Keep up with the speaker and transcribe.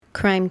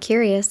Crime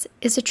Curious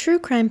is a true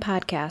crime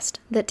podcast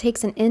that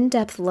takes an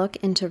in-depth look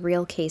into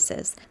real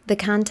cases. The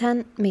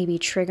content may be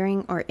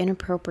triggering or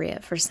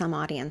inappropriate for some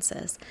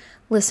audiences.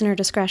 Listener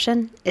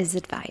discretion is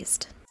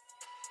advised.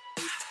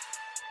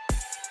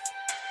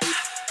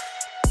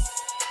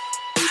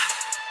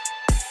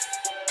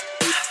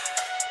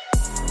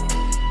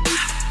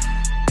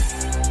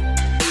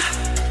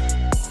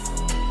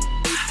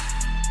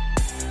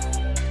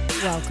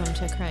 Welcome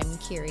to Crime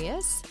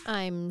Curious.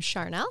 I'm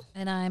Charnel.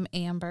 And I'm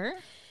Amber.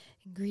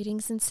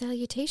 Greetings and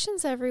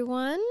salutations,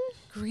 everyone.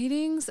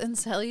 Greetings and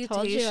salutations.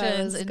 Told you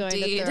I was indeed. going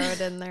to throw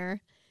it in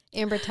there.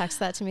 Amber texted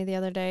that to me the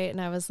other day,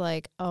 and I was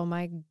like, oh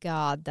my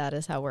God, that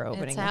is how we're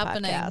opening the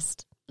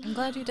podcast. I'm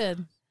glad you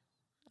did.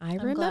 I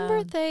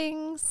remember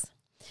things.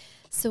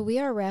 So we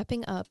are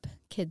wrapping up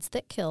Kids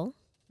That Kill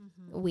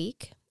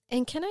week.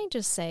 And can I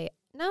just say,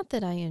 not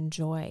that I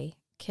enjoy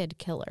kid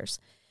killers,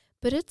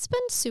 but it's been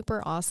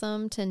super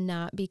awesome to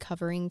not be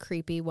covering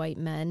creepy white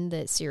men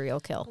that serial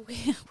kill.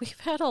 We've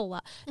had a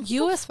lot.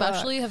 You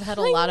especially have had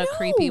a lot of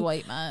creepy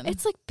white men.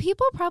 It's like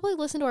people probably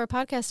listen to our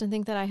podcast and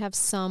think that I have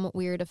some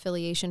weird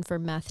affiliation for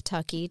meth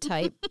tucky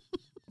type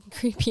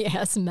creepy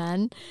ass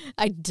men.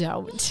 I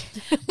don't.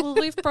 Well,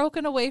 we've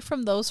broken away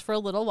from those for a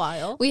little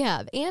while. We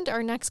have. And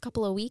our next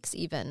couple of weeks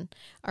even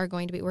are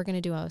going to be, we're going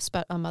to do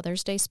a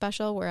Mother's Day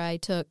special where I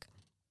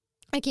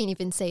can't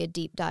even say a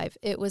deep dive.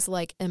 It was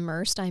like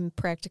immersed. I'm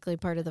practically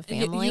part of the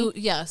family.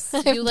 Yes.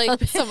 You like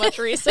done so much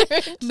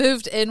research.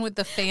 Moved in with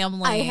the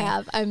family. I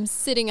have. I'm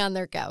sitting on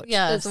their couch.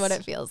 Yes. Is what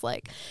it feels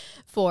like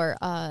for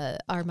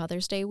our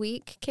Mother's Day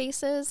week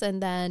cases.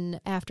 And then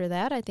after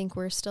that, I think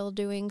we're still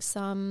doing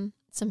some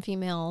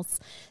females.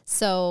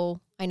 So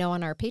I know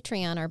on our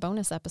Patreon, our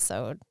bonus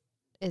episode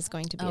is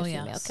going to be a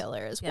female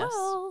killer as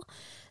well.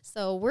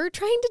 So we're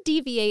trying to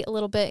deviate a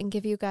little bit and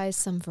give you guys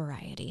some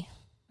variety.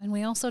 And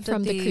we also did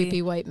from the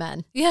creepy white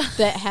men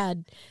that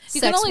had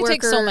you can only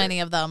take so many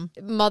of them.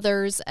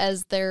 Mothers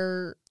as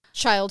their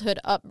childhood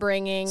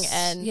upbringing.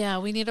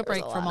 And we need a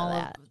break from all of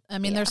that. I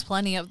mean, there's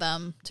plenty of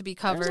them to be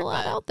covered. There's a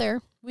lot out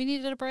there. We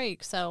needed a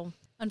break. So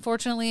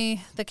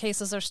unfortunately, the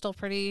cases are still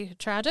pretty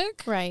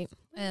tragic. Right.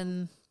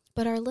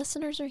 But our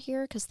listeners are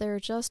here because they're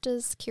just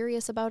as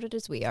curious about it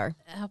as we are.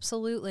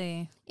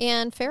 Absolutely.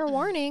 And fair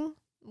warning,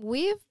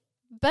 we've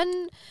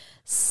been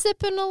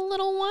sipping a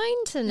little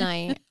wine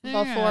tonight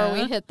before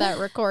we hit that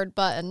record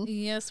button.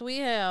 Yes, we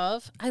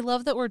have. I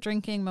love that we're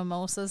drinking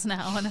mimosas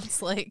now, and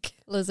it's like,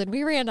 listen,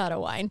 we ran out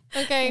of wine.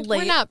 Okay,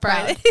 we're not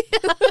proud.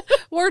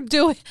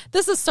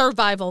 This is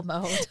survival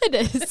mode. It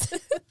is.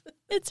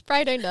 It's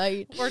Friday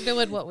night. We're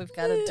doing what we've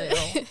got to do.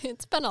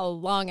 It's been a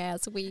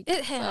long-ass week.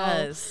 It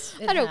has.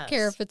 So I don't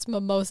care if it's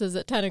mimosas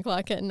at 10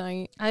 o'clock at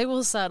night. I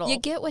will settle. You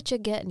get what you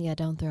get, and you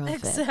don't throw a fit.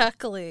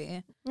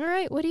 Exactly. All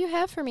right, what do you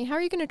have for me? How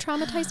are you going to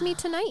traumatize me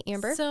tonight,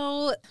 Amber?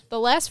 So, the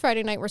last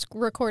Friday night we're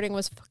recording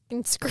was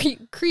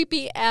fucking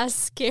creepy-ass,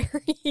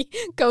 scary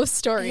ghost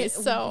stories.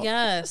 So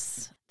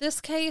yes. This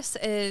case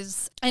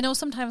is, I know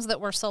sometimes that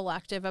we're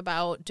selective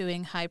about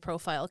doing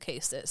high-profile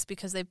cases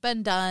because they've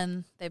been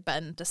done, they've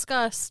been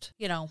discussed,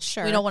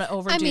 Sure. We don't want to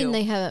overdo. I mean,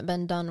 they haven't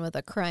been done with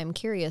a Crime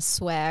Curious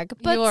swag,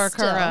 but you are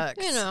still, correct.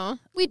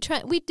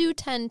 We do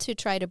tend to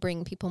try to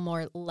bring people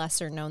more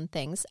lesser-known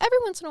things. Every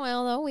once in a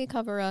while, though, we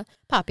cover a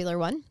popular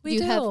one. Do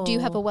you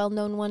have a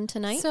well-known one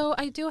tonight? So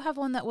I do have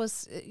one that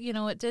was,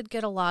 it did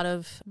get a lot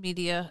of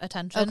media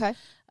attention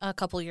a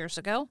couple years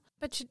ago.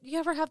 But you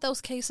ever have those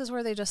cases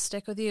where they just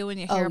stick with you and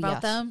you hear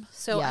about them?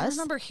 So I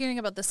remember hearing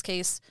about this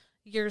case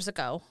years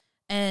ago,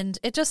 and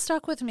it just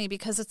stuck with me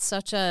because it's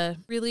such a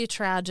really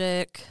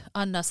tragic,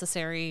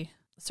 unnecessary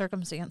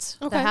circumstance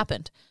that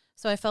happened.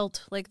 So I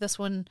felt like this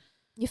one...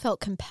 You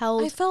felt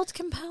compelled? I felt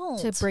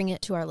compelled. To bring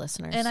it to our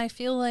listeners. And I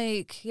feel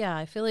like,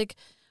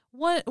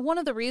 one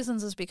of the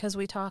reasons is because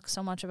we talk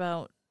so much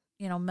about,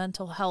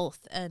 mental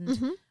health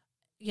and...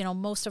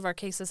 most of our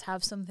cases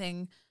have some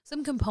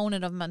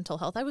component of mental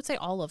health. I would say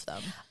all of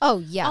them. Oh,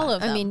 yeah. All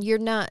of them. I mean, you're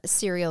not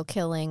serial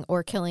killing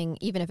or killing,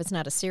 even if it's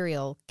not a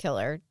serial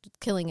killer,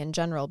 killing in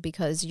general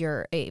because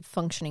you're a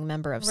functioning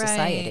member of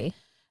society.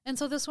 And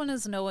so this one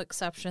is no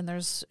exception.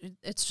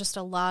 It's just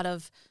a lot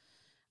of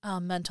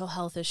mental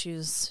health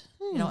issues,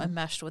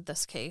 enmeshed with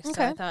this case. Okay.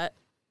 So I thought,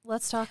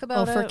 let's talk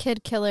about it. For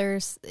kid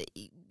killers,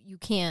 you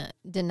can't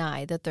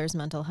deny that there's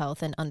mental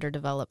health and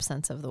underdeveloped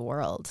sense of the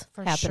world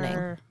happening.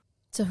 Sure.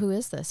 So who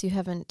is this? You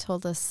haven't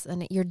told us,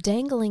 and you're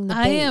dangling the bait.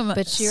 I am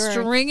but you're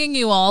stringing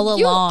you all along.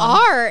 You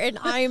are, and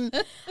I'm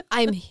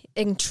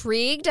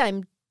intrigued.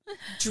 I'm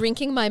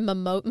drinking my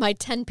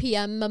 10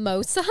 p.m.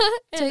 mimosa.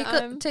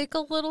 Take a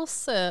little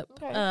sip.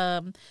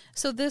 Okay.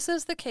 So this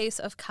is the case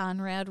of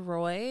Conrad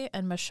Roy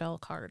and Michelle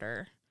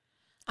Carter.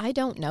 I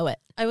don't know it.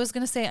 I was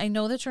going to say, I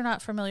know that you're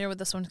not familiar with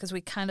this one because we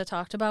kind of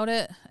talked about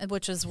it,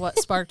 which is what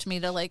sparked me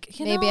to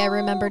Maybe I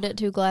remembered it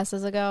 2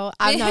 glasses ago.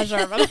 I'm not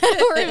sure, but I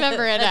don't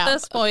remember it now. At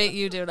this point,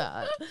 you do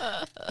not.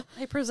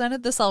 I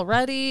presented this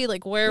already.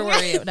 Where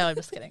were you? No, I'm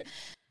just kidding.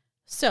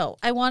 So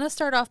I want to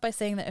start off by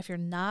saying that if you're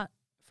not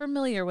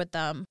familiar with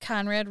them,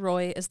 Conrad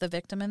Roy is the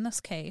victim in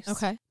this case.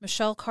 Okay.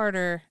 Michelle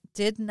Carter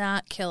did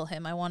not kill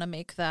him. I want to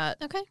make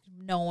that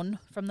known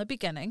from the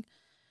beginning.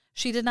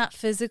 She did not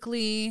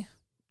physically,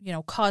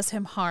 cause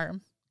him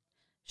harm.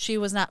 She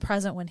was not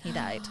present when he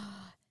died.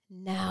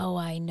 Now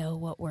I know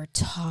what we're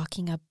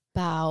talking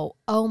about.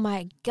 Oh,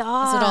 my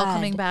God. Is it all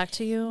coming back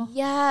to you?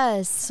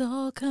 Yes. It's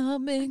all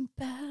coming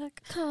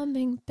back.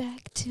 Coming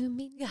back to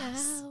me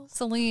now.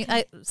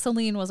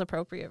 Celine was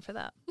appropriate for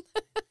that.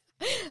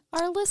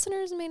 Our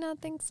listeners may not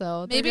think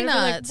so. Maybe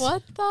not.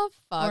 What the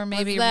fuck? Or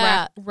maybe was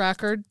that?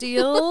 Record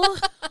deal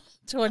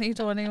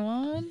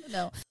 2021.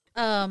 No.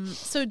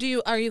 So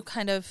are you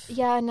kind of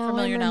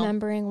familiar I'm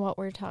remembering what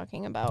we're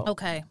talking about.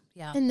 Okay.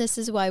 Yeah. And this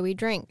is why we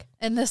drink.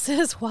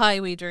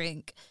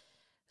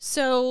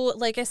 So,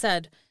 like I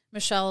said,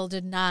 Michelle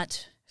did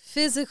not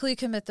physically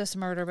commit this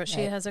murder, but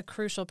she has a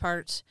crucial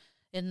part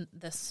in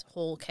this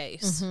whole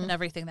case and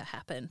everything that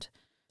happened.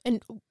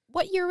 And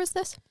what year was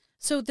this?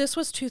 So this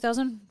was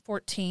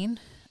 2014.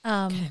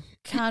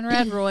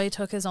 Conrad Roy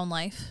took his own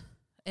life,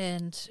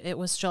 and it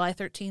was July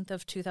 13th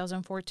of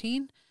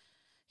 2014.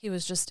 He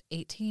was just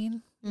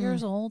 18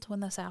 years old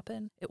when this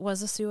happened. It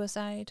was a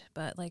suicide,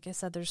 but like I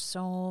said, there's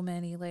so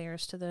many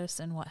layers to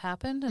this and what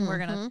happened, and we're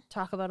going to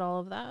talk about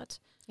all of that.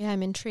 Yeah,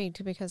 I'm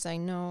intrigued because I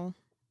know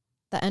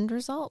the end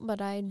result,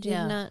 but I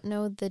did not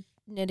know the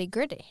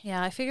nitty-gritty.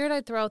 Yeah, I figured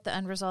I'd throw out the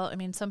end result. I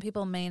mean, some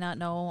people may not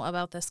know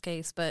about this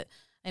case, but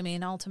I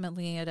mean,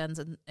 ultimately it ends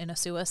in a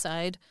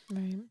suicide.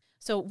 Right.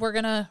 So we're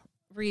going to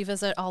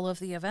revisit all of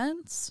the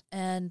events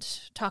and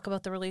talk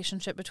about the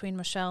relationship between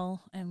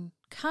Michelle and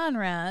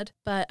Conrad.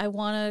 But I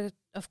want to,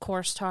 of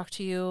course, talk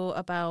to you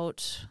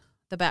about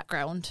the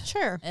background.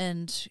 Sure.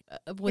 And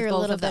with hear both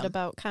a little of them. bit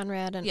about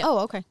Conrad. And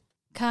Oh, okay.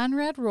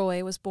 Conrad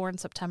Roy was born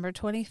September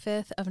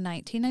 25th of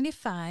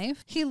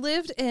 1995. He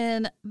lived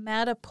in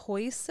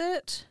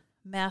Mattapoisett,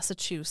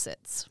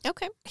 Massachusetts.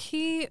 Okay.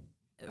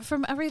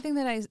 From everything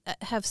that I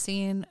have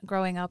seen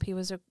growing up, he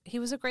was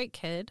a great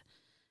kid.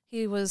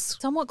 He was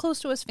somewhat close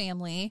to his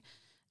family,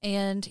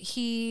 and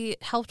he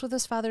helped with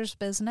his father's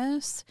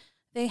business.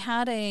 They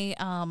had a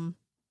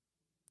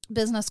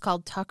business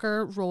called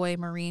Tucker Roy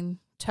Marine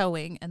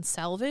Towing and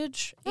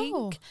Salvage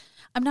Inc.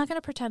 I'm not going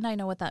to pretend I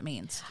know what that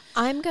means.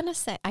 I'm going to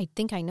say I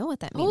think I know what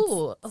that means.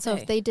 Oh, okay. So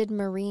if they did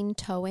marine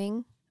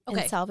towing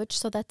and salvage,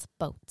 so that's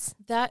boats.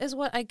 That is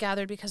what I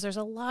gathered because there's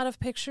a lot of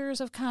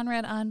pictures of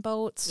Conrad on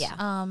boats.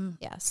 Yeah.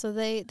 So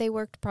they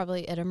worked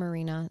probably at a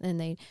marina, and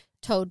they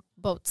towed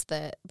boats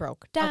that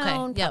broke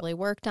down, probably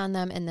worked on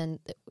them, and then,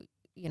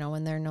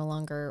 when they're no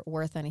longer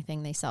worth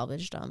anything, they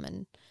salvaged them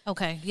and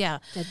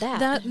did that.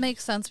 That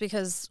makes sense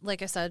because,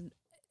 like I said,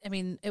 I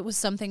mean, it was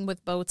something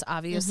with boats,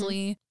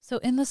 obviously. So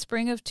in the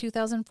spring of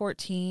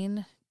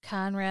 2014,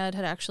 Conrad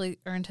had actually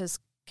earned his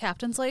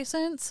captain's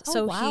license,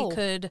 he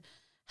could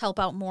help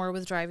out more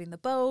with driving the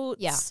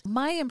boats. Yeah.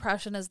 My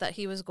impression is that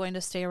he was going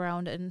to stay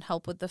around and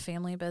help with the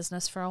family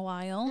business for a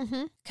while.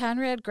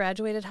 Conrad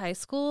graduated high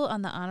school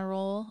on the honor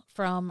roll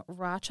from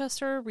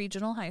Rochester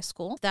Regional High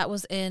School. That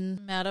was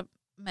in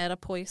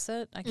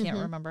Mattapoisett. I can't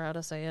remember how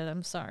to say it.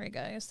 I'm sorry,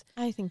 guys.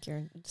 I think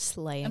you're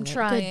slaying I'm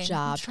trying. Good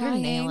job. You're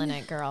nailing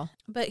it, girl.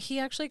 But he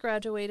actually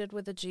graduated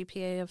with a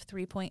GPA of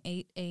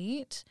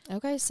 3.88.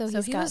 Okay, so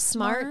he's got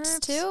smarts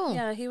too.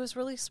 Yeah, he was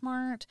really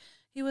smart.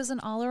 He was an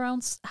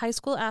all-around high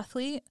school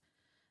athlete,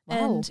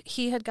 and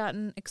he had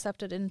gotten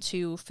accepted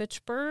into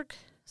Fitchburg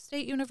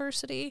State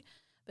University,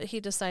 but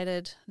he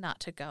decided not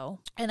to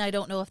go. And I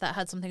don't know if that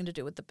had something to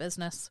do with the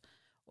business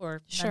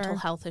or mental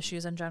health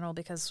issues in general,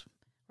 because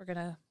we're going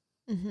to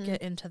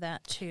get into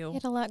that too. He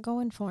had a lot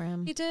going for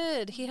him. He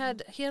did. He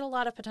had a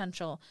lot of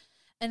potential.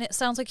 And it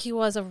sounds like he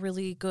was a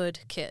really good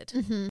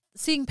kid.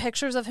 Seeing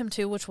pictures of him,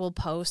 too, which we'll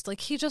post, like,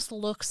 he just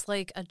looks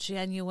like a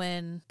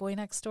genuine boy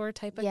next door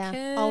type of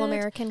kid.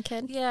 All-American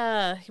kid.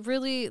 Yeah, he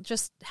really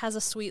just has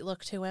a sweet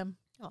look to him.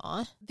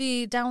 Aw.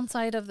 The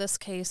downside of this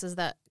case is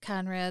that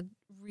Conrad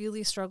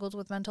really struggled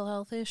with mental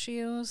health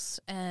issues.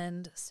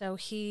 And so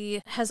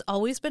he has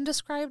always been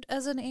described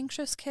as an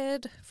anxious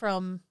kid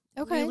from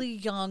really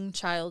young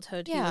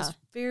childhood. He was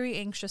very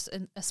anxious,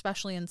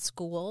 especially in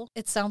school.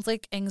 It sounds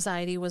like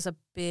anxiety was a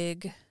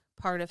big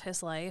part of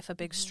his life, a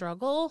big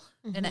struggle,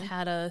 and it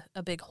had a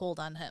big hold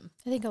on him.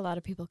 I think a lot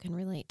of people can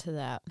relate to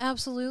that.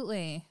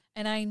 Absolutely.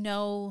 And I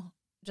know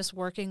just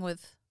working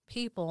with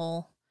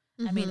people,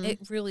 I mean,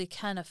 it really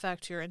can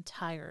affect your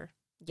entire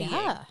being.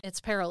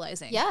 It's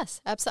paralyzing.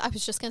 Yes, absolutely. I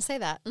was just going to say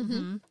that.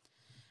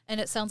 And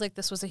it sounds like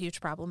this was a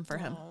huge problem for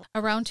him.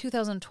 Around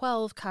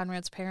 2012,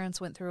 Conrad's parents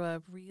went through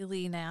a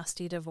really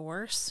nasty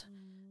divorce.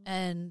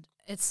 And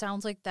it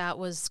sounds like that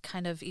was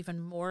kind of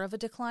even more of a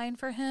decline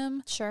for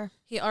him. Sure.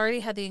 He already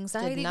had the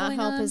anxiety Did not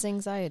help his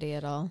anxiety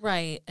at all.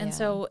 Right. And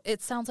so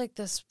it sounds like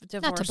this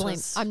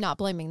divorce I'm not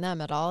blaming them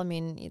at all. I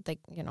mean,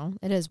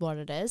 it is what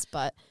it is,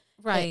 but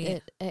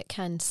it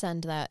can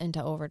send that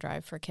into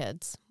overdrive for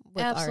kids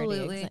with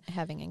already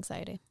having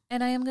anxiety.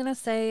 And I am going to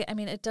say, I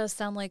mean, it does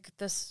sound like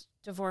this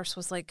divorce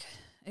was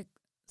it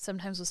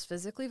sometimes was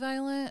physically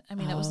violent. I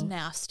mean, it was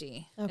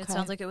nasty. It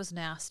sounds like it was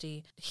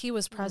nasty. He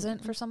was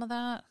present for some of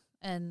that.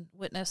 and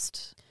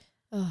witnessed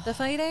the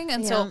fighting.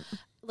 And so,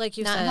 like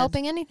you said, not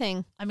helping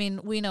anything. I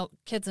mean, we know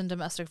kids in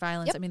domestic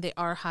violence, I mean, they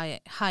are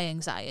high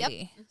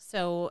anxiety. Yep.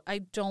 So I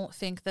don't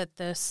think that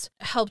this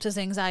helped his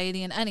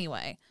anxiety in any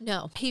way.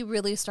 No. He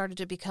really started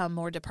to become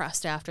more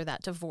depressed after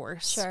that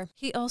divorce. Sure.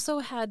 He also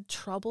had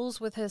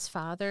troubles with his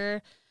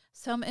father.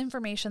 Some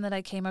information that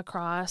I came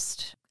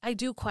across, I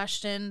do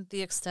question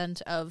the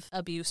extent of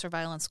abuse or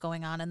violence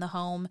going on in the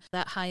home.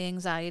 That high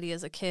anxiety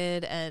as a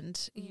kid,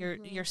 and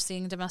you're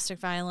seeing domestic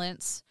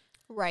violence.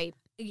 Right.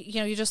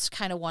 You know, you just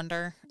kind of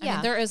wonder. I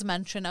mean, there is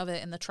mention of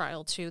it in the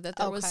trial too, that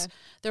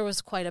there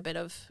was quite a bit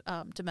of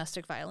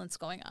domestic violence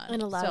going on,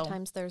 and a lot of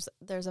times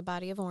there's a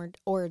body of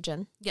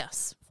origin.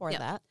 Yes, for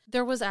that.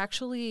 There was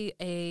actually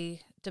a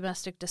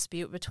domestic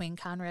dispute between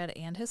Conrad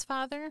and his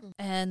father,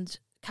 and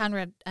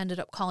Conrad ended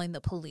up calling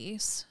the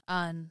police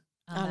on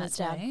that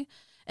day.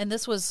 And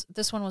this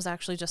one was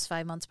actually just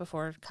 5 months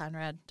before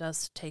Conrad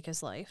does take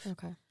his life.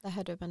 Okay, that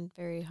had to have been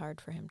very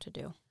hard for him to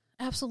do.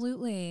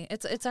 Absolutely,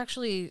 it's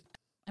actually.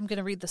 I'm going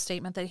to read the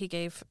statement that he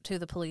gave to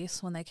the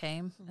police when they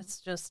came.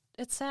 It's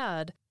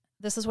sad.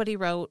 This is what he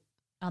wrote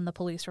on the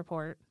police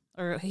report,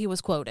 or he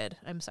was quoted.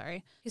 I'm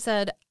sorry. He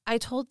said, "I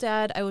told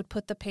Dad I would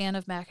put the pan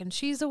of mac and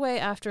cheese away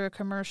after a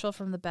commercial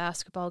from the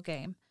basketball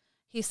game.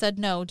 He said,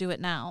 no, do it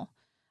now.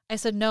 I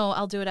said, no,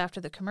 I'll do it after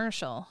the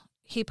commercial.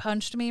 He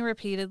punched me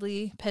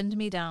repeatedly, pinned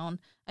me down.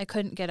 I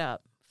couldn't get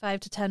up. 5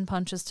 to 10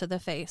 punches to the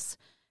face.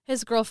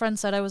 His girlfriend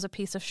said I was a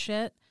piece of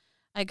shit.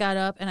 I got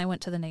up and I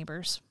went to the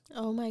neighbors."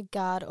 Oh my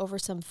God! Over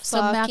some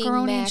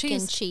macaroni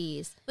and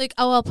cheese. Like,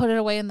 I'll put it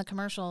away in the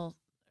commercial.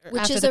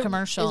 Which after is the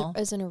commercial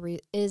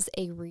is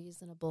a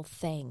reasonable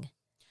thing.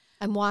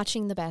 I'm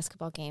watching the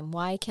basketball game.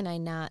 Why can I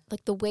not?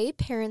 Like, the way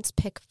parents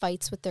pick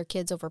fights with their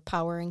kids over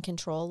power and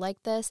control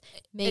like this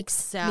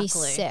makes me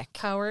sick.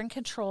 Power and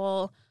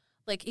control.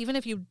 Like, even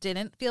if you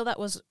didn't feel that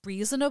was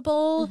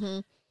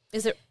reasonable,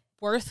 is it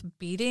worth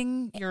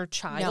beating your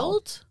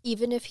child? No.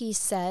 Even if he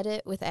said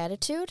it with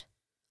attitude,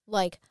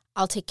 like,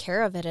 I'll take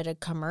care of it at a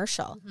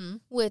commercial,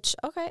 which,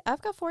 okay,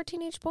 I've got 4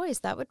 teenage boys.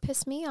 That would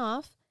piss me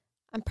off.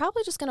 I'm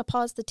probably just going to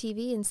pause the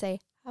TV and say,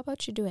 how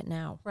about you do it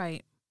now?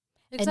 Right.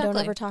 Exactly. And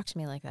don't ever talk to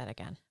me like that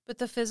again. But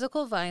the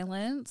physical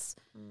violence,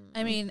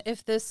 I mean,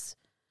 if this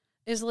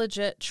is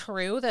legit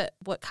true, that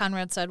what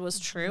Conrad said was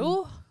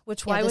true,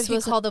 which why would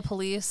he call the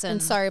police?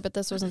 And sorry, but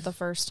this wasn't the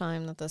first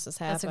time that this has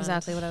happened. That's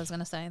exactly what I was going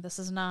to say. This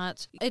is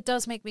not, it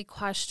does make me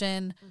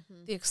question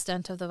the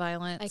extent of the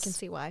violence. I can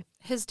see why.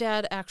 His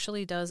dad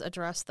actually does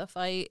address the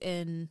fight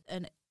in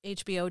an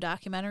HBO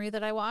documentary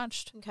that I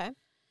watched. Okay.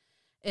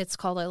 It's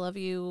called I Love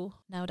You,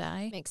 Now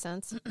Die. Makes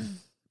sense.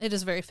 It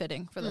is very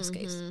fitting for this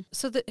case.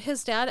 So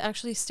his dad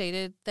actually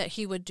stated that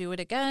he would do it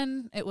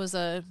again. It was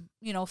a,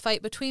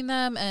 fight between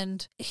them.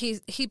 And he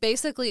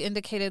basically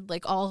indicated,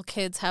 like, all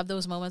kids have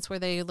those moments where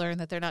they learn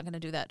that they're not going to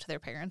do that to their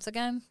parents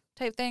again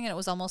type thing. And it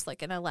was almost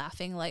like in a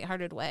laughing,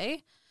 lighthearted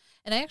way.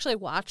 And I actually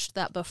watched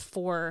that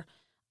before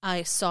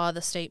I saw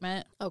the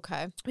statement.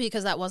 Okay.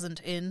 Because that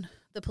wasn't in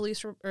the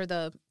police or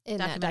the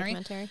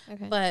documentary.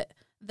 Okay. But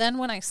then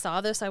when I saw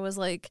this, I was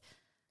like,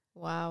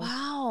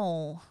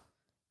 wow.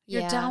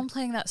 You're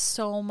downplaying that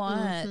so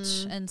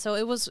much. And so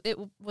it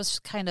was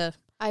kind of...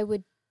 I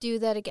would do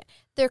that again.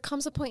 There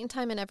comes a point in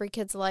time in every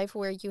kid's life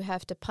where you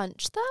have to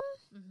punch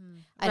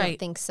them. I don't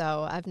think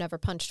so. I've never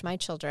punched my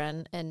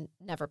children and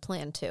never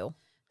plan to.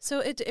 So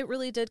it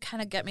really did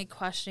kind of get me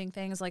questioning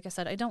things. Like I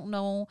said, I don't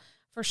know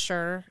for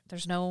sure.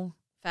 There's no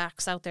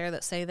facts out there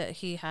that say that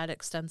he had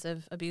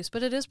extensive abuse,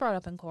 but it is brought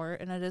up in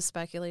court, and it is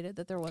speculated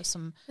that there was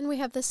some... And we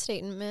have this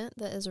statement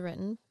that is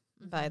written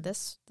by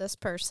this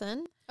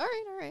person. All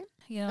right.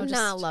 I'm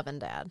not loving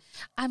Dad.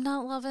 I'm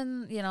not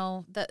loving,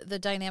 the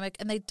dynamic,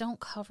 and they don't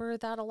cover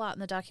that a lot in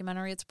the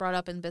documentary. It's brought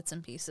up in bits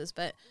and pieces,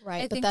 but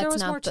I think there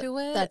was more to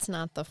it. That's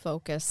not the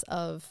focus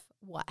of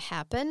what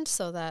happened,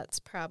 so that's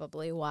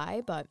probably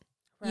why, but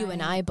you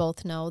and I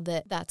both know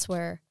that that's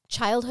where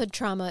childhood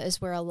trauma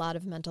is where a lot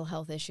of mental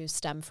health issues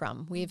stem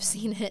from. We've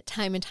seen it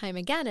time and time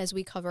again as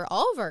we cover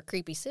all of our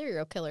creepy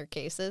serial killer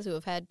cases who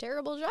have had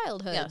terrible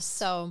childhoods. Yes.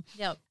 So,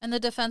 and the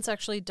defense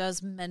actually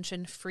does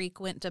mention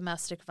frequent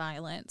domestic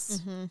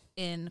violence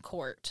in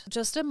court.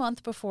 Just a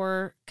month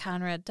before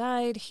Conrad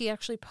died, he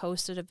actually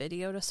posted a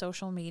video to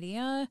social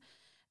media.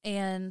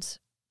 And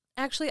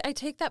actually, I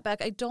take that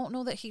back. I don't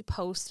know that he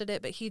posted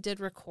it, but he did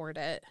record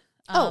it.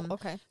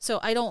 Okay. So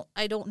I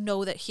don't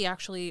know that he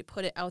actually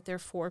put it out there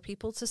for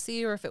people to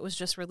see, or if it was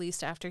just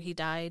released after he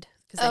died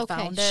because they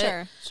found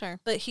it. Sure.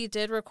 But he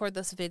did record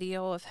this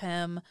video of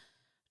him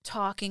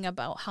talking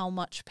about how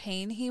much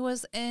pain he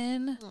was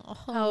in,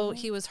 how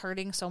he was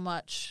hurting so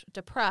much,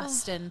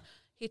 depressed, and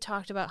he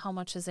talked about how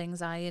much his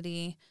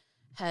anxiety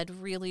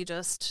had really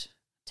just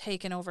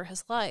taken over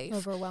his life.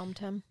 Overwhelmed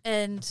him.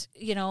 And,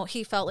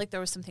 he felt like there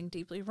was something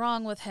deeply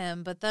wrong with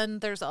him. But then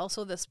there's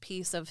also this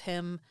piece of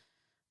him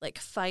like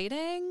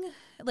fighting,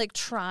 like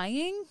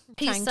trying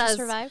to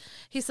survive.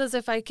 He says,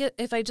 if I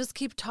just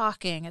keep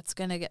talking, it's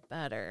going to get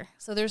better.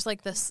 So there's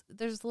like there's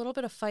a little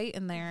bit of fight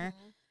in there.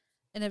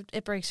 And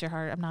it breaks your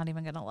heart. I'm not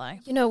even going to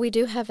lie. You know, we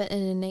do have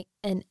an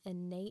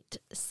innate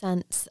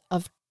sense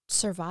of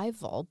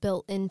survival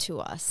built into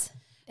us.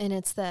 And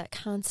it's that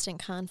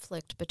constant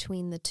conflict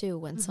between the two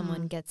when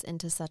someone gets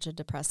into such a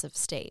depressive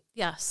state.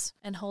 Yes.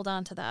 And hold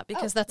on to that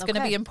because that's going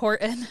to be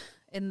important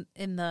in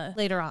the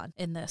later on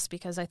in this,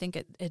 because I think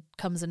it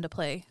comes into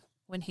play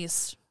when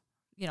he's,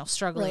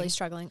 struggling. Really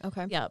struggling.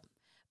 Okay. Yeah.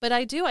 But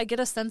I get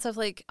a sense of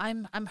like,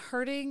 I'm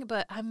hurting,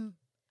 but I'm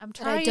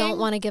trying. I don't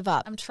want to give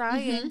up. I'm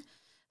trying. Mm-hmm.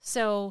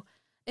 So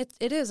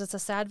it's a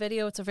sad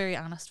video. It's a very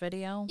honest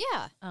video.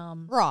 Yeah.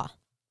 Raw.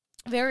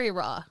 Very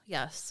raw.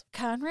 Yes.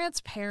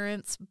 Conrad's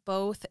parents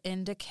both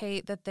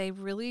indicate that they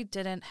really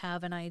didn't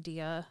have an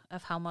idea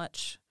of how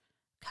much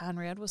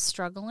Conrad was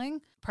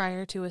struggling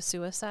prior to his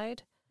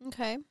suicide.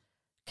 Okay.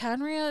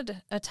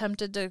 Conrad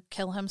attempted to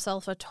kill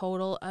himself a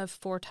total of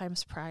 4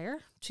 times prior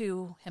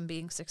to him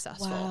being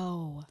successful.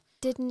 Wow.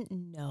 Didn't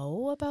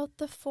know about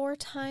the 4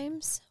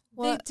 times?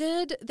 What? They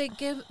did.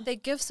 They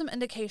give some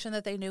indication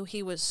that they knew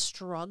he was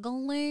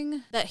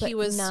struggling, that he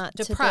was not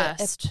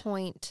depressed.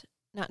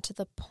 Not to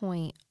the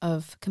point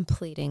of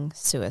completing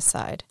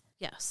suicide.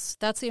 Yes,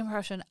 that's the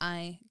impression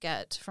I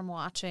get from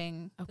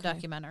watching the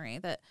documentary,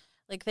 that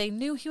like they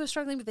knew he was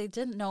struggling, but they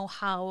didn't know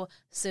how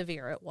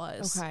severe it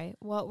was. Okay.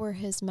 What were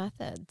his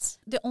methods?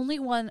 The only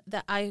one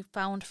that I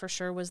found for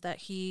sure was that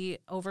he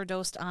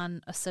overdosed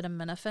on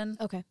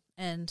acetaminophen. Okay.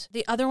 And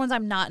the other ones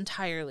I'm not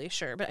entirely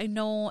sure, but I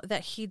know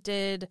that he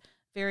did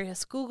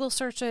various Google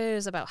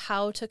searches about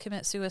how to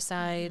commit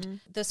suicide. Mm-hmm.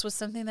 This was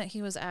something that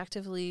he was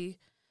actively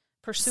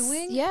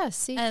pursuing. Yeah,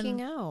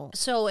 seeking out.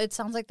 So it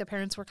sounds like the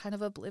parents were kind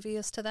of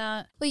oblivious to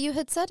that. Well, you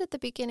had said at the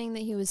beginning that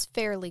he was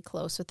fairly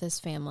close with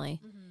his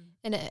family. Mm-hmm.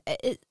 And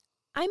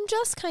I'm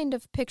just kind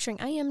of picturing,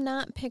 I am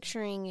not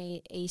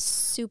picturing a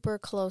super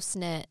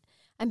close-knit.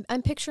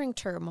 I'm picturing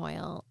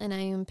turmoil, and I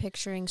am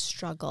picturing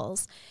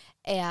struggles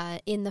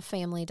in the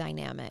family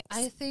dynamics.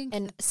 I think.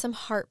 And some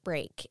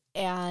heartbreak.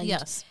 And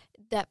yes,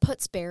 that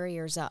puts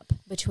barriers up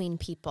between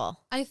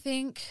people. I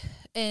think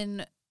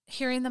in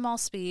hearing them all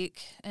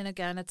speak, and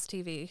again, it's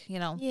TV,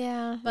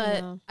 Yeah.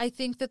 But I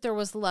think that there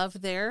was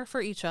love there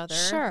for each other,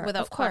 sure,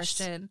 without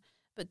question.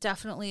 But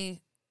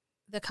definitely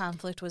the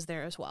conflict was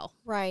there as well.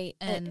 Right.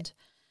 And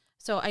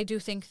so I do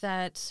think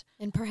that.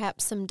 And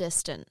perhaps some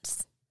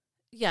distance.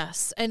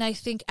 Yes. And I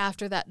think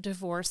after that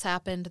divorce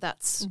happened,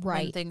 that's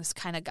when things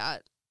kind of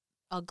got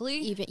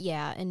ugly.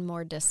 And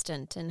more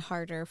distant and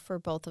harder for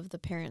both of the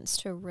parents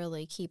to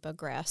really keep a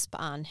grasp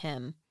on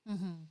him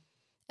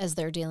as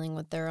they're dealing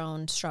with their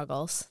own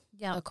struggles,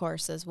 of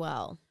course, as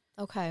well.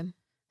 Okay.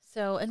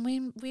 So, and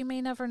we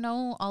may never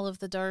know all of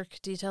the dark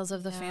details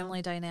of the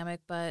family dynamic,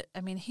 but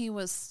I mean, he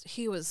was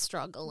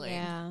struggling,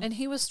 and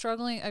he was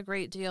struggling a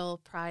great deal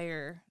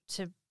prior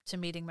to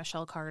meeting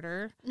Michelle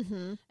Carter.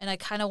 Mm-hmm. And I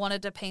kind of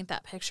wanted to paint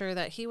that picture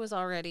that he was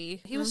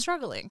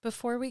struggling.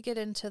 Before we get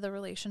into the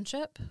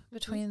relationship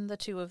between the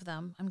two of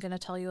them, I'm going to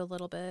tell you a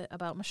little bit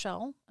about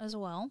Michelle as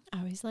well. I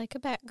always like a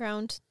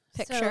background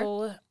picture.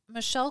 So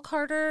Michelle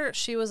Carter,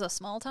 she was a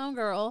small town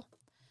girl.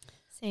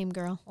 Same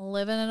girl.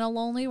 Living in a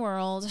lonely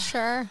world.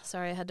 Sure.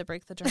 Sorry, I had to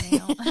break the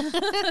journey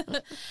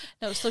out.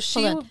 No, so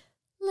she...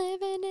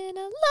 Living in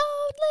a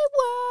lonely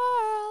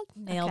world.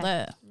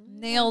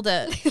 Nailed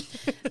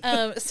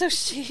it. So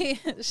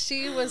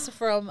she was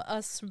from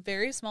a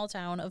very small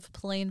town of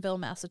Plainville,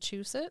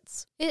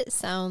 Massachusetts. It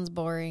sounds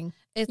boring.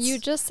 You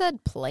just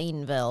said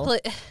Plainville.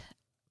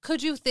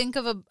 Could you think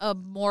of a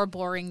more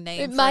boring name?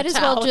 It might as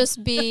well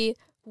just be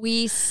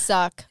We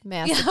Suck,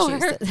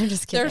 Massachusetts. I'm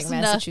just kidding. There's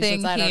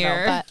nothing I don't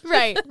here. know,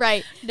 but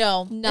right.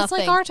 No, nothing. It's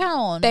like our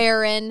town.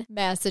 Barren,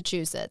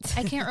 Massachusetts.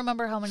 I can't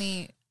remember how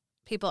many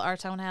people our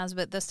town has,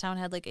 but this town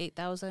had like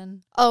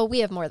 8,000. Oh, we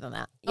have more than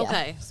that. Yeah.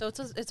 Okay, so it's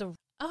a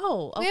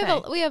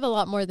we have a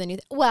lot more than you.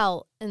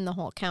 Well, in the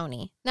whole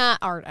county, not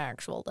our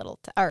actual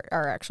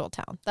our actual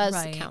town.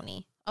 That's the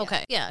county.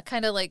 Okay, yeah,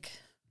 kind of like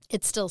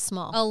it's still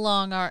small.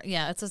 Along our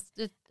it's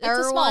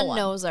everyone a small one.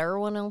 Knows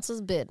everyone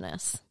else's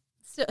business.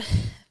 So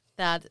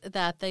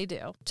that they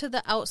do. To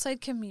the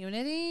outside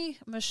community,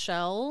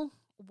 Michelle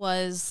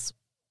was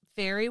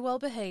very well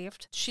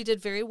behaved. She did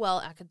very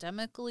well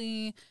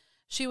academically.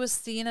 She was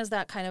seen as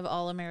that kind of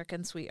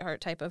all-American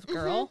sweetheart type of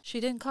girl. She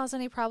didn't cause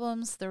any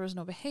problems. There was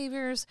no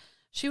behaviors.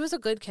 She was a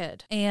good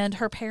kid. And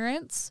her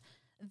parents,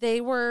 they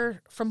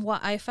were, from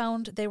what I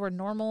found, they were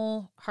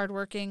normal,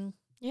 hardworking,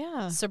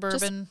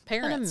 suburban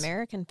parents. An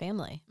American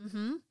family.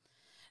 Mm-hmm.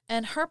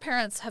 And her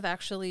parents have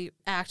actually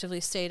actively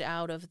stayed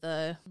out of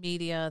the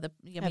media.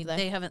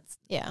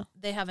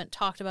 They haven't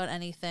talked about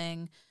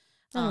anything.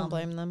 I don't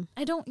blame them.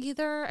 I don't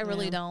either. I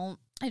really don't.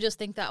 I just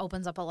think that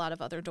opens up a lot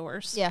of other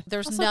doors. Yeah.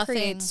 There's also nothing.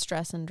 Creates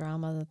stress and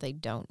drama that they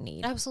don't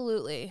need.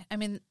 Absolutely. I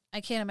mean,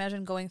 I can't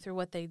imagine going through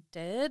what they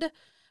did,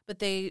 but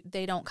they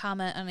don't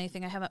comment on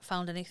anything. I haven't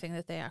found anything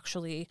that they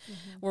actually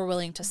were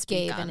willing to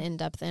speak on. Gave an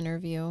in-depth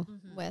interview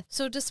with.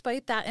 So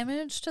despite that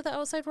image to the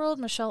outside world,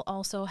 Michelle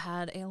also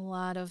had a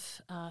lot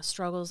of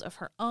struggles of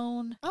her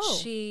own. Oh.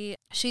 She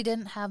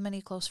didn't have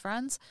many close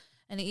friends.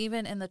 And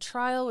even in the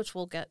trial, which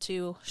we'll get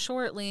to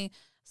shortly,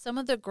 Some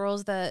of the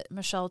girls that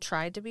Michelle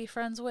tried to be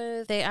friends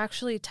with, they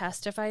actually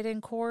testified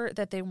in court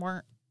that they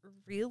weren't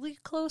really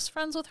close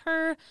friends with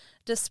her,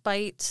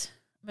 despite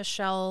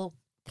Michelle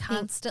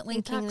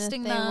constantly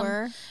texting them.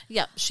 Were?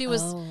 Yeah, she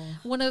was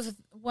one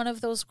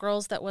of those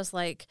girls that was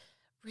like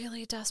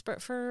really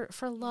desperate for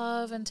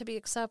love and to be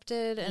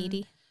accepted.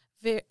 Needy.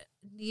 And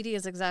needy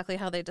is exactly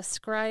how they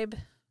describe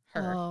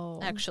her,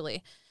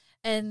 actually.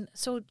 And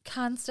so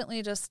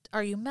constantly just,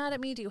 are you mad at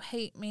me? Do you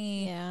hate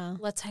me? Yeah.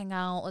 Let's hang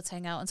out.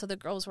 And so the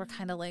girls were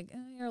kind of like,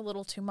 you're a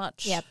little too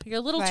much. Yep. You're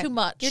a little too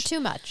much. You're too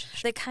much.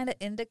 They kind of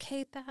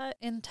indicate that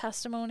in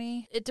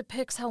testimony. It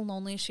depicts how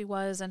lonely she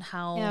was and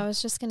how... Yeah, I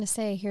was just going to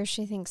say, here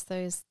she thinks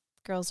those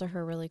girls are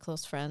her really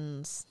close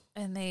friends.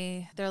 And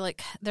they're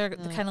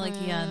kind of like,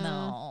 yeah,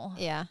 no.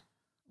 Yeah.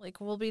 Like,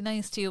 we'll be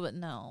nice to you, but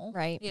no.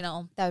 Right. You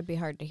know. That would be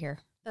hard to hear.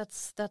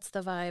 That's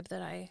the vibe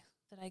that I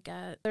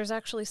get. There's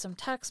actually some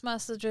text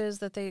messages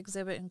that they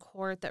exhibit in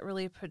court that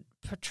really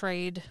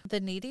portrayed the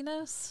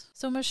neediness.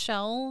 So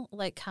Michelle,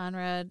 like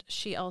Conrad,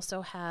 she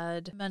also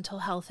had mental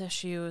health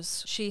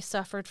issues. She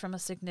suffered from a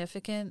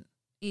significant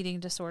eating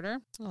disorder.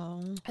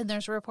 Oh. And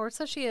there's reports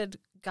that she had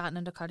gotten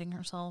into cutting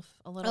herself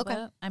a little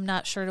bit. I'm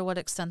not sure to what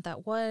extent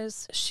that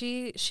was.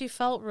 She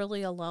felt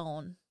really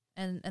alone.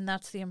 And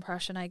that's the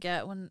impression I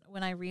get when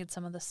I read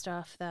some of the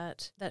stuff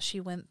that she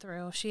went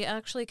through. She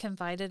actually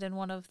confided in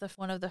one of the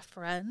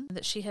friends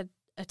that she had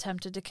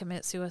attempted to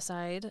commit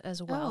suicide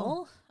as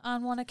well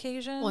on one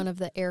occasion. One of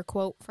the air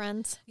quote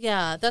friends.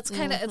 Yeah, that's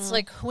kind of, it's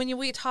like when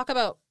we talk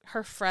about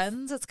her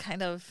friends, it's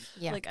kind of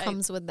like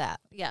comes with that.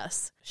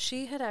 Yes.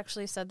 She had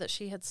actually said that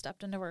she had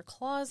stepped into her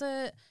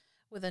closet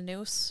with a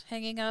noose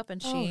hanging up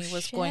and she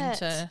was going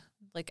to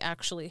like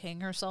actually hang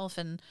herself.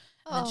 And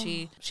then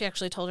she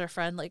actually told her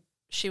friend like,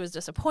 she was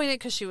disappointed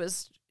because she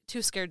was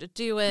too scared to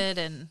do it,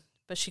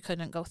 but she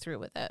couldn't go through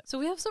with it. So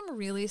we have some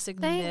really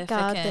significant... Thank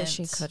God that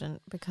she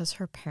couldn't because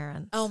her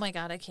parents... Oh my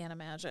God, I can't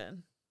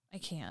imagine. I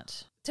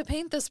can't. To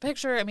paint this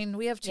picture, I mean,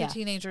 we have two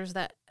teenagers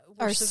that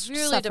are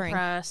severely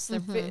depressed.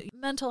 They're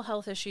mental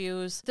health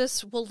issues.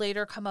 This will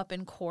later come up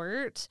in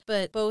court,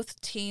 but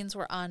both teens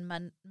were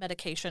on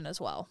medication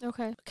as well.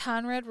 Okay.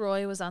 Conrad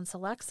Roy was on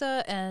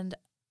Celexa and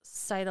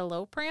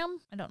citalopram.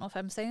 I don't know if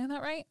I'm saying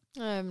that right.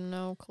 I have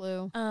no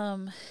clue.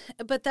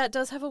 But that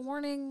does have a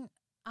warning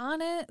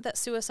on it that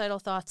suicidal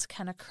thoughts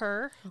can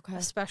occur,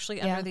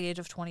 especially under the age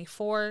of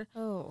 24.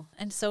 Oh.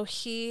 And so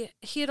he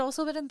had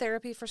also been in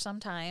therapy for some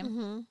time.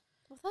 Mm-hmm.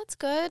 Well, that's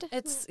good.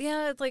 It's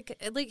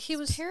like he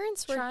was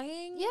parents were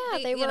trying. Yeah,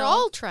 they were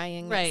all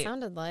trying. Right. It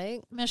sounded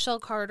like Michelle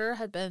Carter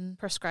had been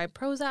prescribed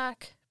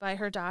Prozac by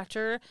her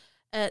doctor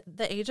at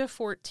the age of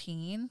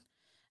 14.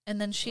 And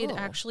then she had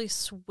actually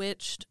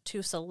switched to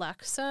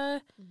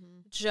Celexa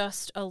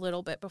just a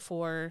little bit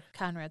before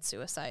Conrad's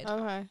suicide.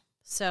 Okay.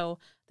 So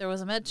there was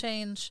a med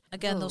change.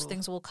 Again, those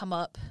things will come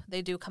up.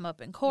 They do come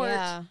up in court.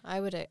 Yeah, I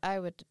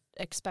would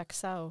expect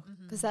so.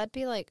 Because that'd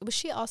be like, was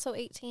she also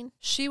 18?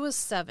 She was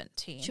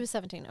 17. She was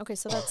 17. Okay,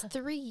 so that's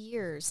 3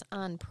 years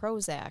on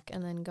Prozac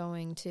and then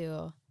going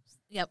to...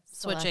 Yep,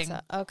 switching.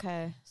 Celexa.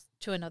 Okay.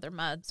 To another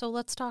med. So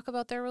let's talk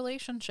about their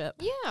relationship.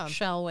 Yeah.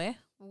 Shall we?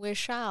 We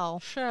shall.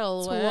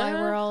 Shall we? That's why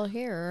we're all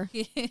here.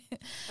 I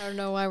don't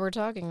know why we're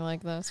talking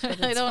like this, but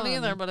it's I don't fun.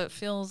 either, but it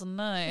feels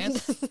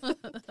nice.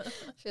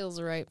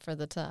 Feels right for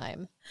the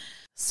time.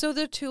 So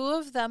the two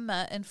of them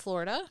met in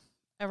Florida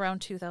around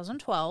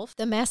 2012.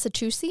 The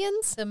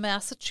Massachusettsians? The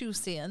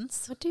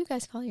Massachusettsians. What do you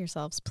guys call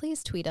yourselves?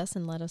 Please tweet us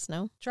and let us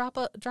know. Drop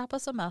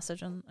us a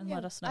message and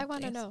let us know. I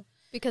want to know.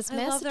 Because I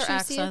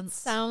Massachusetts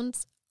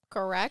sounds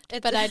correct,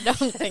 but I don't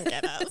think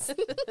it is.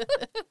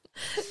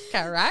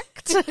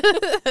 Correct.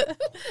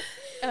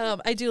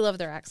 I do love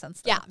their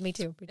accents, though. Yeah, me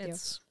too.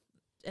 It's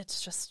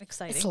just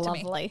exciting it's to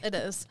lovely. me. It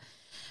is.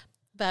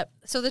 But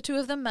so the two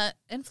of them met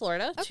in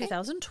Florida,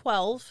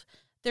 2012.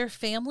 Their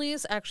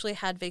families actually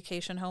had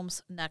vacation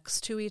homes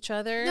next to each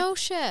other. No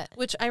shit.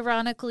 Which,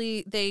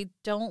 ironically, they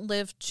don't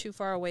live too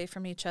far away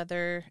from each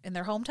other in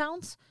their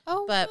hometowns.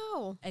 Oh, but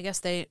wow. I guess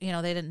they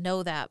didn't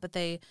know that, but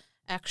they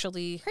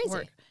actually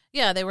Crazy.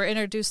 they were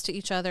introduced to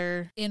each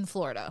other in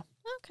Florida.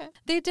 Okay.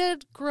 They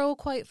did grow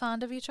quite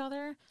fond of each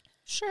other.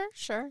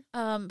 Sure.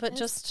 But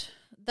just...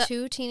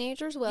 two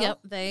teenagers will. Yep,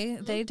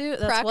 they do.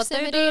 That's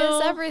Proximity what they do.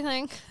 is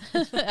everything.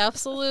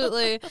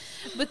 Absolutely.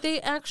 But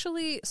they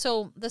actually,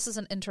 so this is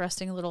an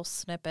interesting little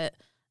snippet.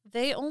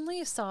 They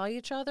only saw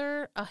each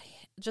other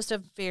just a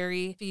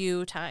very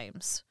few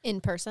times.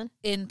 In person?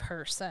 In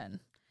person.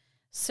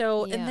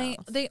 So, and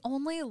they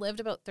only lived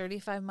about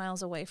 35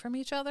 miles away from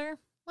each other.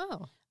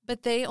 Wow.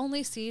 But they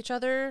only see each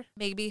other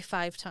maybe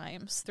 5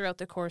 times throughout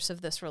the course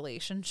of this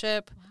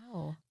relationship.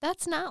 Wow.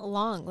 That's not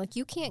long. Like,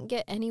 you can't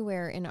get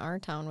anywhere in our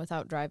town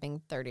without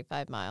driving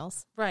 35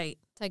 miles. Right.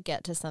 To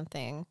get to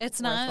something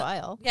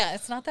worthwhile. Yeah,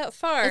 it's not that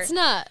far. It's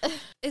not.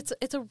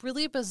 It's a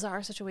really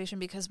bizarre situation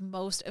because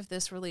most of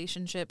this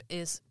relationship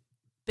is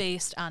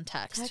based on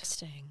text.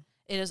 Texting.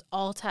 It is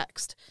all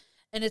text.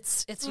 And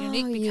it's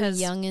unique because...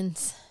 You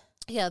youngins.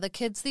 Yeah, the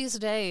kids these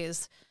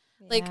days...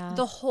 Like,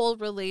 the whole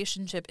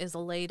relationship is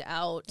laid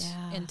out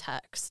in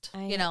text,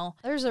 you know?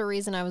 There's a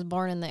reason I was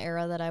born in the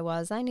era that I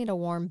was. I need a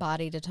warm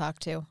body to talk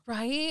to.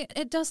 Right?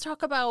 It does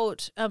talk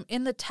about,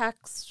 in the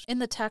text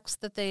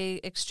that they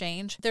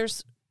exchange,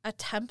 there's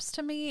attempts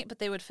to meet, but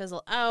they would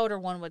fizzle out or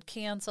one would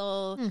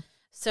cancel.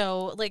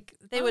 So, like,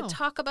 they would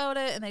talk about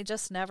it and they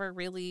just never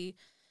really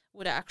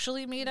would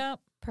actually meet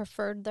up.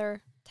 Preferred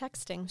their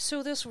texting.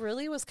 So this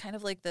really was kind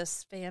of like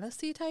this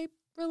fantasy type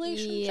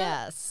relationship.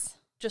 Yes.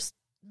 Just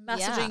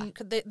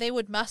messaging. They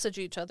would message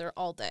each other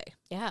all day.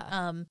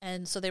 Yeah.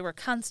 And so they were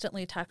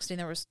constantly texting.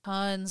 There was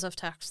tons of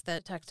texts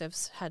that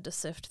detectives had to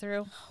sift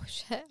through. Oh,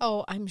 shit.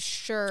 Oh, I'm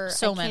sure.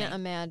 So I can't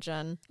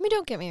imagine. I mean,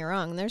 don't get me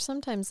wrong. There's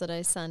sometimes that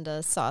I send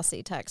a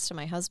saucy text to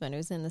my husband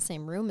who's in the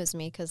same room as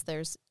me because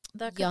there's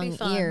young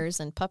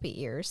ears and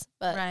puppy ears.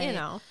 But, you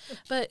know.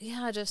 But,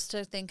 yeah, just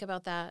to think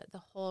about that,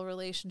 the whole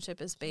relationship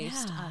is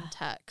based on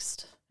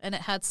text. And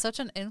it had such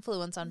an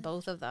influence on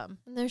both of them.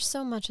 And there's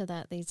so much of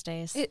that these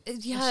days.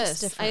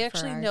 Yes, I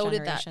actually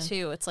noted that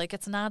too. It's like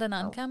it's not an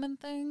uncommon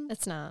thing.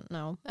 It's not,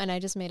 no. And I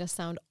just made us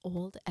sound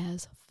old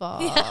as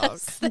fuck,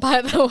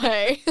 by the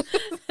way.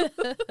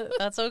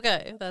 That's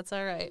okay. That's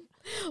all right.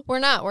 We're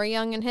not. We're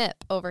young and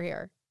hip over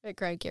here at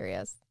Greg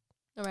Curious.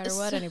 No matter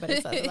what anybody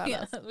says about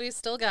us. We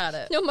still got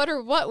it. No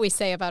matter what we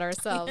say about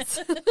ourselves.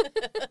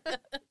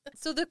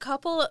 So the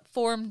couple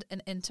formed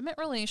an intimate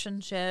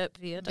relationship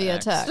via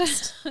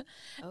text.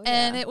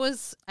 And it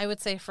was, I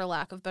would say, for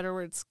lack of better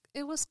words,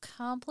 it was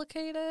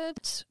complicated.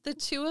 The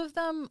two of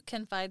them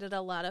confided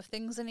a lot of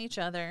things in each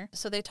other.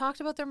 So they talked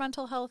about their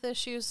mental health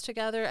issues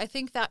together. I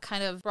think that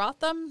kind of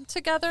brought them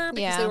together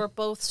because they were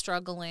both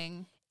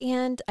struggling.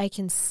 And I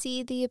can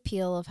see the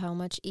appeal of how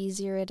much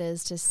easier it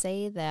is to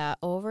say that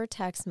over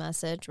text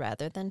message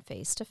rather than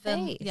face to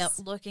face. Yep,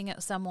 looking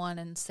at someone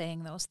and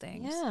saying those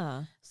things.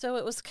 Yeah. So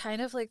it was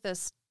kind of like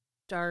this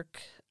dark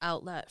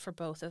outlet for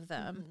both of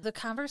them. The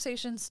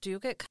conversations do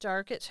get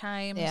dark at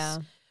times. Yeah.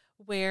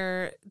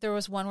 Where there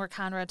was one where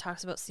Conrad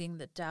talks about seeing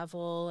the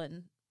devil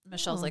and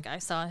Michelle's like, I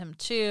saw him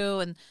too.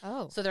 And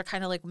so they're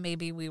kind of like,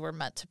 maybe we were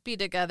meant to be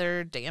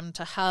together, damned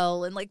to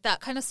hell, and like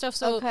that kind of stuff.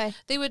 So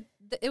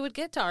it would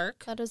get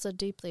dark. That is a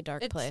deeply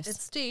dark place.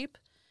 It's deep.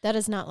 That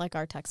is not like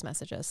our text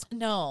messages.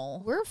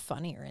 No. We're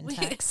funnier in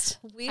text.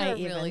 We are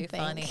really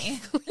funny.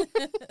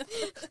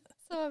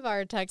 Some of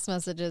our text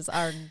messages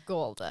are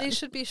golden. They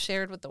should be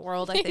shared with the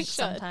world, I think,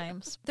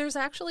 sometimes. There's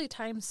actually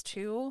times,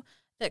 too,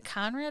 that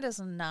Conrad is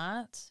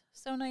not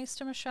so nice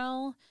to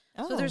Michelle.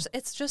 So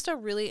it's just a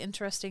really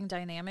interesting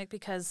dynamic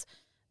because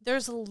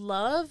there's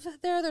love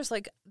there.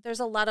 There's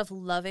a lot of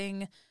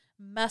loving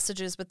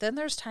messages, but then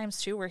there's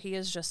times too where he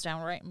is just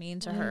downright mean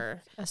to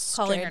her,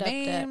 calling her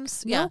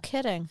names. No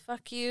kidding.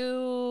 Fuck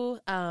you.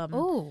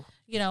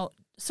 You know,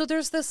 so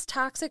there's this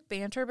toxic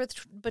banter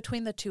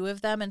between the two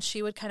of them, and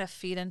she would kind of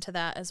feed into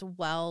that as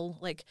well.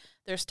 Like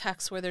there's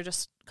texts where they're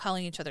just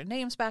calling each other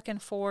names back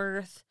and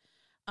forth.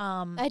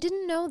 I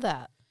didn't know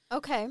that.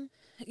 Okay.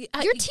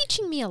 You're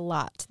teaching me a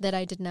lot that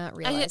I did not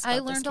realize. I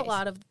learned a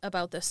lot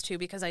about this too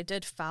because I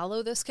did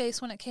follow this case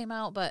when it came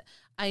out, but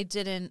I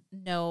didn't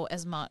know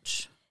as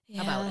much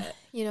about it.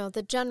 You know,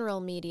 the general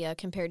media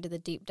compared to the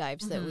deep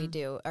dives that we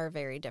do are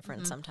very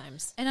different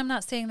sometimes. And I'm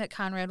not saying that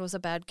Conrad was a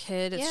bad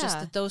kid. It's just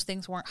that those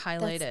things weren't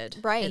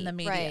highlighted in the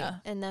media.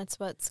 Right. And that's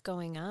what's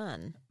going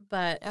on.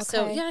 But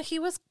so he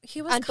was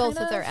on both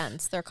of their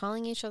ends. They're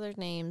calling each other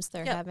names.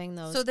 They're having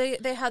those. So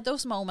they had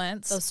those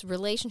moments, those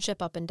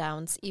relationship up and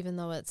downs, even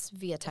though it's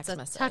via text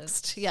message.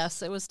 Text,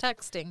 yes, it was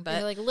texting, but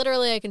you're like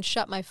literally, I can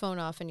shut my phone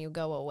off and you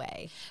go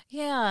away.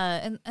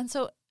 Yeah, and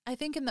so I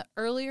think in the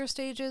earlier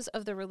stages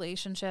of the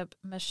relationship,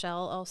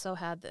 Michelle also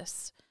had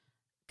this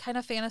kind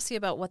of fantasy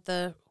about what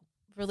the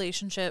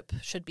relationship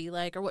should be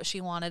like or what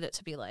she wanted it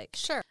to be like.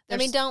 Sure. I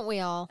mean, don't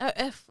we all?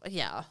 I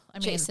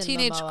mean,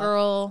 teenage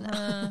girl,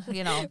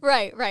 you know.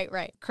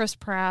 Right. Chris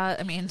Pratt.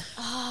 I mean.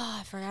 Oh,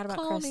 I forgot about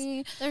Call Chris.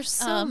 Me. There's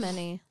so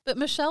many. But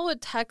Michelle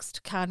would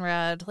text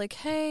Conrad like,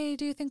 hey,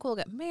 do you think we'll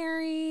get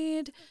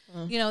married?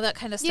 You know, that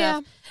kind of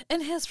stuff. Yeah.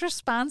 And his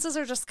responses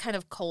are just kind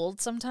of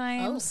cold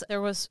sometimes.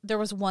 There was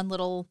one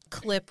little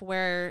clip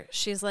where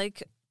she's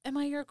like, am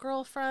I your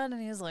girlfriend?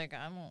 And he's like,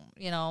 I'm,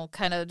 you know,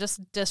 kind of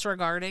just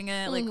disregarding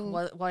it. Like,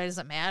 why does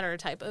it matter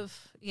type of,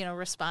 you know,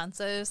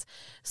 responses.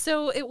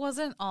 So it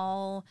wasn't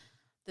all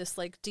this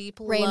like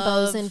deep rainbows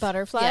love. And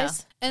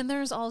butterflies. Yeah. And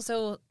there's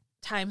also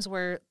times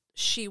where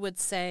she would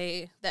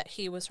say that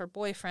he was her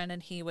boyfriend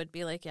and he would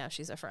be like, yeah,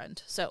 she's a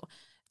friend. So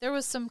there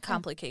was some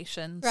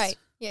complications. Right.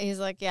 Yeah, he's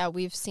like, yeah,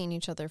 we've seen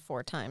each other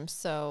 4 times,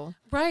 so...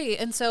 Right,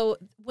 and so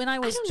when I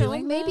was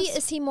doing maybe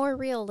is he more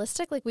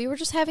realistic? Like, we were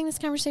just having this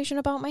conversation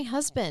about my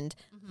husband.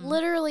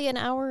 Literally an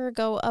hour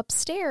ago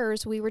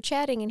upstairs, we were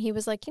chatting, and he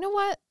was like, you know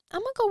what? I'm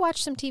going to go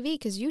watch some TV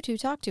because you two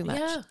talk too much.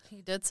 Yeah,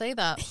 he did say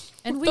that.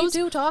 And we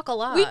do talk a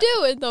lot. We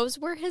do, and those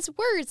were his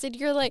words. And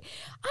you're like,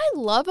 I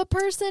love a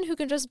person who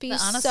can just be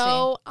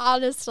so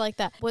honest like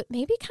that. What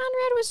maybe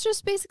Conrad was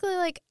just basically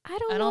like, I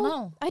don't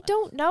know. I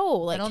don't know.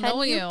 Like, I don't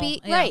know you.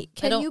 Right.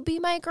 Can you be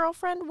my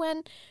girlfriend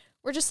when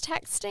We're just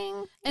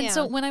texting. And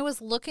so when I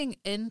was looking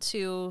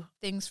into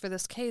things for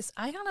this case,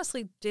 I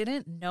honestly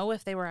didn't know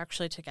if they were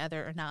actually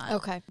together or not.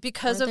 Okay.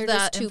 Because of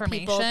that just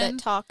information. Two people that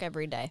talk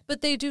every day.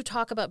 But they do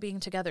talk about being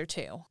together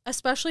too,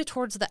 especially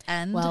towards the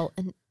end. Well,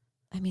 and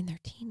I mean, they're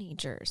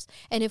teenagers.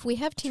 And if we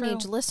have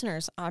teenage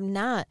listeners, I'm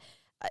not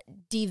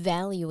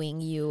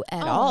devaluing you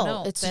at all.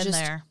 No, it's been just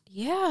there.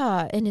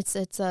 Yeah, and it's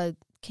a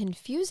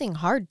confusing,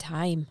 hard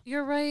time.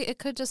 You're right. It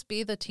could just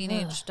be the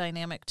teenage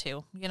dynamic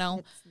too. You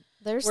know,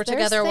 there's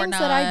together, things we're not.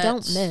 That I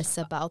don't miss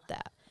about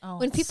that. Oh,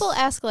 when people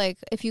ask, like,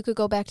 if you could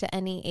go back to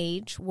any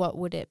age, what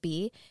would it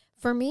be?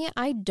 For me,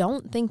 I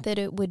don't think that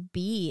it would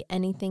be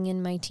anything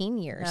in my teen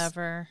years.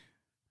 Never.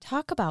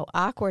 Talk about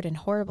awkward and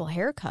horrible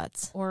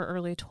haircuts. Or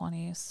early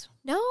 20s.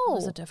 No. It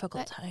was a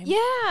difficult time. Yeah,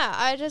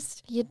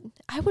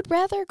 I would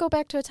rather go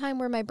back to a time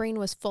where my brain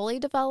was fully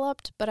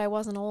developed, but I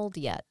wasn't old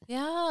yet.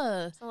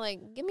 Yeah. So, like,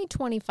 give me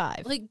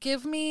 25. Like,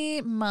 give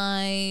me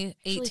my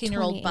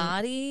 18-year-old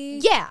body.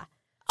 Yeah.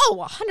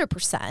 Oh,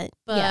 100%.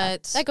 But yeah,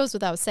 that goes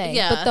without saying.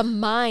 Yeah. But the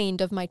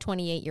mind of my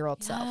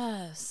 28-year-old self.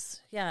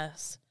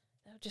 Yes.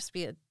 That would just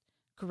be a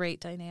great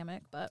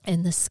dynamic. But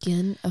and the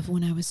skin of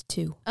when I was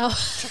 2. Oh.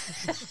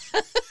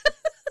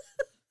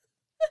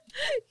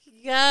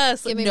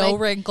 Yes, give me no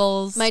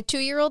wrinkles. My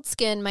 2-year-old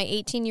skin, my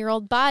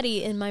 18-year-old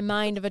body, and my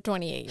mind of a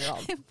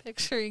 28-year-old. I'm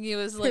picturing you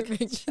as like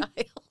a child.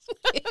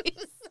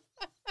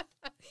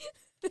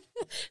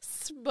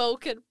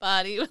 Smoking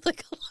body with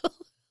like a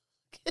little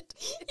kid.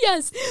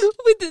 Yes,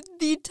 with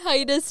the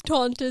tightest,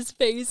 tauntest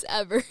face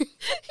ever.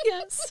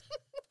 Yes.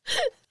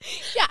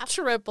 Yeah.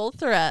 Triple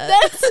threat.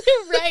 That's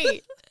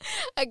right.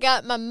 I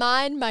got my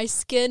mind, my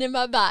skin, and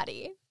my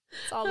body.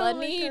 That's all I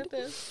need.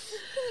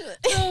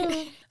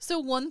 So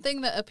one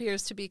thing that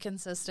appears to be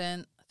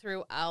consistent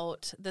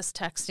throughout this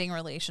texting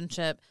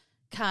relationship,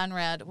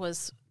 Conrad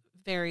was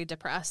very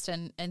depressed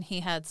and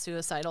he had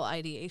suicidal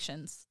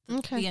ideations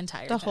the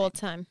entire time. The whole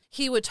time.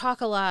 He would talk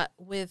a lot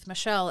with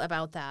Michelle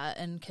about that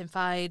and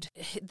confide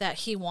that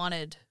he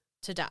wanted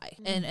to die.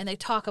 Mm-hmm. And they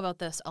talk about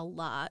this a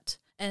lot.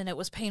 And it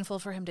was painful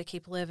for him to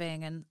keep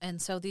living.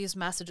 And so these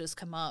messages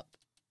come up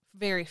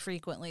very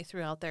frequently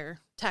throughout their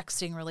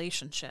texting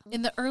relationship.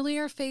 In the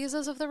earlier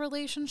phases of the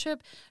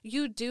relationship,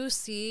 you do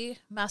see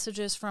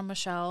messages from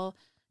Michelle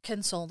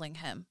consoling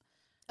him.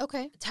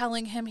 Okay.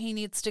 Telling him he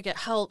needs to get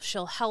help.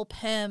 She'll help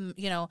him,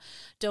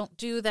 don't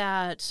do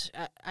that.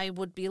 I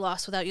would be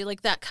lost without you.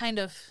 Like that kind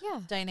of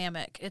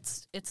dynamic.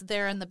 It's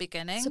there in the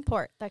beginning.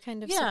 Support, that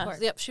kind of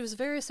support. Yep, she was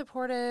very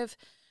supportive.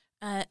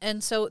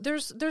 And so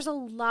there's a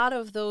lot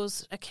of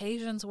those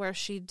occasions where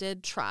she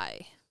did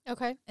try.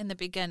 Okay. In the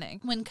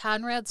beginning. When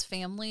Conrad's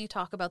family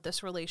talk about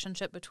this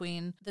relationship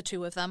between the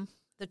two of them,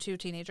 the two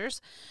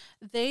teenagers,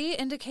 they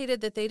indicated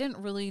that they didn't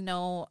really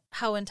know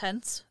how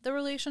intense the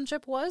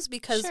relationship was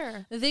because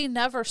they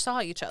never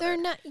saw each other.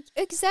 They're not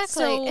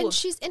exactly.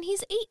 So, and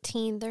he's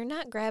 18. They're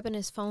not grabbing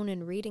his phone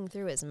and reading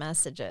through his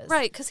messages.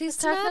 Right, because he's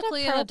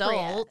technically an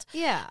adult.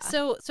 Yeah.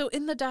 So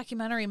in the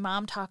documentary,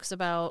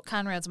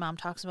 Conrad's mom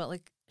talks about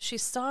like she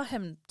saw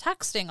him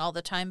texting all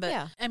the time,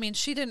 but I mean,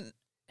 she didn't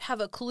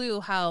have a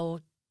clue how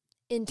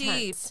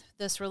deep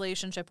this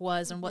relationship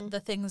was and what the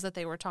things that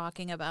they were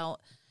talking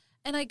about.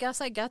 And I guess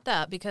I get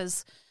that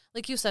because,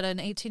 like you said, an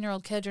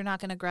 18-year-old kid, you're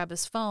not going to grab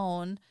his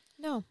phone.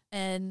 No.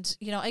 And,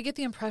 I get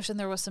the impression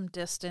there was some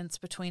distance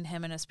between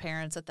him and his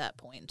parents at that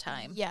point in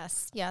time.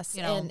 Yes.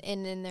 And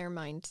in their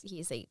mind,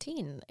 he's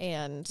 18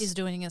 and he's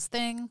doing his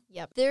thing.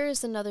 Yep. There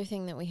is another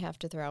thing that we have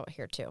to throw out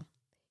here, too.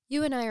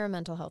 You and I are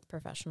mental health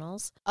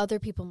professionals. Other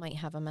people might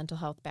have a mental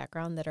health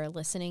background that are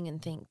listening and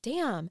think,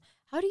 damn,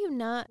 how do you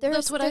not?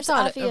 That's what I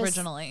thought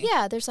originally.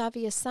 Yeah, there's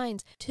obvious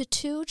signs. To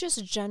two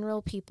just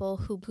general people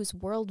whose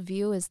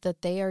worldview is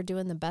that they are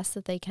doing the best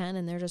that they can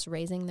and they're just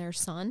raising their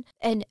son.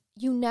 And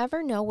you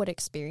never know what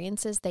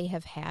experiences they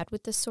have had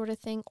with this sort of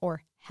thing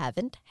or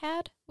haven't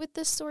had with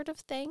this sort of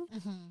thing.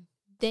 Mm-hmm.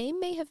 They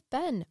may have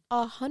been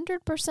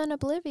 100%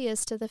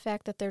 oblivious to the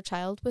fact that their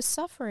child was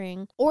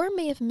suffering or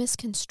may have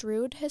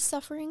misconstrued his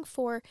suffering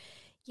for,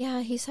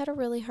 he's had a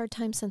really hard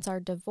time since our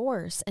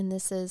divorce. And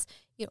this is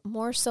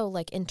more so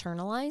like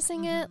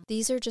internalizing it.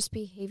 These are just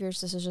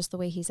behaviors. This is just the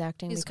way he's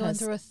acting. He's going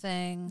through a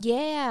thing.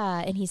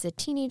 Yeah. And he's a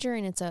teenager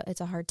and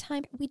it's a hard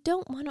time. We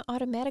don't want to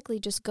automatically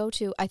just go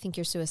to, I think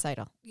you're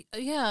suicidal.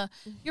 Yeah,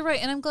 you're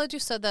right. And I'm glad you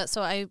said that.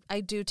 So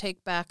I do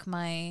take back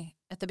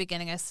at the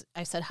beginning,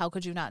 I said, how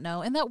could you not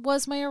know? And that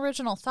was my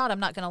original thought. I'm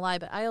not going to lie,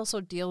 but I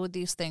also deal with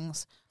these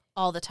things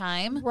all the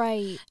time.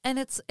 Right. And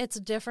it's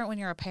different when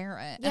you're a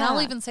parent. Yeah. And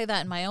I'll even say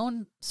that in my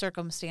own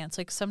circumstance.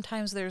 Like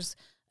sometimes there's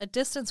a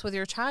distance with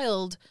your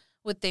child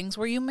with things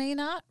where you may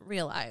not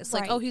realize.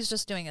 Like, he's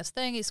just doing his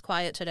thing. He's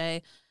quiet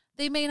today.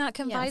 They may not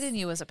confide in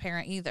you as a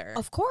parent either.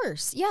 Of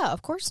course. Yeah,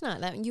 of course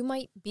not. That you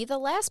might be the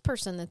last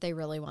person that they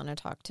really want to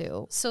talk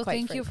to. So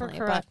thank you for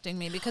correcting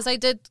me because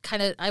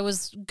I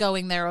was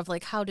going there of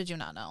like, how did you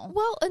not know?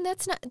 Well, and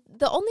that's not,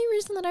 the only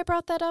reason that I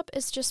brought that up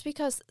is just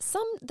because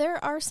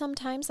there are some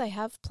times I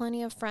have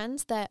plenty of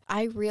friends that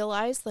I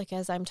realize, like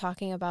as I'm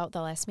talking about,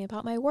 they'll ask me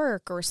about my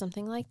work or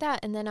something like that.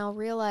 And then I'll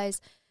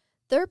realize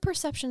their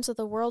perceptions of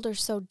the world are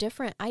so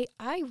different.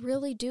 I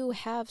really do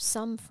have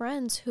some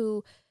friends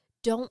who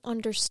don't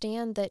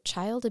understand that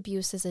child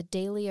abuse is a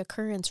daily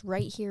occurrence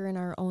right here in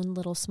our own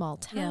little small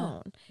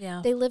town.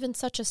 Yeah. They live in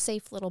such a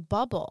safe little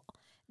bubble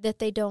that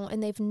they don't,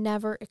 and they've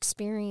never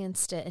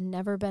experienced it and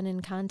never been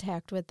in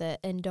contact with it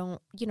and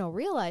don't,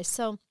 realize.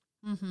 So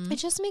it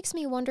just makes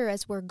me wonder,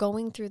 as we're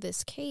going through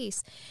this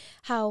case,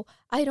 how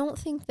I don't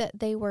think that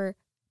they were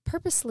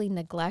purposely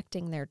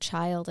neglecting their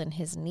child and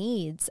his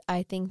needs.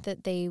 I think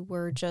that they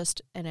were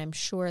just, and I'm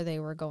sure they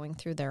were going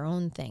through their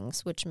own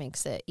things, which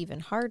makes it even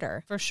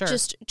harder. For sure.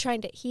 Just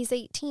he's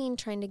 18,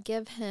 trying to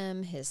give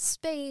him his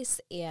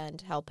space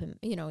and help him,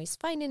 he's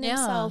finding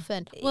himself.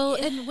 And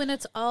when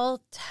it's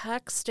all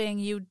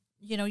texting,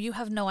 you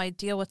have no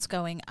idea what's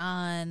going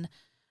on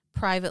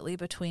privately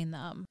between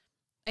them.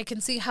 I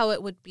can see how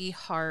it would be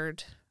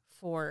hard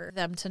for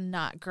them to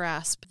not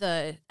grasp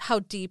how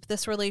deep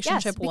this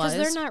relationship was. Because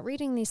they're not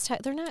reading these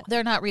texts.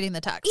 They're not reading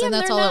the text, and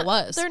that's all it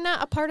was. They're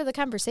not a part of the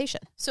conversation.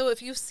 So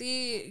if you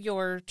see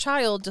your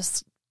child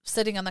just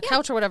sitting on the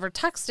couch or whatever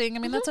texting, I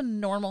mean, that's a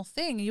normal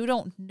thing. You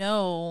don't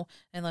know,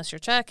 unless you're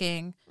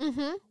checking,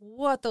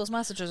 what those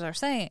messages are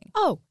saying.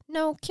 Oh,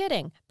 no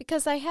kidding.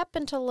 Because I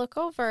happened to look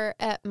over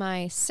at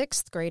my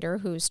 6th grader,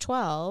 who's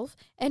 12,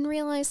 and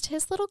realized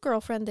his little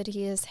girlfriend that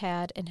he has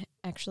had, and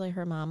actually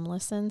her mom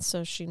listens,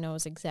 so she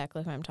knows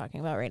exactly who I'm talking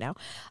about right now.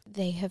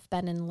 They have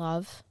been in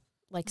love,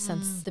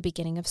 since the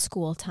beginning of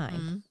school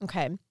time.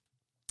 Okay.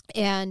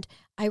 And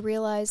I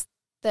realized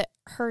that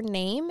her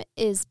name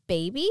is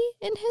Baby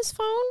in his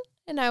phone.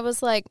 And I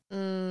was like,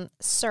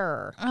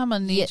 sir. I'm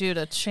going to need you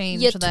to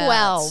change you're that.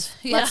 12.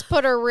 Yeah. Let's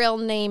put her real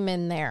name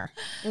in there.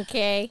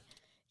 Okay?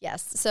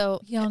 Yes.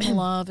 So young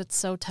love, it's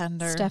so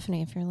tender.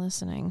 Stephanie, if you're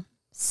listening,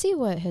 see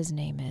what his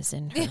name is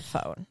in her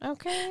phone.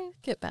 Okay?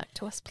 Get back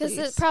to us, please.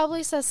 Because it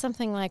probably says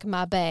something like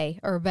my bae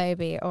or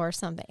baby or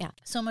something. Yeah.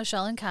 So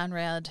Michelle and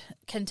Conrad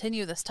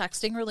continue this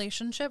texting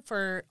relationship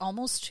for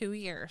almost 2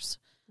 years.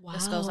 Wow.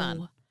 This goes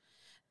on.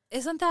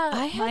 Isn't that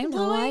I had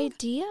no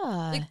idea.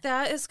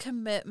 That is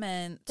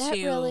commitment that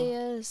really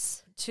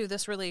is. To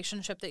this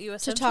relationship that you to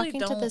essentially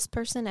talking to this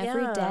person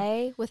every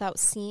day without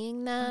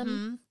seeing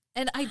them.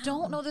 And I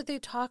don't know that they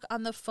talk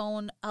on the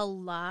phone a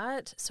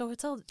lot, so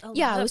it's a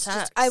lot of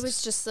text. I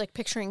was just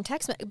picturing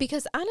text,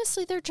 because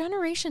honestly their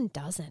generation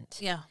doesn't.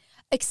 Yeah.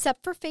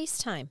 Except for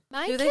FaceTime.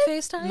 Do they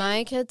FaceTime?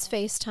 My kids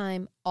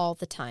FaceTime all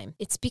the time.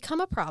 It's become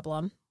a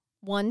problem.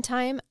 One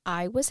time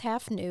I was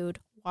half nude,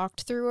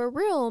 walked through a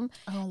room,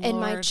 and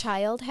my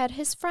child had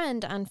his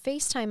friend on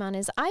FaceTime on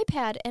his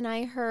iPad, and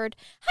I heard,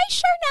 "Hi,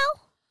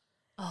 Charnel."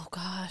 Oh,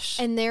 gosh.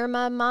 And there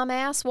my mom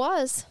ass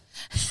was.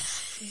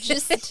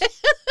 Just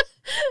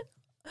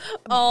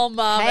all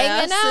mom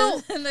hanging ass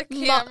out in the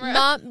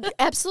camera.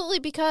 Absolutely,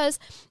 because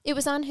it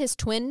was on his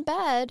twin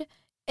bed,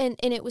 and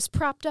it was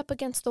propped up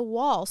against the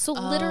wall. So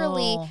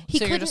literally,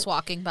 you're just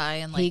walking by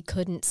and he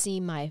couldn't see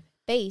my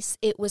face.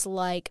 It was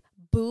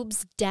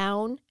boobs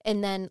down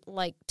and then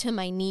to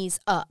my knees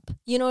up.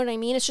 You know what I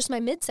mean? It's just my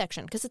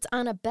midsection because it's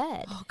on a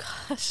bed. Oh,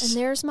 gosh. And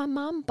there's my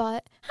mom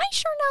butt. Hi,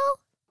 Charnel.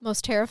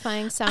 Most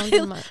terrifying sound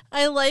in my...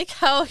 I like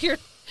how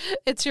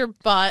it's your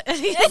butt. And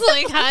he's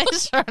like, hi,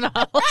 Charnel.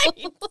 Right.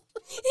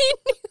 He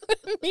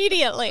knew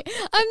immediately.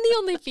 I'm the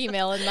only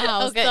female in the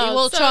house. Okay,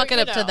 we'll chalk it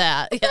up to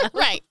that. Yeah.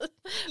 Right.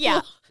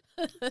 Yeah.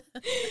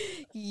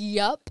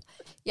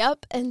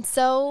 Yep. And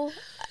so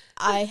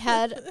I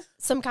had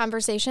some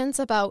conversations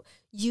about,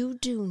 you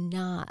do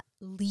not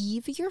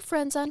leave your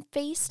friends on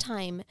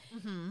FaceTime.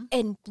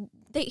 And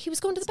he was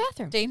going to the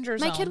bathroom. Danger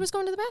zone. My kid was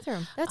going to the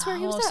bathroom. That's where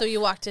he was at. So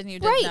you walked in, you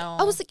didn't know.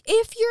 I was like,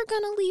 if you're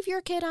going to leave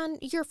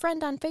your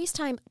friend on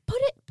FaceTime, put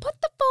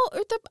the phone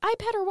or the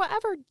iPad or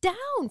whatever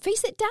down.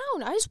 Face it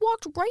down. I just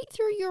walked right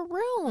through your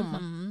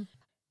room.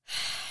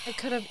 It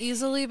could have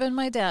easily been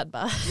my dad,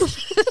 but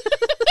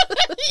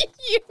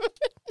it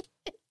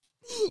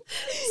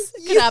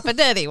could happen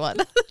to anyone.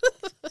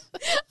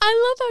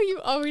 I love how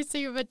you always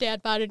say you have a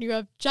dad bod and you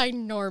have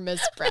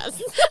ginormous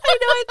breasts. I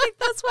know. I think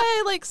that's why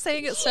I like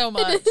saying it so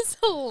much. It is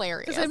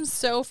hilarious. Because I'm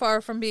so far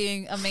from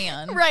being a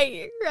man.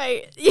 Right.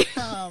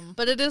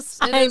 But it is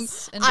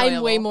enjoyable.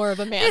 I'm way more of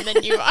a man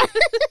than you are.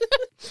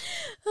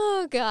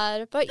 Oh,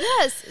 God. But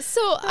yes,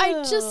 so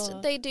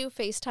they do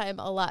FaceTime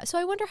a lot. So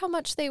I wonder how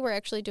much they were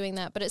actually doing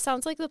that. But it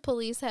sounds like the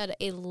police had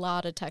a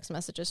lot of text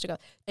messages to go.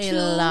 A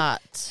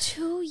lot.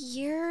 2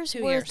 years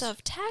worth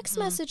of text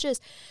messages.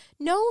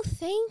 No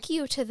thank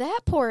you to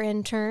that poor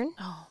intern.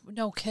 Oh,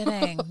 no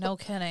kidding. No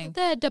kidding.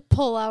 They had to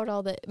pull out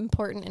all the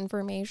important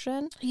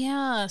information.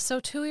 Yeah. So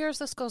 2 years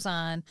this goes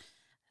on.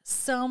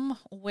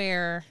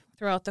 Somewhere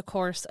throughout the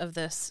course of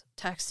this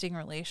texting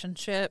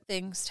relationship,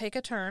 things take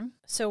a turn.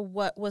 So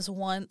what was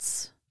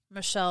once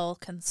Michelle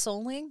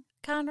consoling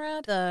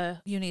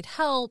Conrad, you need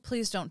help,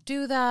 please don't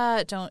do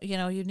that,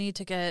 you need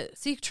to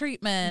seek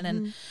treatment,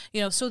 and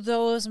so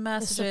those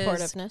messages, the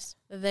supportiveness,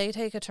 they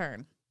take a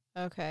turn.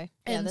 Okay.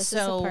 Yeah, and this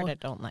is the part I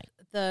don't like.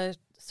 The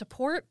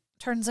support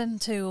turns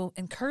into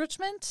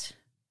encouragement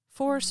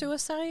for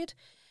suicide,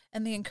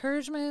 And the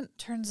encouragement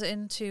turns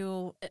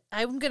into,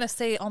 I'm going to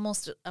say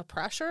almost a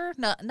pressure.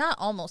 Not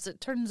almost.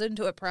 It turns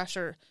into a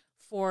pressure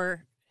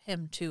for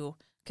him to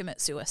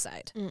commit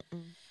suicide.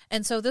 Mm-mm.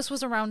 And so this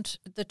was around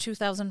the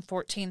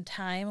 2014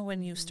 time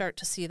when you start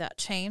to see that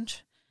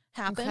change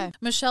happen. Okay.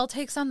 Michelle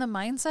takes on the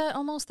mindset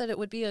almost that it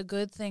would be a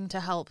good thing to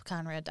help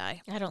Conrad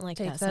die. I don't like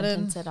that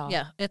sentence at all.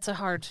 Yeah, it's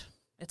hard.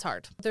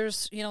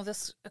 There's,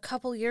 this a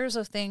couple years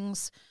of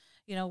things,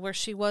 where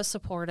she was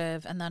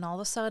supportive, and then all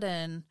of a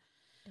sudden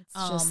it's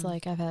just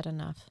like, I've had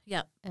enough.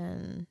 Yeah.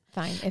 And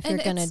fine. If you're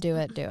going to do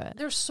it, do it.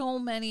 There's so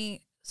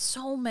many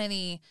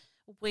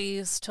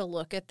ways to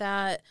look at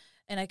that.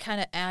 And I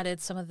kind of added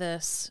some of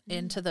this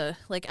into the,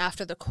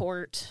 after the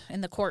court,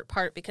 in the court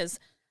part, because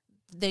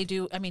they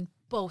do,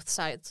 both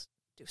sides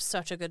do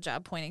such a good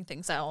job pointing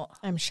things out.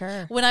 I'm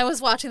sure. When I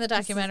was watching the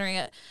documentary,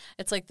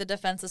 it's like the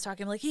defense is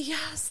talking, I'm like,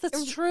 yes,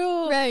 that's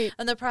true. Right.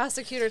 And the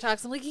prosecutor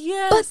talks, I'm like,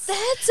 yes. But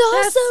that's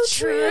also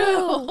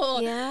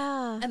true.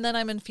 Yeah. And then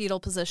I'm in fetal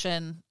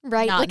position.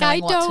 Right. Like,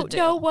 I don't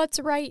know what's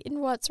right and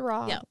what's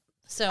wrong. Yeah.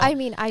 So I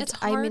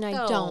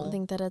don't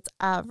think that it's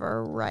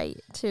ever right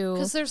to,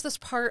 because there's this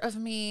part of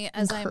me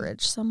as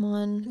encourage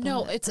someone.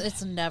 No,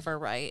 it's never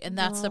right, and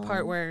that's the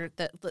part where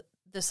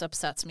this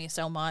upsets me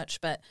so much.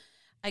 But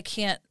I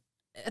can't.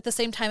 At the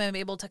same time, I'm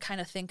able to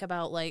kind of think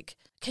about,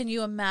 can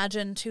you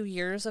imagine 2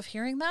 years of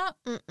hearing that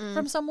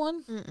from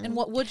someone, and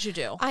what would you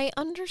do? I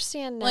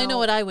understand now. Well, I know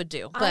what I would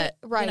do, but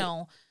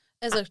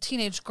as a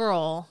teenage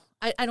girl,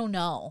 I don't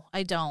know.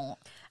 I don't.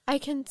 I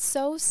can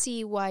so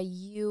see why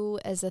you,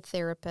 as a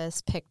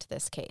therapist, picked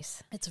this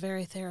case. It's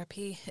very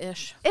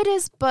therapy-ish. It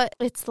is, but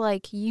it's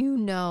like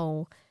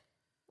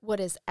what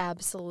is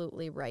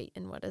absolutely right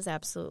and what is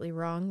absolutely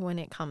wrong when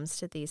it comes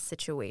to these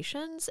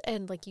situations.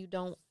 And, you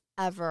don't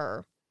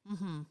ever,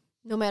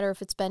 no matter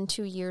if it's been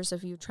 2 years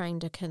of you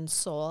trying to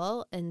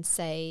console and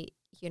say,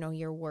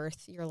 your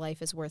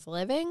life is worth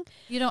living.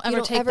 You don't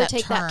ever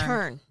take that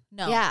turn.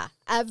 No. Yeah,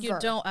 ever. You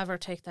don't ever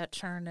take that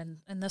turn. And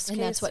in this case,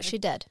 that's what she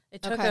did.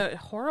 It took a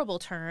horrible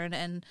turn.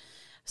 And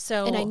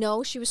so. And I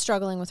know she was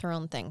struggling with her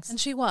own things. And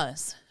she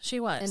was.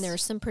 And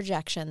there's some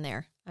projection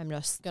there. I'm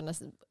just going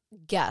to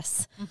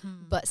guess,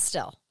 but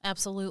still.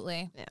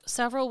 Absolutely. Yeah.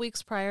 Several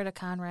weeks prior to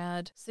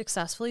Conrad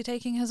successfully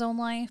taking his own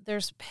life,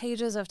 there's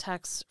pages of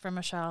texts from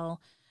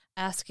Michelle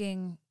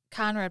asking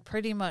Conrad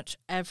pretty much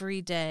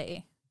every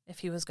day if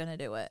he was going to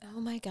do it. Oh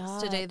my God.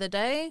 Is today the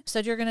day?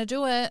 Said you're going to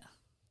do it.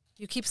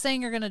 You keep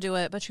saying you're going to do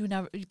it, but you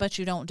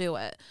don't do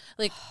it.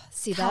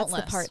 See, countless.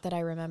 That's the part that I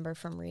remember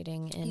from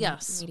reading in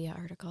media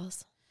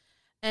articles.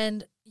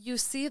 And you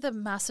see the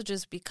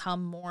messages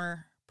become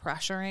more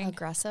pressuring,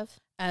 aggressive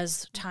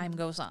as time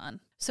goes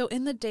on. So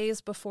in the days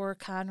before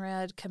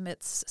Conrad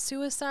commits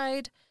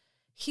suicide,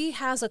 he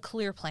has a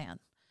clear plan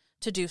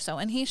to do so,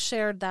 and he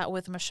shared that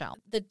with Michelle.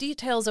 The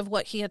details of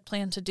what he had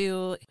planned to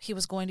do, he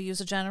was going to use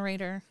a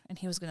generator, and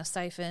he was going to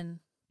siphon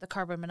the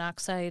carbon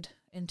monoxide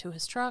into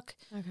his truck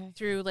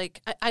through,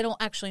 I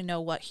don't actually know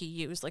what he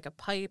used, a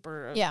pipe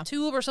or a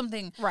tube or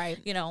something. Right.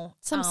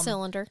 Some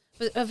cylinder.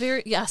 But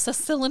a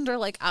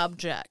cylinder-like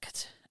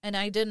object. And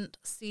I didn't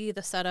see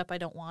the setup. I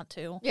don't want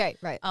to.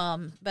 Right.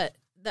 But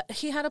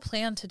he had a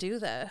plan to do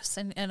this,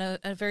 and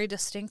a very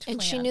distinct plan.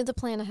 And she knew the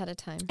plan ahead of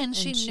time. And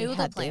she knew the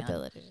had plan. The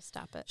ability to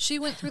stop it. She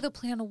went through the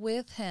plan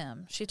with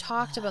him. She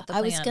talked about the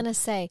plan. I was going to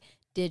say,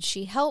 did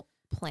she help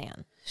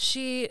plan?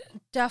 She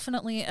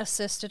definitely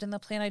assisted in the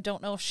plan. I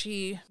don't know if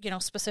she,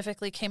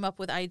 specifically came up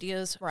with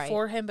ideas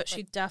for him, but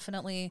she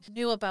definitely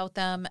knew about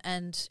them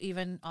and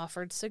even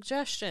offered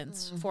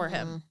suggestions for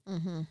him.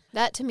 Mm-hmm.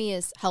 That to me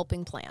is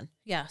helping plan.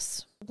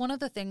 Yes. One of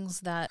the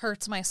things that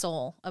hurts my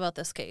soul about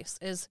this case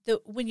is that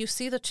when you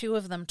see the two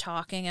of them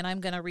talking, and I'm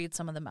going to read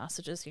some of the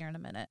messages here in a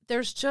minute,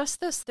 there's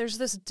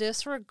this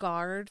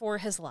disregard for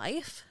his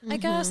life, I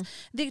guess.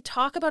 They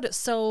talk about it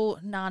so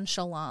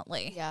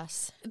nonchalantly.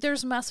 Yes.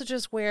 There's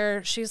messages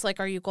where she's like,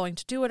 are you going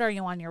to do it? Are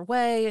you on your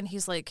way? And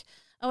he's like,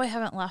 oh, I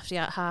haven't left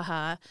yet. Ha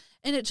ha.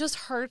 And it just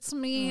hurts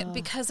me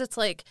because it's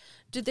like,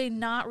 did they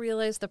not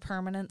realize the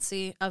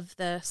permanency of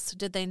this?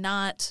 Did they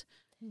not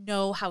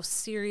know how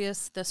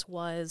serious this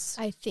was?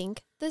 I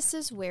think this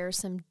is where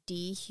some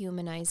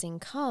dehumanizing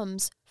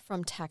comes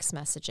from text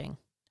messaging.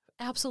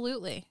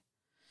 Absolutely.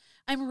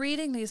 I'm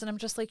reading these and I'm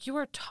just like, you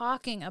are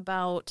talking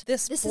about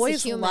this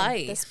boy's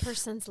life. This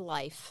person's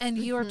life. And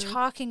you are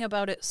talking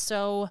about it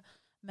so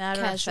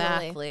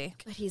matter-of-factly.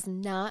 But he's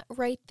not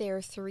right there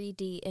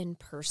 3D in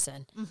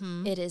person.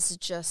 It is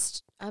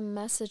just a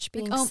message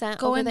being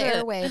sent over the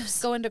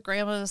airwaves. Go into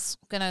grandma's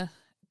gonna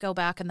go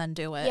back and then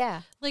do it.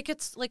 Yeah.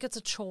 It's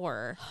a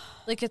chore.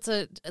 It's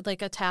a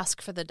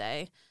task for the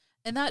day.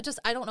 And that just,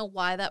 I don't know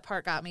why that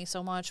part got me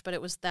so much, but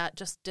it was that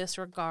just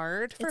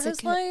disregard for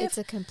his life. It's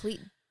a complete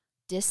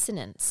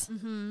dissonance.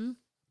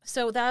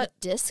 So that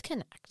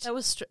disconnect. That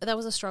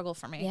was a struggle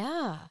for me.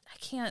 Yeah. I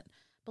can't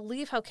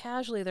believe how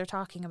casually they're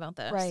talking about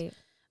this. Right.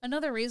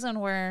 Another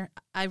reason where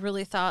I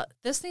really thought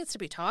this needs to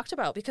be talked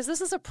about, because this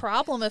is a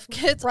problem if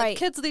kids,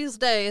 kids these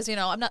days,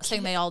 I'm not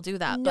saying they all do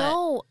that.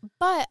 No,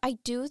 but I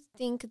do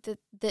think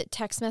that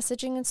text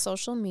messaging and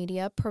social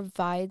media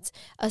provides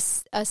a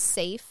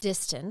safe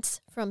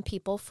distance from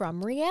people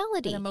from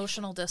reality. An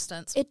emotional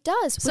distance. It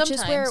does, which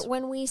is where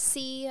when we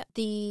see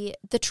the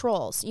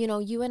trolls,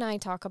 you and I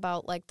talk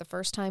about like the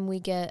first time we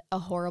get a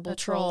horrible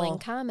trolling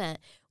comment,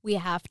 we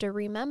have to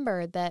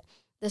remember that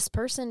this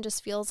person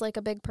just feels like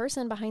a big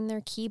person behind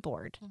their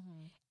keyboard.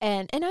 Mm-hmm.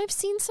 And I've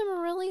seen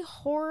some really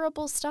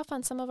horrible stuff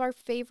on some of our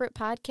favorite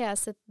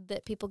podcasts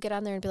that people get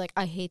on there and be like,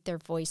 I hate their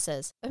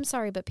voices. I'm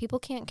sorry, but people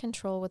can't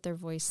control what their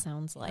voice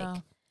sounds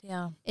like.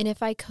 Yeah. And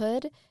if I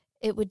could,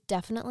 it would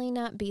definitely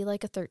not be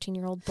like a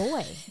 13-year-old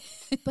boy.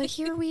 But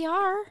here we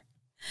are.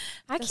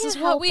 This is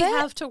what we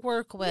have to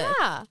work with.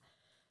 Yeah.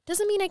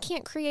 Doesn't mean I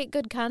can't create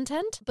good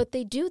content, but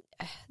they do.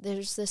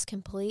 There's this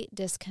complete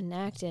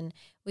disconnect, and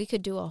we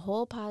could do a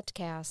whole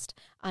podcast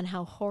on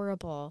how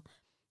horrible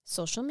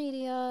social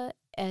media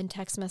and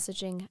text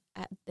messaging,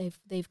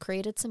 they've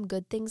created some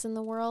good things in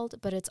the world,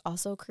 but it's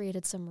also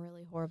created some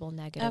really horrible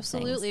negative things.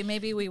 Absolutely.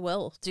 Maybe we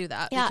will do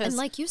that. Yeah, and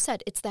like you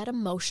said, it's that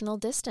emotional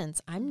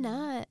distance. I'm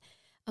not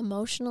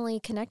emotionally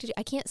connected.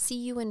 I can't see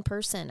you in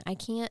person. I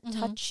can't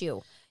touch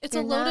you. It's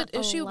a loaded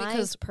issue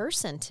because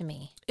person to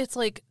me. It's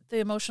like the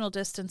emotional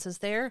distance is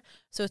there,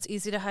 so it's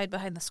easy to hide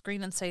behind the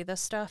screen and say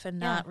this stuff and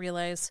not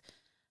realize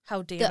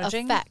how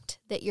damaging the effect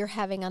that you're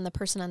having on the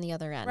person on the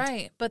other end.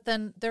 Right, but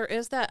then there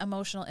is that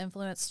emotional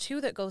influence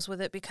too that goes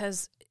with it,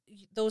 because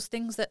those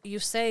things that you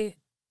say,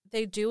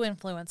 they do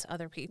influence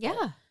other people.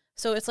 Yeah.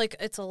 So it's like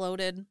it's a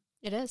loaded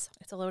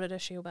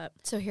issue, but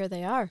so here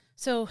they are.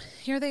 So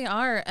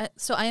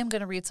I am going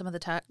to read some of the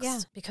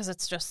text because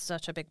it's just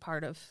such a big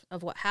part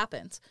of what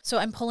happens. So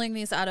I'm pulling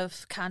these out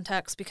of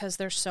context because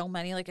there's so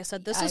many. Like I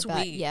said, this is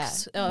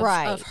weeks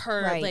of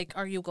her. Right. Like,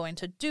 are you going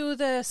to do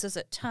this? Is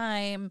it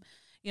time?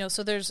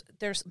 So there's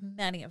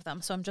many of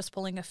them. So I'm just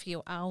pulling a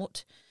few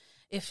out.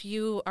 If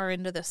you are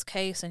into this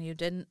case and you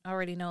didn't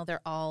already know,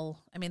 they're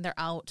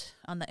out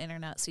on the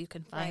internet, so you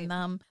can find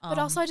them. But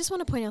also, I just want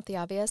to point out the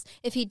obvious.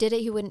 If he did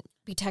it, he wouldn't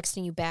be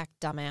texting you back,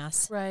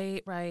 dumbass.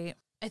 Right.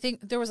 I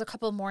think there was a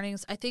couple of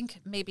mornings, I think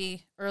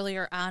maybe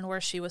earlier on, where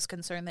she was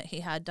concerned that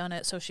he had done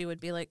it. So she would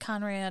be like,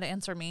 Conrad,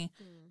 answer me.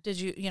 Did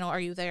you, are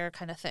you there,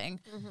 kind of thing.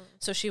 Mm-hmm.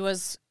 So she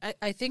was,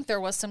 I think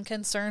there was some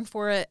concern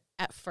for it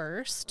at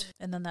first,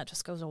 and then that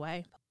just goes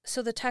away.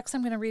 So the text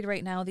I'm going to read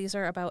right now, these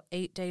are about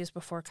 8 days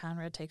before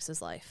Conrad takes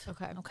his life.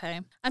 Okay.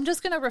 I'm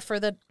just going to refer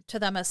to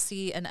them as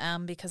C and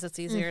M because it's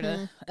easier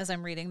to, as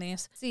I'm reading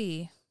these.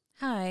 C,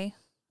 hi.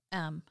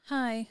 M,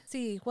 hi.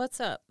 C, what's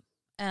up?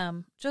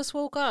 M, just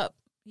woke up.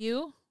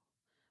 You?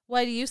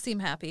 Why do you seem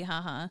happy?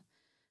 Haha.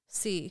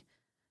 C,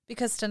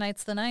 because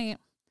tonight's the night.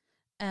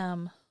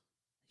 M,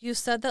 you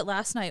said that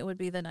last night would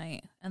be the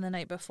night and the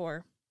night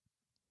before.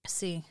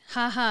 C,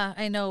 haha,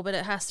 I know, but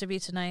it has to be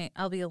tonight.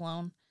 I'll be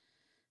alone.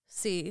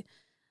 C,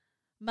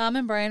 Mom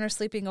and Brian are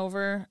sleeping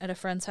over at a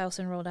friend's house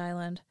in Rhode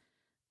Island.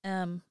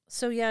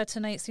 So yeah,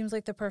 tonight seems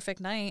like the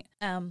perfect night.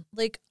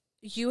 Like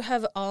you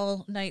have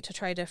all night to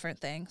try different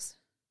things.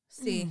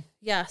 C,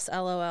 yes,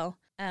 LOL.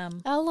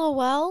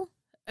 LOL?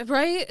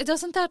 Right?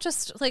 Doesn't that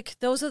just, like,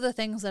 those are the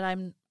things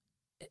that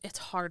it's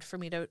hard for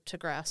me to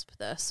grasp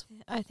this.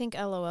 I think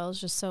LOL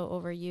is just so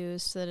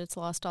overused that it's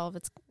lost all of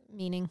its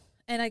meaning.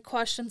 And I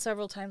questioned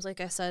several times, like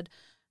I said,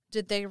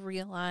 did they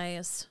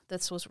realize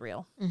this was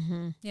real?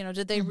 Mm-hmm.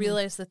 Did they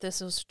realize that this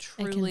was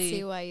truly... I can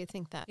see why you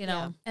think that,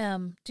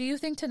 Do you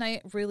think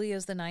tonight really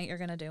is the night you're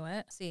going to do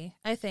it? See,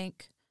 I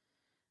think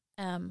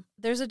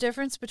there's a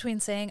difference between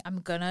saying I'm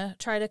going to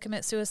try to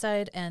commit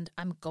suicide and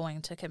I'm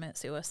going to commit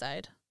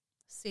suicide.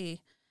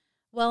 See,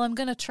 well, I'm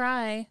going to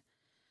try.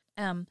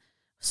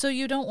 So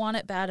you don't want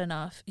it bad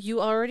enough. You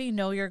already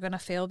know you're going to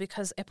fail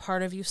because a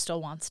part of you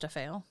still wants to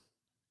fail.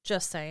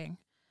 Just saying.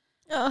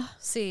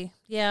 See,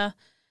 yeah.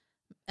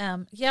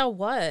 Yeah,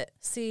 what?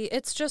 See,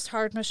 it's just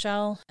hard,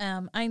 Michelle.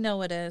 I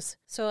know it is.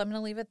 So I'm going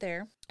to leave it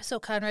there. So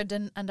Conrad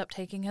didn't end up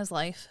taking his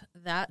life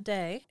that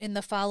day. In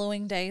the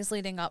following days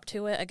leading up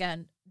to it,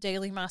 again,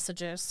 daily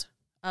messages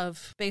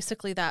of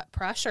basically that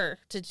pressure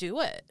to do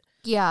it.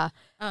 Yeah.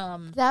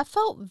 That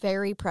felt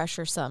very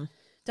pressuresome.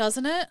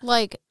 Doesn't it?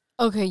 Like,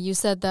 okay, you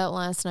said that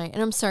last night.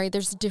 And I'm sorry,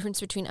 there's a difference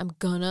between I'm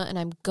gonna and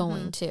I'm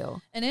going to.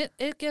 And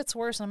it gets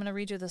worse. I'm going to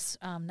read you this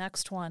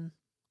next one.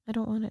 I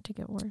don't want it to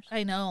get worse.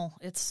 I know.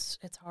 It's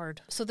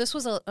hard. So this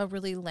was a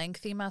really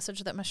lengthy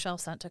message that Michelle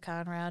sent to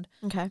Conrad.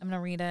 Okay. I'm going to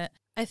read it.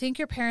 I think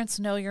your parents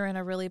know you're in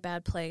a really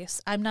bad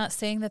place. I'm not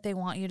saying that they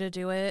want you to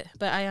do it,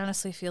 but I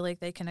honestly feel like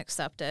they can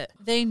accept it.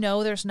 They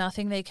know there's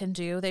nothing they can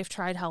do. They've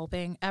tried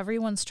helping.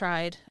 Everyone's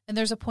tried. And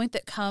there's a point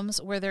that comes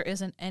where there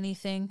isn't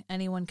anything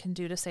anyone can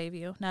do to save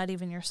you, not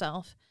even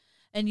yourself.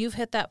 And you've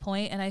hit that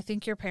point, and I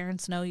think your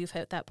parents know you've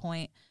hit that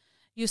point.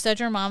 You said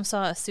your mom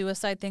saw a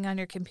suicide thing on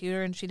your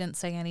computer and she didn't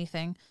say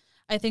anything.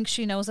 I think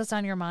she knows it's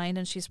on your mind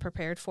and she's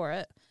prepared for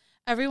it.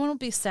 Everyone will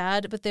be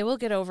sad, but they will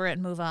get over it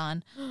and move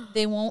on.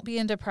 They won't be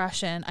in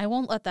depression. I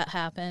won't let that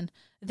happen.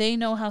 They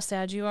know how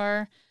sad you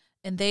are,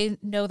 and they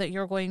know that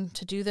you're going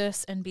to do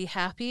this and be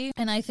happy.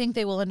 And I think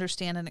they will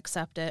understand and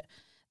accept it.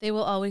 They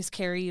will always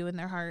carry you in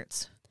their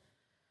hearts.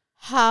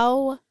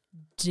 How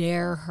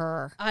dare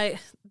her? I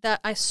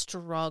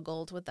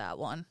struggled with that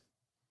one.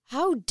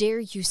 How dare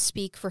you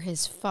speak for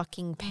his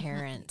fucking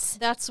parents?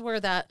 That's where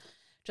that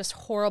just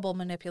horrible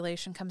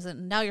manipulation comes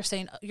in. Now you're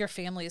saying your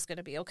family is going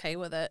to be okay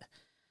with it.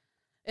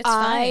 It's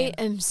fine. I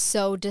am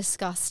so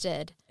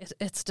disgusted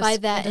by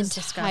that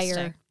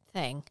entire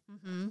thing.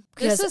 Mm-hmm.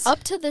 Because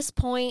up to this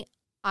point,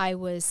 I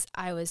was.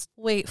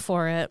 Wait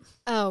for it.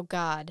 Oh,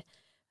 God.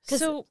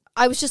 So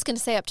I was just going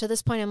to say up to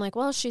this point, I'm like,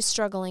 well, she's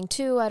struggling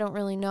too. I don't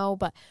really know.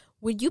 But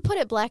when you put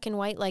it black and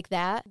white like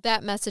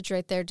that message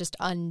right there just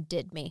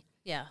undid me.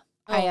 Yeah.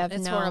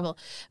 It's horrible.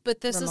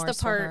 But this is the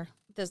part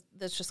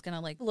that's just going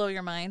to like blow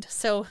your mind.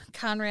 So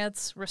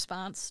Conrad's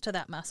response to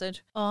that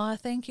message. Oh,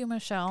 thank you,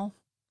 Michelle.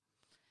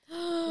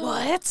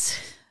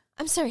 What?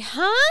 I'm sorry,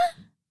 huh?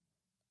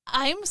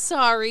 I'm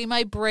sorry.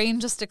 My brain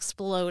just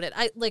exploded.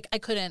 I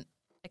couldn't.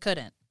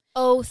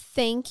 Oh,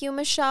 thank you,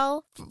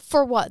 Michelle.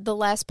 For what? The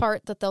last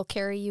part that they'll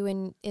carry you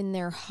in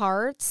their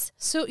hearts?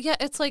 So, yeah,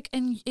 it's like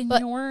in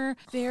your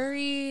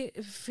very,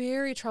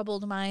 very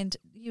troubled mind,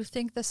 you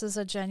think this is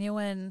a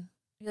genuine,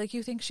 like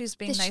you think she's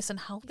being nice and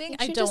helping? I don't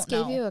know. She just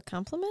gave you a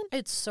compliment?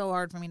 It's so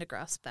hard for me to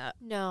grasp that.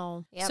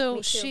 No. Yep,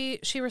 so she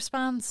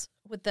responds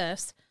with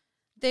this.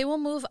 They will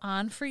move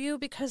on for you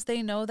because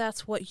they know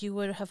that's what you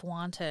would have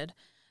wanted.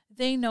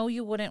 They know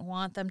you wouldn't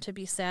want them to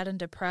be sad and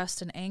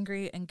depressed and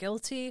angry and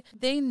guilty.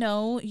 They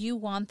know you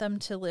want them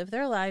to live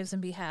their lives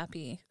and be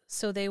happy.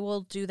 So they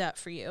will do that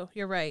for you.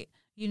 You're right.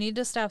 You need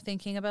to stop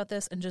thinking about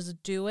this and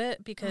just do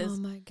it because...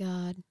 Oh, my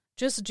God.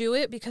 Just do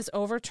it because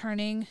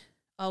overturning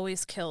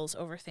always kills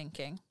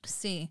overthinking.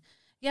 See,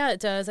 yeah, it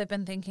does. I've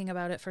been thinking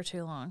about it for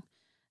too long.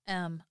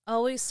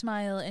 Always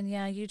smile, and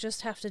yeah, you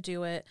just have to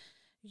do it.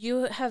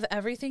 You have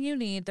everything you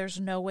need. There's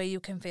no way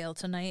you can fail.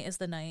 Tonight is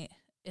the night.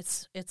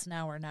 It's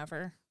now or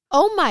never.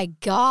 Oh, my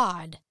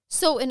God.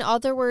 So, in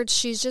other words,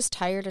 she's just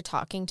tired of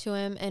talking to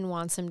him and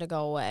wants him to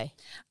go away.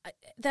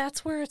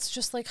 That's where it's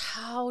just like,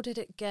 how did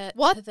it get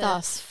to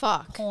this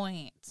fuck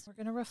point? We're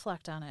going to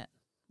reflect on it.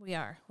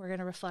 We're going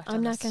to reflect on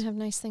I'm this. not going to have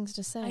nice things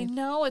to say. I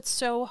know. It's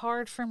so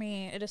hard for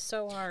me. It is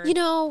so hard. You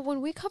know,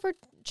 when we covered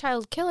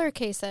child killer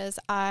cases,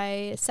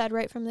 I said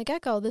right from the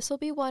get-go, this will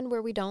be one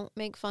where we don't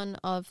make fun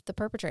of the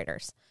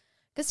perpetrators.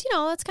 Because, you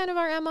know, that's kind of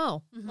our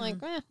MO. Mm-hmm. Like,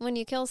 when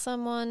you kill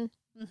someone,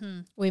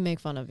 we make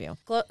fun of you.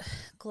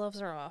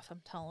 Gloves are off,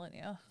 I'm telling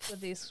you,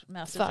 with these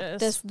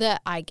messages. Fuck,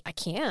 I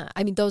can't.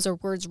 I mean, those are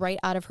words right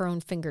out of her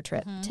own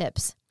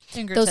fingertips.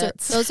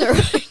 Fingertips. Those are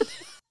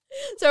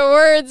so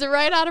words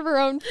right out of her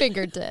own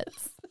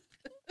fingertips.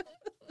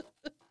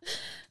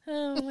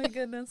 Oh, my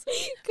goodness.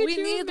 We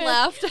need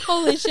laughter.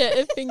 Holy shit,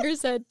 if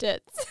fingers had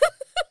tits.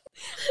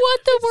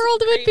 What the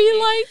world would be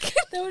like.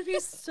 That would be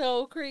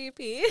so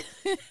creepy.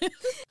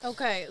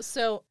 Okay,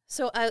 so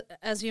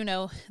as you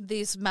know,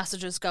 these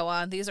messages go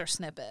on. These are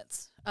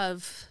snippets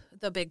of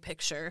the big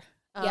picture.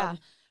 Yeah.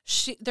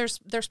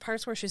 There's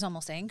parts where she's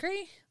almost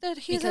angry that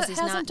he's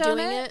not doing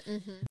it.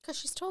 Because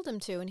she's told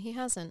him to, and he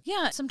hasn't.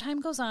 Yeah, some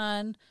time goes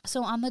on.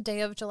 So on the day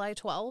of July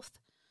 12th,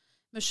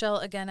 Michelle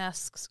again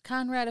asks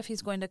Conrad if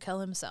he's going to kill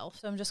himself.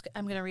 So I'm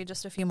going to read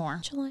just a few more.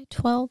 July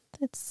 12th,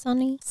 it's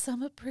sunny.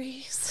 Summer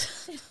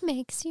breeze. It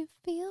makes you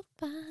feel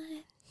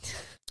fine.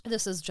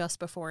 This is just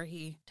before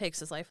he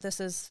takes his life. This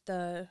is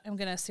I'm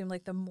going to assume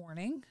like the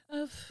morning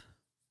of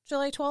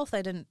July 12th.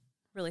 I didn't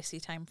really see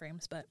time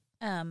frames, but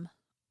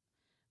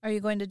are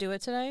you going to do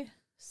it today?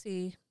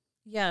 C,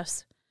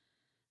 yes.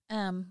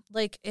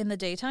 Like in the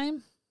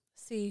daytime?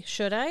 C,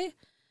 should I?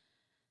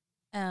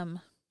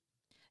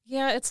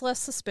 Yeah, it's less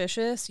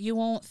suspicious. You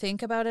won't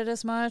think about it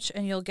as much,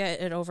 and you'll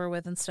get it over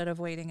with instead of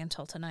waiting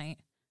until tonight.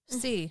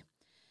 C,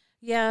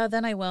 yeah,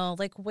 then I will.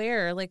 Like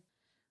where? Like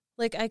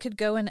I could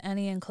go in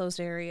any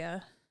enclosed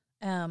area.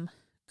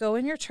 Go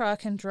in your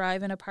truck and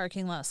drive in a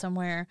parking lot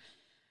somewhere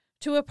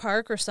to a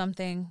park or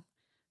something.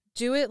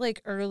 Do it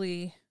like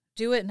early.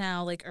 Do it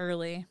now, like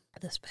early.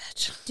 This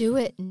bitch. Do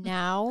it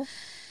now?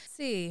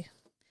 C,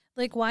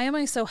 like why am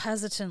I so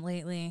hesitant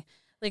lately?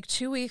 Like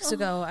 2 weeks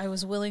ago, I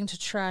was willing to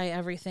try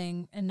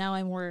everything, and now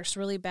I'm worse,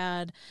 really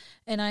bad.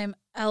 And I'm,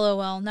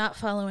 LOL, not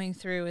following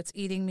through. It's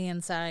eating me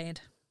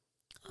inside.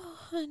 Oh,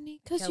 honey,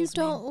 because you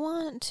don't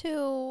want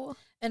to.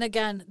 And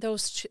again,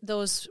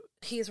 those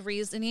he's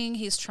reasoning,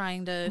 he's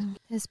trying to.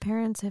 His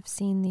parents have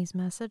seen these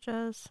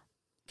messages.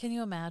 Can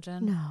you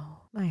imagine?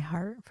 No, my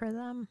heart for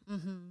them.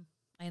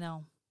 I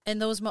know.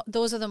 And those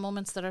are the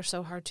moments that are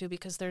so hard, too,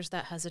 because there's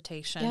that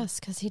hesitation. Yes,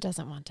 because he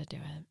doesn't want to do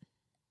it.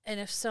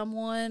 And if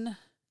someone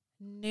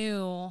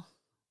knew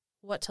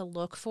what to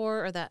look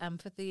for or that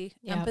empathy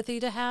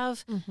to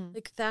have,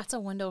 like that's a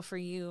window for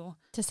you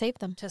to save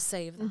them.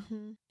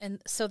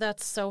 And so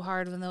that's so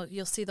hard when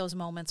you'll see those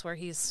moments where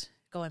he's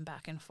going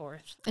back and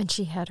forth. And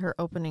she had her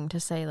opening to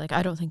say, like,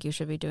 I don't think you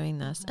should be doing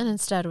this. And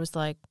instead was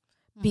like,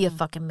 be a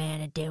fucking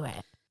man and do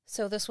it.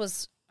 So this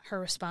was her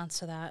response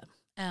to that.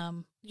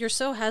 You're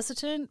so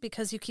hesitant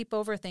because you keep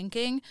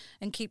overthinking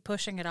and keep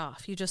pushing it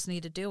off. You just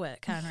need to do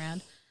it,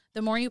 Conrad.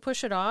 The more you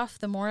push it off,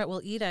 the more it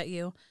will eat at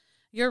you.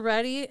 You're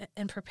ready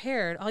and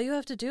prepared. All you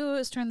have to do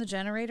is turn the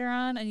generator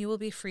on and you will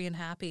be free and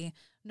happy.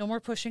 No more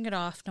pushing it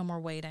off. No more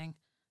waiting.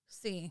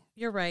 C,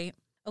 you're right.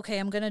 Okay,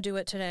 I'm going to do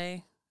it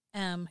today.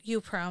 M,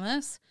 you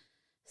promise?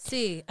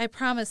 C, I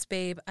promise,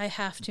 babe. I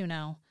have to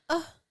now.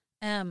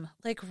 M,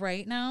 like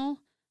right now?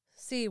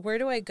 C, where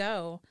do I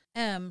go?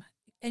 M,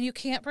 and you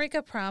can't break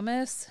a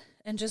promise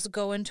and just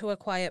go into a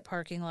quiet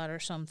parking lot or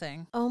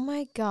something. Oh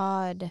my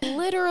God.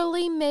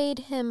 Literally made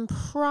him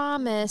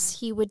promise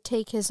he would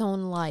take his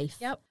own life.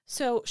 Yep.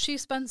 So she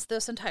spends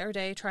this entire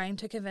day trying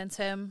to convince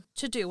him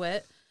to do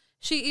it.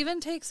 She even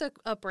takes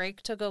a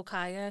break to go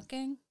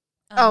kayaking.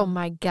 Oh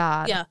my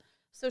God. Yeah.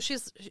 So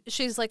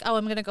she's like, oh,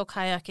 I'm going to go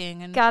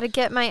kayaking. And got to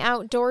get my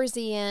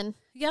outdoorsy in.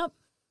 Yep.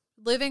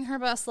 Living her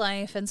best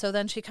life. And so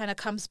then she kind of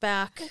comes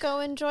back.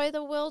 Go enjoy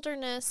the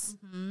wilderness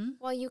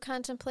while you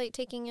contemplate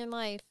taking your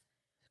life.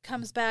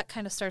 Comes back,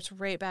 kind of starts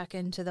right back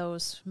into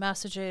those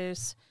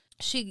messages.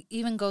 She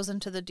even goes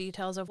into the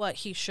details of what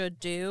he should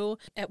do.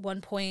 At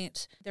one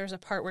point, there's a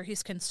part where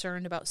he's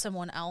concerned about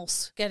someone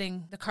else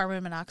getting the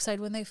carbon monoxide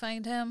when they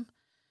find him.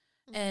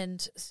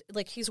 And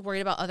like he's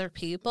worried about other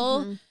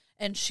people.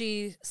 And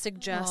she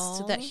suggests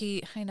that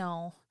I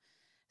know.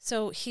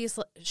 So she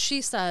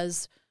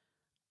says,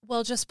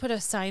 well, just put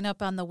a sign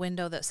up on the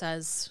window that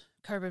says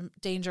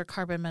danger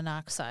carbon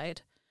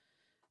monoxide.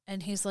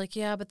 And he's like,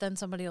 yeah, but then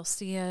somebody will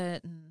see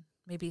it and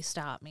maybe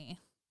stop me.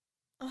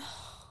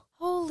 Oh,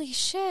 holy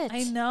shit.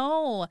 I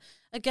know.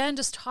 Again,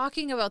 just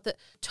talking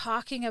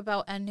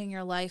about ending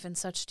your life in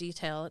such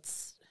detail.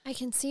 I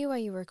can see why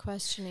you were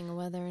questioning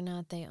whether or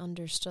not they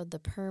understood the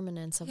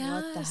permanence of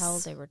what the hell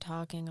they were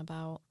talking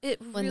about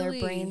when their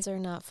brains are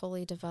not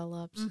fully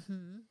developed.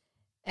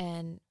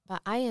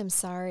 But I am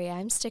sorry.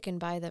 I'm sticking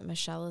by that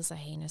Michelle is a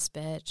heinous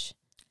bitch.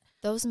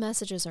 Those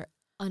messages are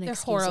unexcusable. They're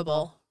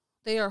horrible.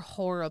 They are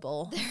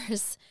horrible.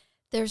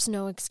 There's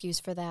no excuse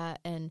for that.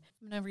 And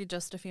I'm going to read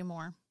just a few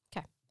more.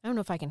 Okay. I don't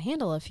know if I can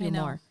handle a few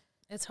more.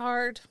 It's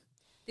hard.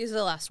 These are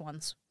the last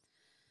ones.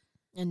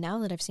 And now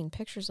that I've seen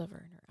pictures of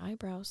her and her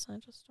eyebrows, I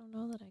just don't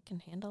know that I can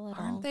handle it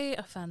all. Aren't they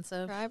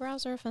offensive? Her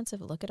eyebrows are offensive.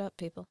 Look it up,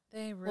 people.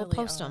 They really We'll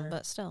post them,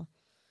 but still.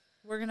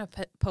 We're going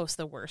to post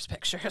the worst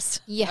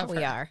pictures. Yeah,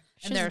 we are.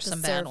 And there are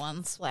some bad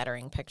ones.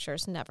 Flattering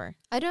pictures, never.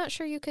 I'm not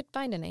sure you could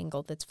find an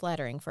angle that's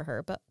flattering for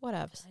her, but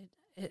whatever.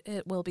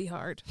 It will be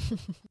hard.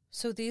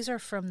 So these are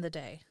from the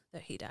day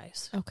that he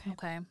dies.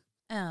 Okay.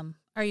 M,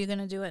 are you going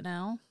to do it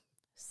now?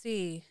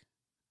 C,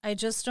 I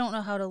just don't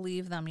know how to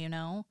leave them, you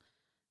know?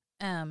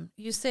 M,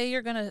 you say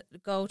you're going to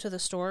go to the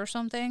store or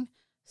something?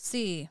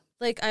 C,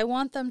 like I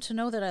want them to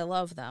know that I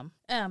love them.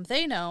 M,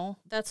 they know.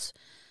 That's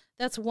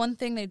one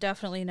thing they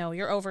definitely know.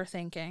 You're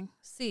overthinking.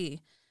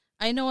 C,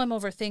 I know I'm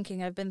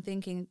overthinking. I've been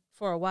thinking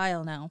for a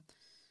while now.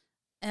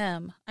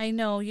 M, I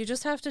know. You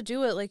just have to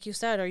do it like you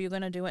said. Are you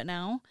going to do it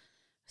now?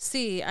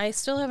 C, I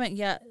still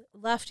haven't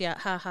left yet.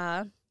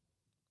 Haha.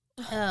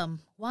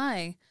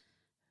 Why?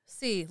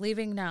 C,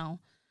 leaving now.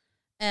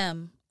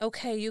 M,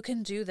 okay, you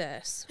can do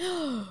this.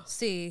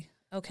 C,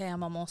 okay,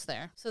 I'm almost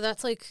there. So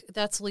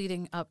that's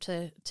leading up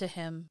to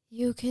him.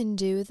 You can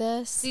do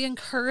this. The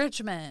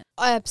encouragement.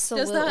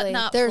 Absolutely. Does that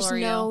not There's floor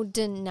you? no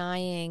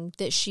denying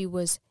that she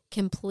was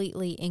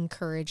completely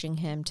encouraging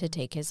him to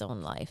take his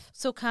own life.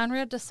 So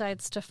Conrad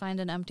decides to find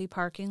an empty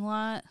parking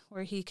lot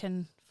where he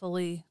can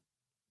fully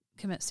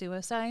commit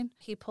suicide.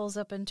 He pulls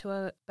up into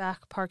a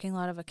back parking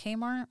lot of a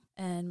Kmart,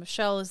 and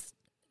Michelle is,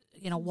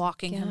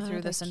 walking him through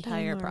this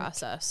entire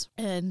process.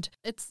 And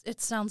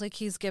it sounds like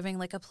he's giving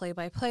like a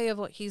play-by-play of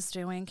what he's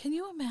doing. Can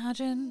you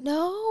imagine?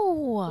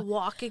 No.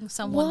 Walking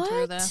someone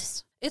through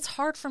this? It's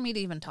hard for me to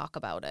even talk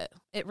about it.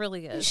 It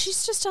really is.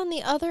 She's just on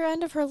the other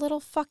end of her little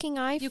fucking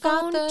iPhone. You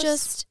got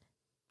this.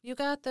 You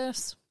got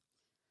this.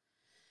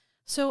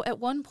 So at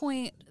one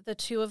point, the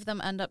two of them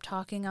end up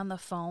talking on the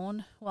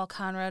phone while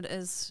Conrad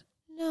is...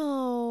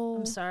 No.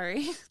 I'm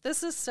sorry.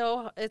 It's just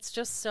so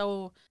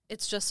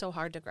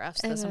hard to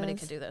grasp that somebody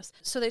could do this.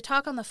 So they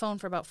talk on the phone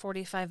for about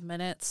 45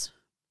 minutes.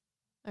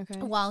 Okay.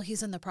 While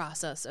he's in the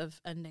process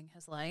of ending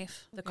his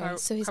life.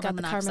 So he's got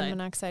the carbon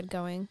monoxide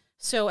going.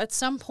 So at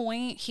some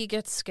point he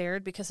gets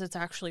scared because it's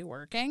actually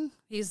working.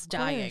 He's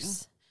dying.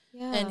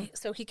 Yeah. And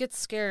so he gets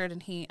scared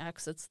and he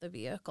exits the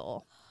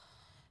vehicle.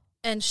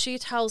 And she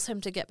tells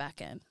him to get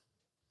back in.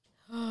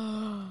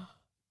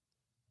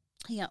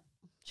 Yeah.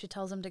 She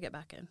tells him to get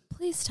back in.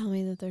 Please tell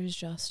me that there's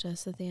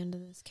justice at the end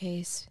of this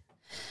case.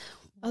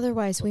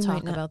 Otherwise, we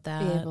might not be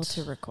able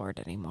to record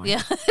anymore.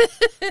 Yeah.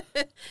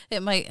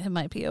 It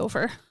might be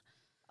over.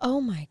 Oh,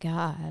 my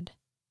God.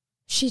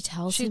 She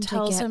tells him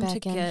to get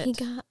back in. He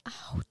got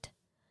out.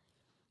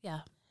 Yeah.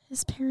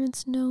 His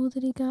parents know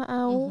that he got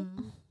out.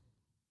 Mm-hmm.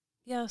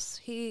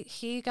 Yes,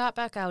 he got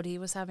back out. He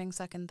was having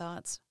second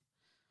thoughts.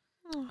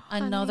 Oh,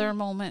 another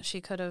moment she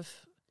could have.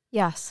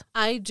 Yes.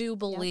 I do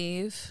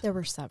believe. There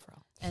were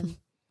several. And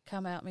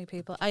come at me,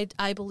 people.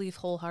 I believe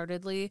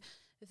wholeheartedly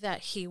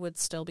that he would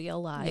still be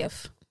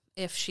alive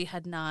if she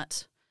had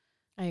not.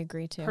 I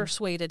agree, too.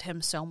 Persuaded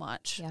him so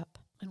much. Yep.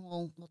 and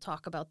we'll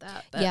talk about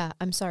that. But yeah,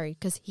 I'm sorry,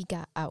 because he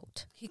got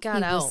out. He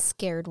was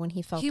scared when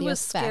he felt the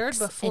effects. Scared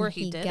before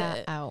he did got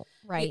it. out.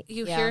 Right.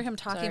 You hear him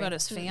talking about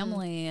his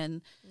family,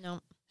 and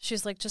no.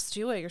 She's like, just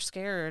do it. You're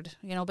scared,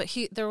 But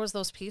there was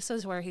those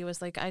pieces where he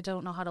was like, I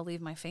don't know how to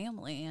leave my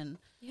family, and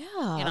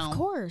of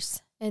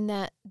course, and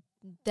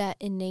that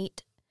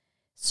innate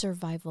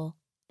survival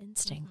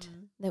instinct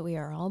that we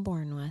are all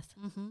born with.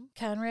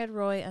 Conrad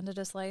Roy ended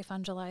his life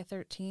on July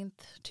 13th,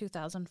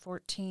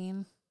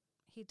 2014.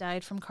 He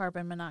died from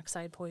carbon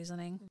monoxide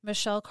poisoning.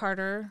 Michelle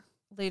Carter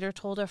later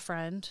told a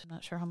friend, I'm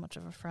not sure how much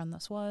of a friend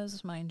this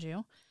was, mind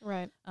you.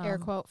 Right. Air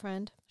quote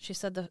friend. She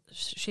said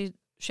she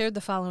shared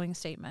the following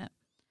statement.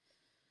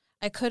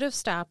 I could have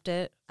stopped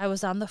it. I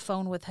was on the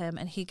phone with him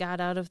and he got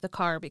out of the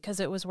car because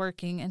it was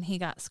working and he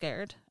got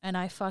scared. And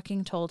I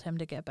fucking told him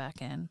to get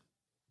back in.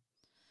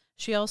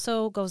 She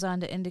also goes on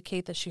to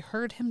indicate that she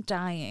heard him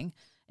dying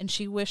and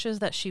she wishes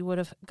that she would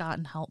have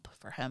gotten help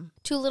for him.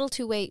 Too little,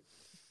 too late,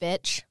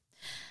 bitch.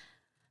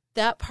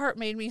 That part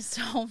made me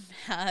so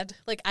mad.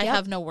 Like, I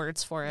have no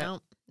words for it.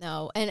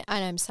 No. And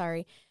I'm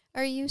sorry.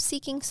 Are you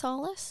seeking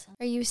solace?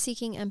 Are you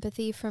seeking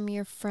empathy from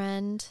your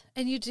friend?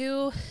 And you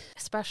do,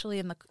 especially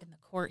in the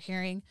court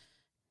hearing,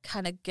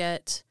 kind of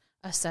get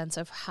a sense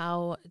of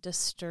how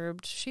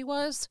disturbed she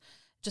was,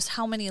 just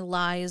how many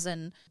lies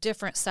and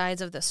different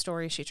sides of the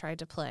story she tried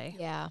to play.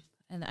 Yeah.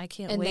 And I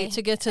can't wait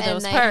to get to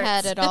those parts. And they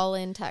had it all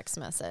in text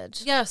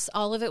message. Yes,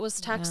 all of it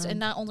was text, and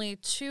not only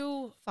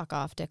to... Fuck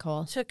off,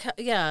 dickhole.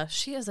 Yeah,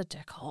 she is a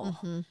dickhole.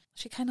 Mm-hmm.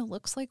 She kind of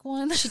looks like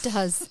one. She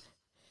does.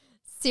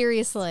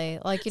 Seriously.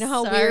 Like, you know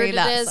how weird it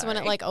is when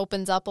it, like,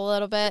 opens up a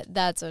little bit?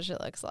 That's what she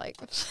looks like.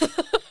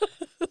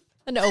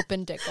 An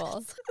open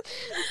dickhole.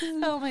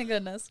 Oh, my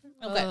goodness.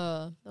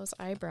 Okay. Those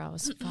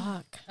eyebrows.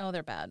 Fuck. Oh,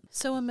 they're bad.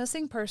 So a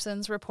missing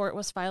persons report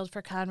was filed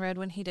for Conrad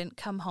when he didn't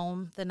come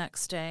home the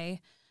next day.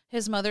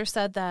 His mother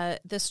said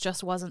that this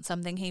just wasn't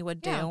something he would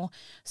do. Yeah.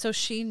 So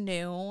she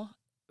knew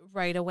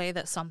right away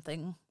that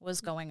something was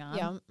going on.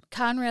 Yeah.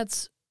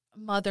 Conrad's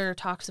mother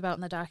talks about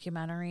in the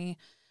documentary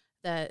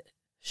that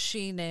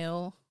she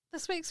knew.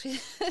 This makes me,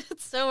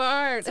 it's so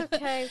hard. It's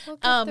okay. We'll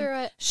get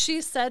through it.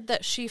 She said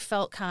that she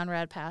felt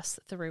Conrad pass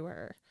through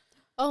her.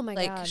 Oh, my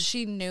God. Like,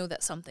 she knew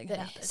that something had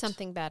happened.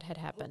 Something bad had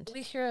happened.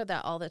 We hear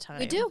that all the time.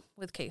 We do.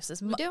 With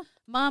cases. We do.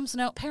 Moms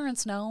know.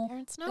 Parents know.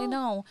 Parents know. They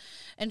know.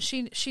 And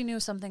she knew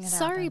something had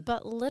happened. Sorry,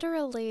 but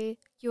literally,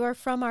 you are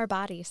from our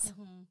bodies.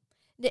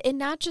 Mm-hmm. And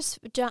not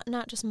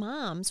just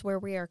moms, where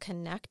we are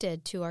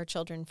connected to our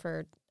children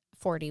for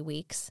 40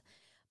 weeks,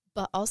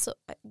 but also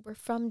we're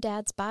from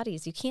dad's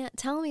bodies. You can't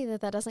tell me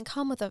that doesn't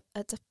come with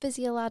it's a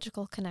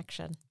physiological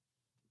connection.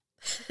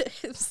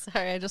 I'm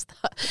sorry, I just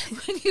thought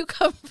when you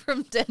come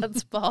from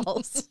dad's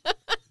balls.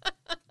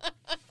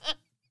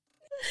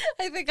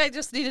 I think I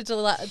just needed to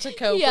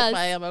cope with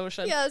my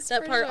emotion. Yes,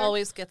 that part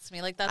always gets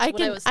me. Like, that's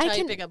what I was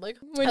typing. I'm like,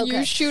 when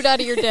you shoot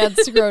out of your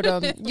dad's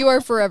scrotum, you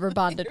are forever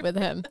bonded with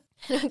him.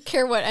 I don't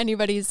care what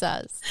anybody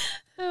says.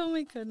 Oh,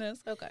 my goodness.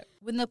 Okay.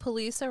 When the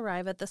police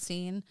arrive at the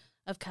scene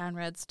of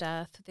Conrad's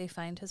death, they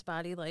find his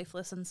body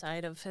lifeless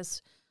inside of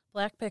his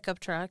black pickup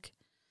truck.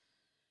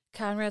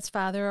 Conrad's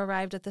father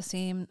arrived at the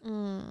scene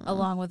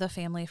along with a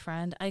family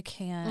friend. I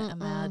can't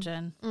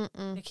imagine.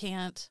 I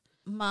can't.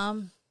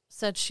 Mom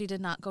said she did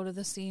not go to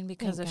the scene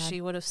because if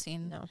she would have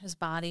seen his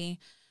body,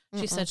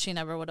 she said she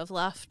never would have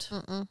left.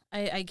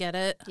 I get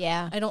it.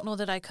 Yeah. I don't know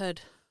that I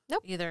could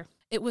either.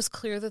 It was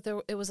clear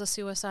that it was a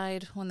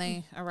suicide when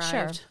they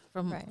arrived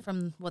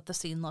from what the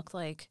scene looked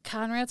like.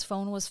 Conrad's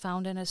phone was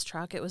found in his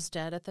truck. It was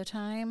dead at the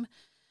time.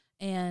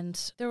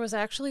 And there was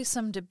actually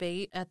some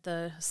debate at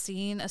the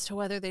scene as to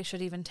whether they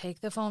should even take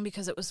the phone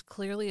because it was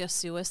clearly a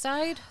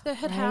suicide that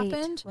had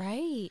happened.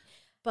 Right.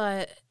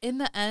 But in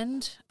the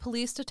end,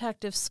 police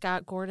detectives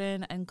Scott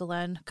Gordon and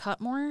Glenn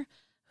Cutmore,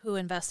 who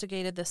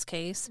investigated this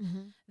case,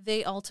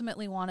 they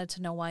ultimately wanted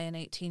to know why an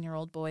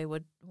 18-year-old boy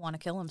would want to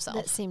kill himself.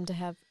 That seemed to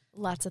have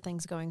lots of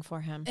things going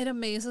for him. It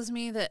amazes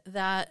me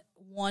that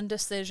one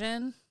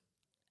decision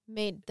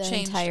made the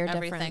entire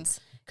difference.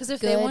 Because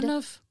if they wouldn't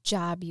have...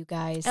 job, you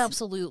guys.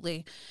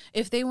 Absolutely.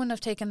 If they wouldn't have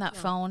taken that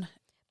phone...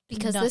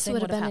 Because this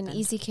would have been an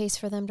easy case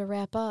for them to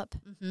wrap up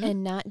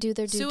and not do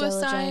their due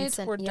diligence.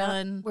 We're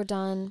done. We're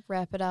done.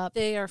 Wrap it up.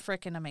 They are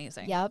freaking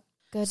amazing. Yep.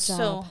 Good job.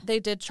 So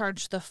they did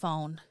charge the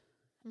phone.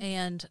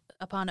 And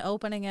upon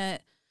opening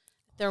it,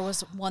 there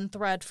was one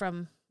thread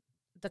from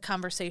the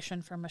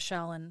conversation from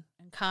Michelle and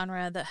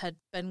Conrad that had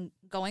been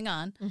going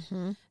on.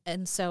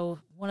 And so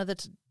one of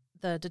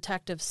the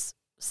detectives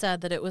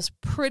said that it was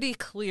pretty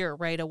clear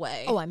right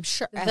away. Oh, I'm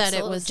sure. That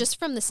it was just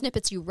from the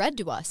snippets you read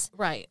to us.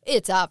 Right.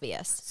 It's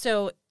obvious.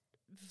 So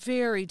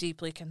very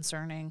deeply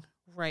concerning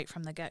right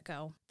from the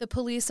get-go. The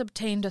police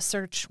obtained a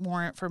search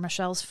warrant for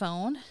Michelle's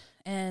phone,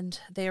 and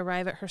they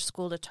arrive at her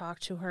school to talk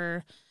to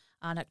her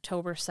on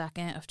October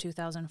 2nd of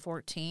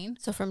 2014.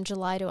 So from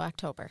July to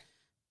October.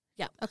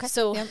 Yeah. Okay.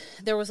 So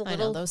there was a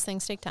little... I know, those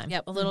things take time.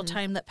 Yep, a little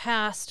time that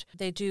passed.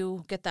 They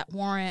do get that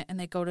warrant, and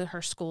they go to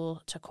her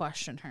school to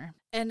question her.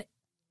 And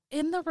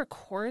in the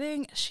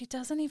recording, she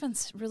doesn't even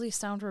really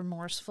sound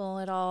remorseful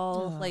at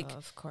all.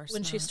 Of course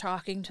when not. she's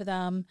talking to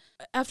them.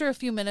 After a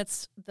few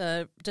minutes,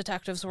 the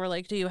detectives were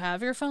like, "Do you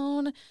have your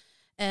phone?"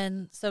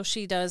 And so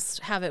she does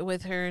have it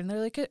with her, and they're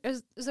like,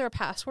 is there a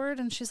password?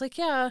 And she's like,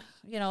 yeah,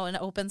 and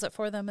opens it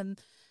for them, and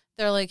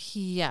they're like,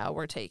 yeah,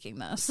 we're taking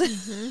this.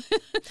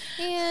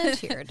 Mm-hmm. And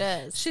here it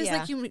is. She's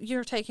like,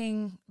 you're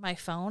taking my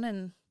phone?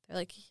 And they're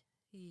like,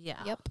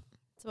 yeah. Yep.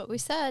 That's what we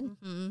said.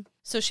 Mm-hmm.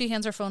 So she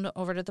hands her phone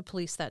over to the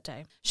police that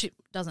day. She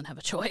doesn't have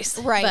a choice.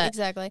 Right,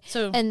 exactly.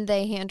 So, and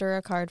they hand her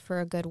a card for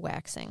a good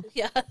waxing.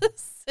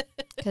 Yes.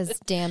 Because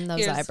damn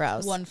those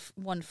eyebrows.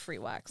 One free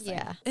waxing.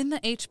 Yeah. In the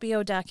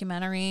HBO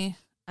documentary,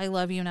 I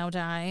Love You Now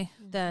Die,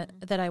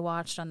 that I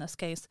watched on this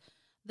case,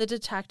 the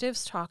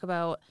detectives talk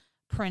about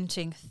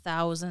printing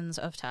thousands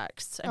of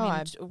texts. I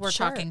mean, we're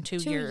talking 2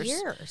 years. 2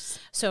 years.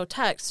 So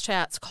texts,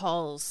 chats,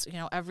 calls,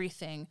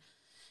 everything.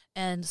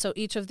 And so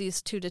each of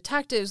these two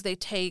detectives, they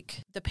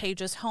take the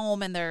pages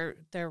home and they're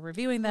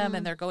reviewing them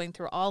and they're going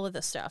through all of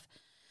this stuff.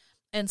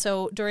 And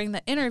so during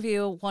the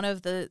interview, one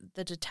of the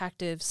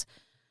detectives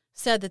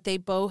said that they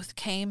both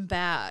came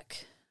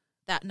back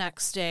that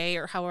next day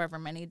or however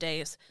many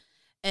days,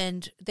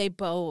 and they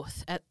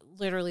both at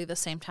literally the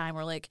same time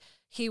were like,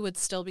 he would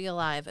still be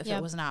alive if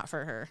it was not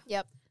for her.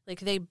 Yep.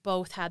 Like they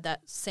both had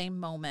that same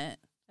moment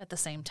at the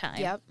same time.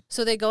 Yep.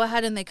 So they go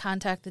ahead and they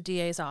contact the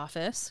DA's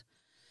office.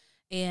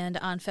 And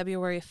on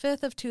February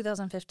 5th of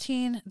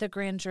 2015, the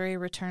grand jury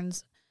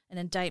returns an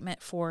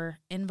indictment for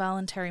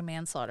involuntary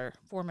manslaughter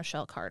for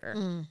Michelle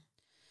Carter.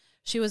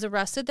 She was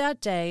arrested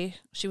that day.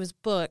 She was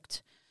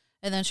booked.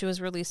 And then she was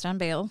released on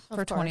bail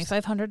for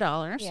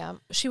 $2,500. Yeah.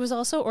 She was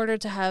also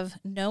ordered to have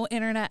no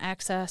internet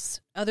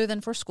access other than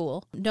for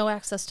school, no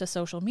access to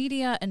social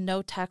media, and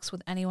no text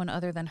with anyone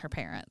other than her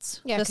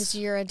parents. Yeah, because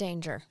you're a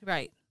danger.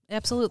 Right.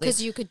 Absolutely.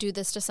 Because you could do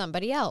this to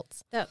somebody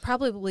else. That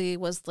probably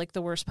was like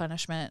the worst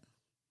punishment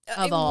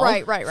of all.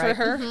 Right. For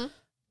her.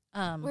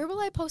 Mm-hmm. Where will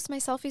I post my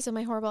selfies of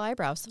my horrible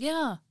eyebrows?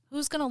 Yeah.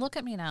 Who's going to look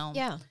at me now?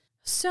 Yeah.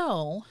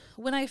 So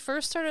when I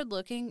first started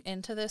looking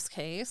into this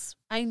case,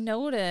 I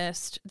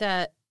noticed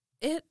that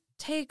it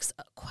takes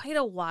quite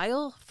a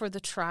while for the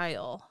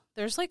trial.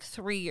 There's like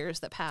 3 years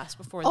that pass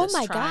before this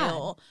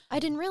trial. God. I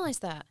didn't realize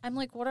that. I'm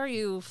like, what are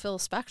you, Phil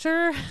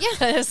Spector?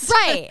 Yes.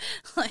 Right.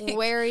 Like,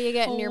 where are you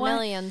getting your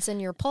millions in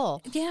your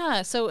pull?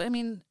 Yeah. So, I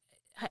mean,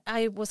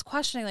 I was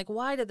questioning, like,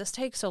 why did this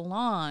take so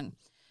long?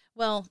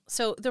 Well,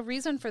 so the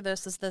reason for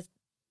this is that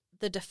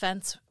the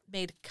defense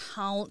made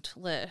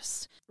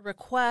countless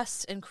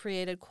requests and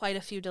created quite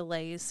a few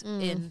delays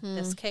in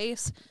this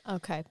case.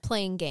 Okay,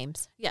 playing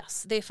games.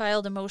 Yes, they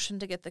filed a motion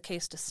to get the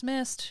case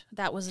dismissed.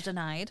 That was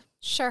denied.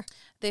 Sure.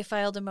 They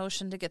filed a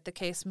motion to get the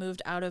case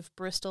moved out of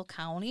Bristol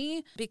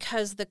County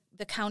because the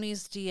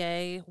county's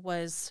DA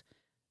was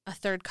a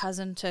third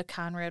cousin to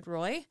Conrad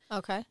Roy.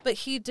 Okay. But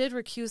he did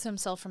recuse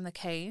himself from the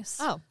case.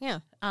 Oh, yeah.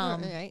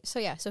 Right.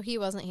 So he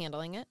wasn't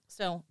handling it.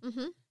 So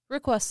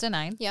request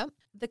denied. Yep.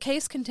 The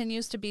case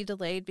continues to be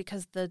delayed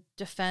because the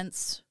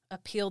defense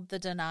appealed the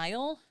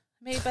denial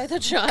made by the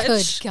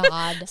judge. Good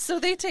God. So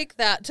they take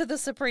that to the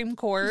Supreme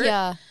Court.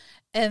 Yeah.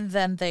 And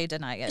then they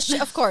deny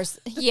it. Of course.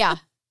 Yeah.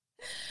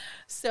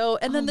 So,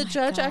 and then the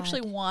judge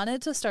actually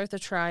wanted to start the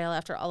trial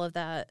after all of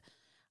that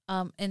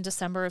in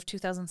December of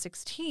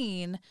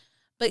 2016,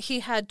 but he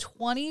had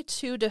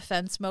 22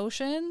 defense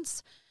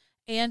motions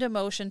and a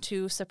motion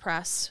to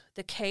suppress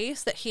the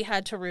case that he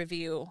had to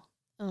review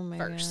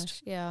first.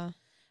 Gosh. Yeah.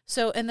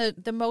 So, and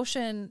the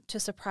motion to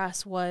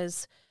suppress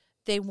was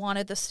they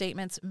wanted the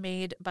statements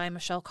made by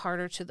Michelle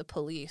Carter to the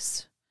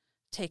police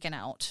taken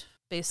out,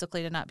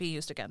 basically to not be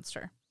used against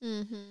her.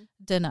 Mm-hmm.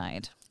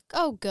 Denied.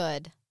 Oh,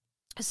 good.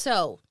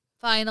 So,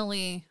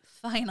 finally,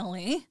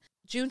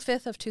 June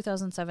 5th of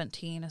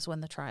 2017 is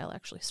when the trial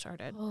actually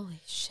started.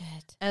 Holy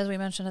shit. As we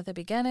mentioned at the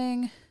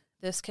beginning,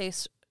 this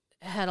case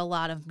had a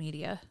lot of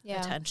media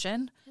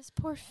attention. His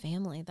poor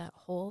family that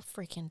whole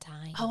freaking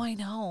time. Oh, I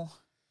know.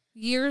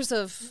 Years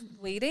of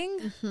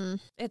waiting.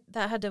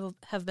 That had to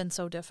have been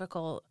so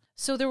difficult.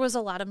 So there was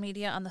a lot of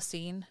media on the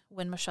scene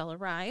when Michelle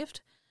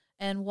arrived.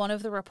 And one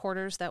of the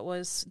reporters that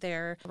was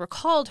there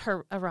recalled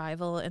her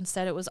arrival and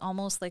said it was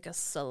almost like a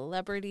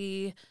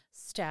celebrity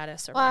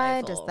status arrival.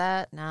 Why does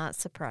that not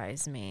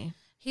surprise me?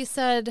 He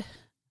said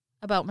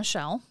about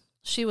Michelle,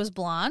 she was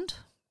blonde,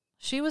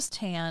 she was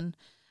tan,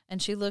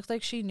 and she looked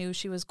like she knew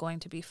she was going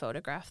to be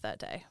photographed that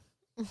day.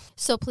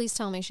 So please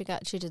tell me she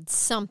did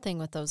something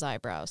with those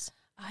eyebrows.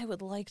 I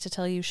would like to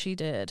tell you she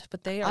did,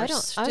 but they are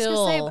still... I was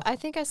going to say, I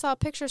think I saw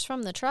pictures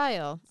from the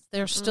trial.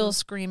 They're still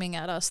screaming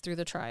at us through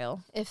the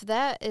trial. If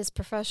that is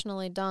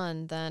professionally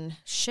done, then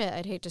shit,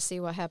 I'd hate to see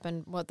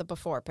what the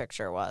before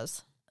picture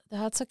was.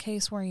 That's a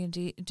case where you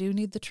do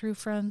need the true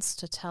friends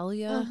to tell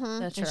you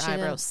that your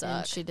eyebrows suck.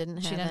 And she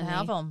didn't have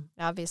have them.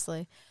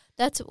 Obviously.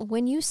 That's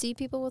when you see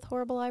people with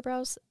horrible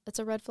eyebrows, it's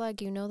a red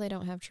flag. You know they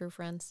don't have true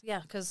friends. Yeah,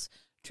 because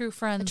true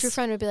friends... A true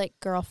friend would be like,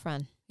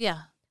 girlfriend.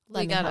 Yeah,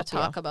 we got to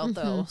talk about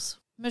those.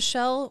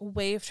 Michelle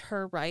waived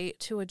her right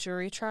to a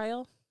jury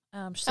trial.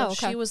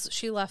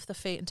 She left the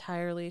fate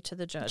entirely to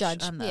the judge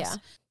on this. Yeah.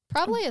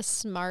 Probably a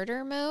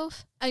smarter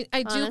move. I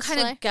do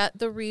kind of get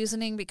the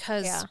reasoning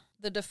because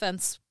the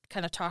defense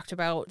kind of talked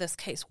about this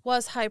case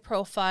was high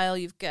profile.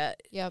 You've got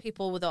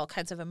people with all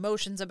kinds of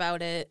emotions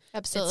about it.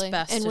 Absolutely. It's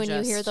best and when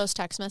you hear those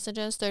text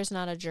messages, there's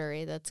not a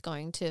jury that's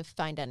going to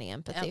find any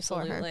empathy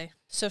for her.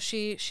 So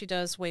she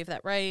does waive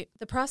that right.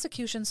 The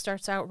prosecution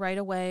starts out right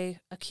away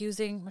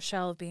accusing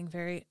Michelle of being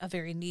a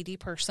very needy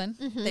person.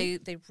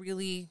 Mm-hmm. They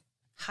really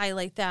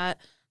highlight that.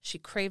 She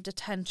craved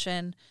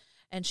attention,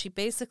 and she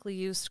basically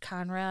used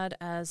Conrad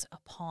as a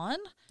pawn.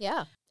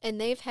 Yeah. And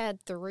they've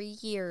had 3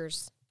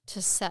 years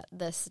to set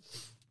this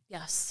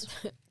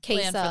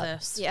case up. For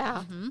this.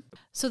 Yeah. Mm-hmm.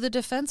 So the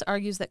defense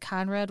argues that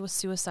Conrad was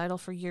suicidal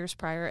for years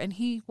prior, and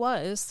he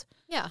was.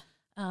 Yeah.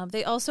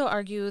 They also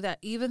argue that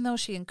even though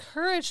she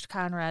encouraged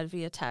Conrad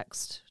via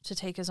text to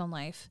take his own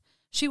life,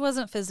 she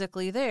wasn't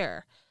physically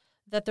there.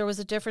 That there was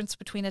a difference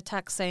between a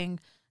text saying,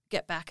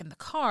 get back in the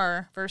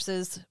car,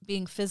 versus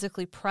being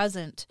physically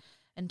present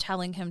and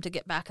telling him to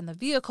get back in the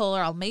vehicle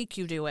or I'll make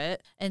you do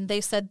it. And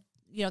they said,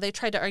 they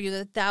tried to argue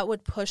that that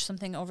would push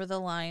something over the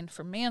line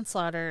for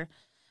manslaughter.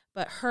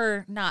 But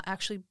her not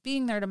actually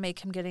being there to make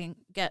him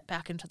get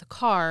back into the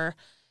car,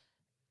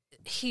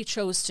 he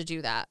chose to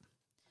do that.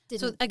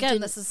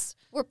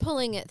 We're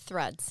pulling at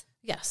threads.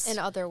 Yes. In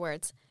other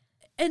words.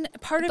 And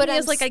part of me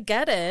is like, I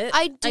get it.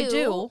 I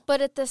do.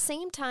 But at the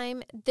same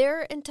time,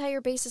 their entire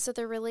basis of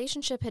their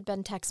relationship had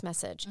been text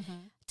message. Mm-hmm.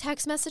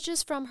 Text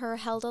messages from her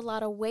held a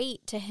lot of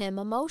weight to him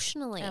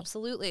emotionally.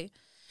 Absolutely.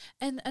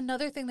 And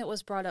another thing that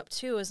was brought up,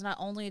 too, is not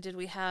only did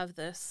we have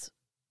this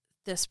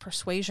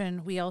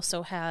persuasion, we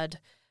also had...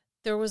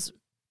 There was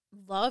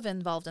love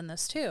involved in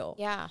this, too.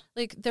 Yeah.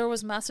 Like, there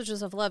was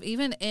messages of love,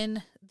 even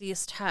in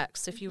these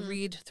texts, if you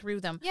read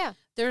through them. Yeah.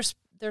 There's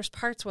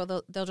parts where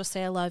they'll just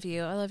say, I love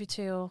you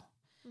too.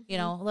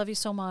 Mm-hmm. I love you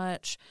so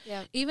much.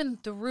 Yeah. Even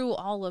through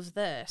all of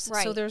this.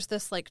 Right. So there's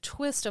this, like,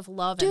 twist of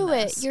love in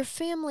this. Do it. Your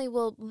family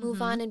will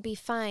move on and be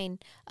fine.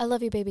 I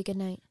love you, baby. Good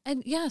night.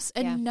 And, yes,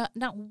 and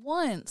not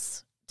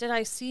once did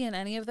I see in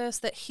any of this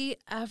that he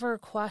ever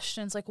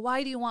questions, like,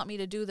 why do you want me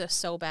to do this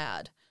so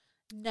bad?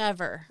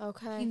 Never.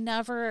 Okay. He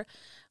never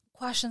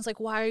questions, like,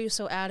 why are you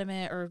so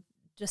adamant, or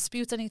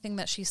disputes anything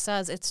that she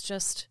says. It's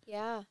just,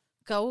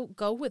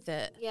 go with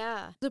it.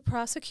 Yeah. The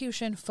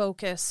prosecution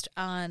focused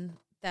on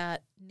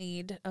that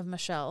need of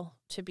Michelle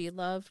to be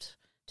loved,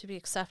 to be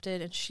accepted,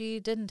 and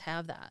she didn't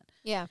have that.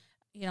 Yeah.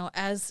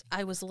 As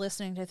I was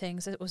listening to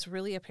things, it was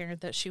really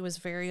apparent that she was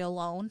very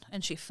alone,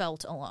 and she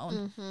felt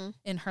alone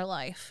in her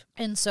life.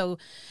 And so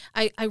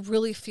I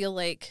really feel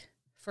like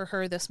for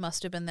her, this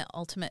must have been the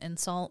ultimate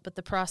insult, but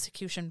the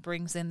prosecution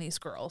brings in these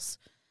girls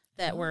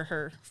that were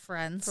her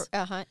friends.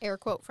 Air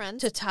quote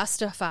friends. To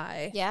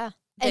testify. Yeah.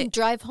 And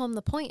drive home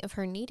the point of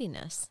her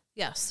neediness.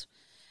 Yes.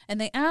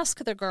 And they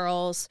ask the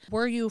girls,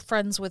 were you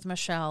friends with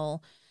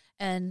Michelle?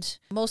 And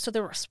most of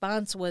the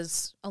response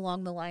was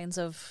along the lines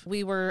of,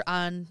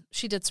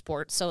 she did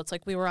sports, so it's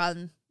like we were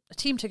on a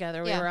team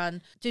together. We were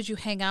on, did you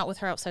hang out with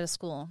her outside of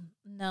school?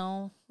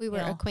 No. We were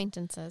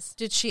acquaintances.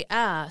 Did she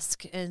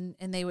ask? And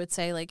they would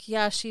say, like,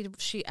 yeah,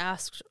 she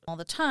asked all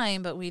the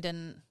time, but we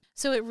didn't.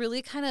 So it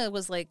really kind of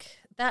was like,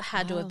 that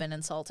had to have been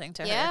insulting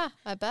to her. Yeah,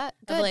 I bet.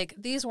 Good. Like,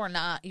 these were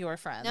not your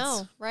friends.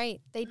 No,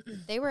 right.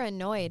 They were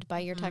annoyed by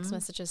your text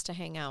messages to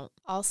hang out.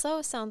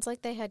 Also, sounds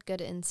like they had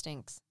good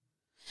instincts.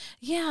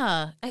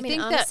 Yeah. I mean,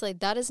 honestly,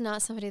 that is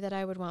not somebody that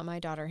I would want my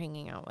daughter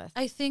hanging out with.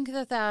 I think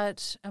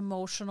that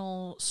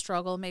emotional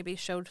struggle maybe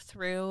showed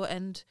through,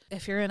 and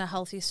if you're in a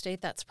healthy state,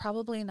 that's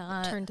probably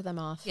not... Turned them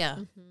off. Yeah.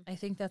 Mm-hmm. I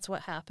think that's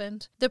what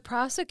happened. The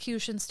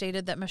prosecution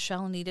stated that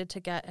Michelle needed to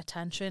get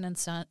attention in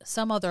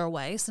some other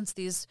way, since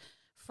these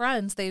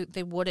friends,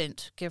 they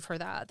wouldn't give her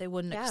that. They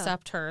wouldn't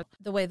accept her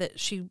the way that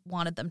she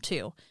wanted them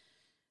to.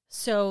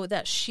 So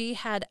that she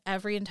had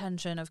every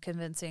intention of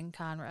convincing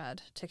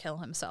Conrad to kill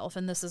himself.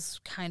 And this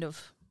is kind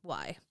of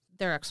why,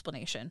 their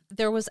explanation.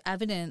 There was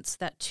evidence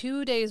that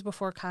 2 days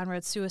before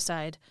Conrad's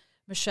suicide,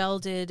 Michelle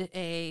did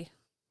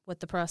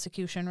what the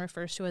prosecution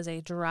refers to as a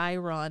dry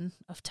run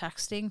of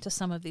texting to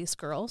some of these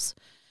girls.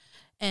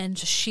 And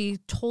she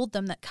told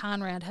them that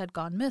Conrad had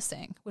gone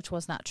missing, which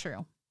was not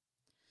true.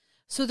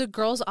 So the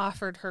girls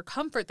offered her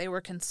comfort. They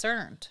were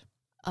concerned.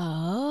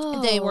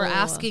 Oh. They were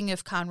asking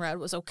if Conrad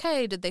was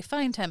okay. Did they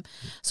find him?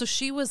 So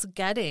she was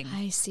getting...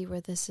 I see where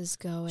this is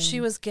going.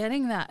 She was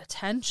getting that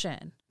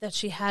attention that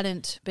she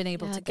hadn't been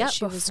able to get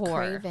before. Was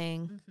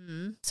craving.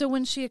 Mm-hmm. So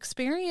when she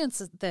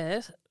experiences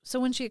this,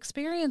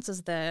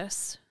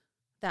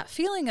 that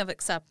feeling of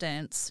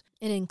acceptance...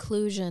 And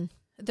inclusion.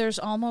 There's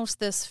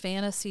almost this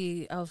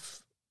fantasy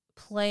of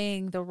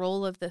playing the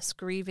role of this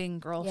grieving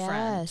girlfriend.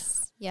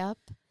 Yes. Yep.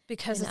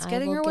 Because it's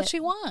getting her what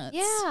she wants.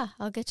 Yeah,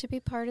 I'll get to be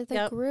part of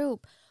the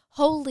group.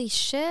 Holy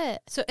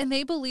shit. So, and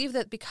they believe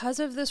that because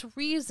of this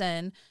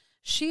reason,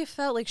 she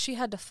felt like she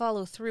had to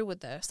follow through with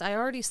this. I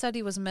already said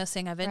he was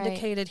missing. I've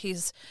indicated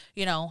he's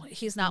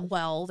not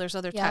well. There's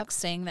other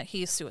texts saying that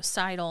he's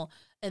suicidal.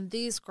 And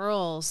these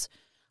girls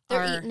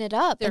they're eating it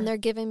up and they're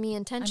giving me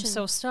attention. I'm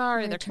so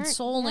sorry. They're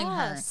consoling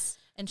her.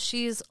 And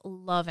she's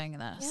loving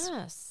this.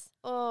 Yes.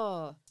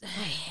 Oh, I it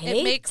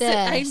hate makes this.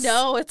 it. I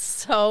know it's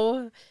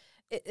so.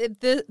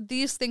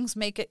 These things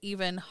make it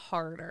even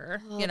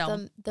harder. You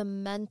know, the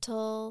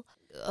mental.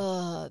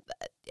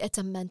 It's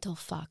a mental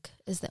fuck.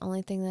 Is the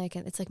only thing that I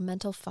can. It's like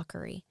mental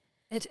fuckery.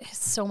 It is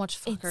so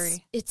much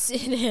fuckery. It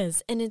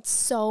is, and it's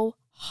so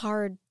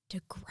hard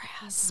to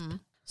grasp. Mm-hmm.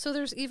 So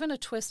there's even a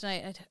twist,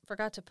 and I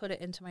forgot to put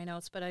it into my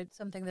notes, but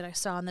something that I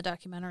saw in the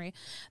documentary.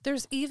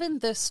 There's even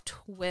this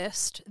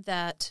twist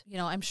that, you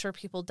know, I'm sure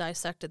people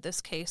dissected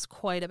this case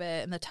quite a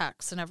bit in the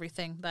text and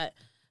everything. But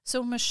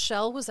so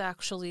Michelle was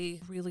actually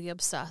really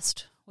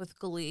obsessed with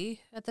Glee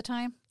at the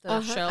time,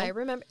 the show. I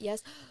remember,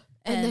 yes.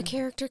 And the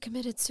character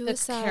committed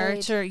suicide. The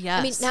character, yes.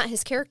 I mean, not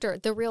his character,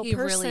 the real person.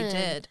 He really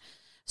did.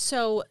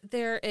 So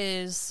there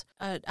is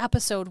an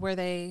episode where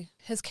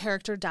his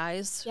character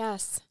dies.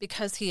 Yes.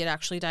 Because he had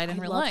actually died in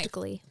real life.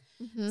 Glee.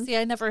 Mm-hmm. See,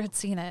 I never had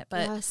seen it,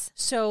 but yes.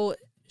 So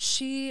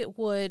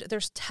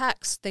there's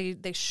texts,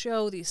 they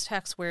show these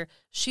texts where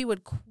she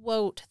would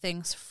quote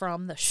things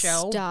from the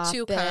show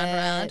to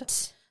Conrad.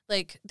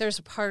 Like there's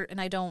a part,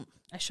 and I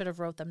should have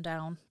wrote them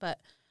down, but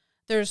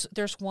there's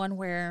one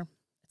where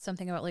it's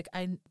something about like,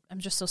 I'm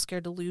just so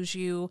scared to lose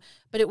you.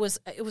 But it was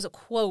a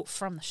quote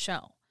from the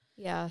show.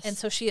 Yes. And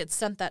so she had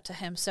sent that to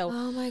him. So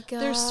oh my God.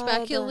 There's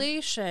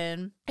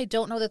speculation. I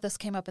don't know that this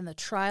came up in the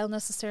trial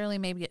necessarily.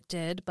 Maybe it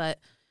did, but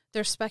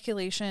there's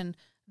speculation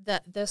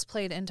that this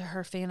played into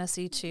her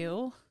fantasy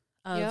too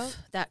of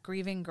that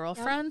grieving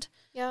girlfriend.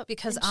 Yep.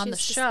 Because on the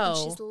show,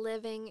 she's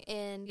living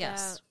in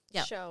that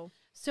show.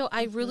 So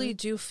I really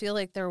do feel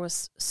like there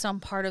was some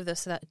part of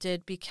this that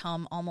did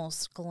become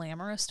almost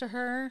glamorous to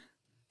her.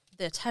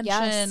 The attention.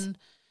 Yes.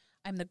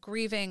 I'm the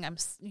grieving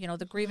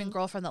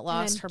girlfriend that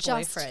lost her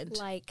boyfriend.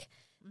 Like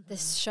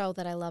this show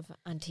that I love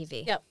on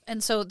TV. Yep.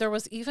 And so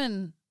there's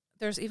even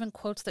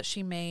quotes that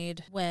she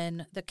made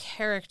when the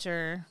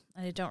character,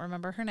 and I don't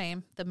remember her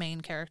name, the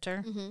main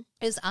character,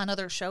 is on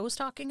other shows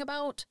talking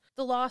about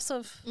the loss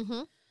of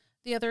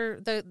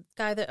the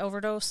guy that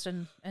overdosed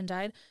and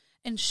died.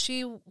 And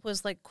she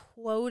was like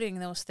quoting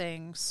those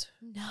things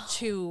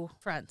to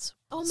friends.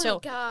 Oh my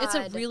God. It's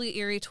a really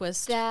eerie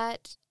twist.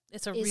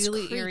 It's a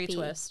really creepy. Eerie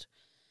twist.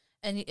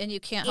 And you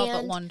can't help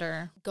but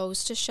wonder.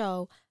 Goes to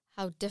show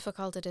how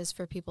difficult it is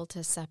for people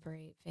to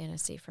separate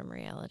fantasy from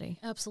reality.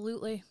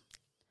 Absolutely.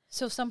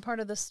 So some part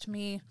of this to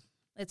me,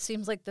 it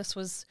seems like this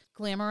was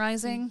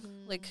glamorizing,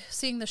 like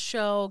seeing the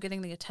show,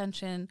 getting the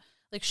attention.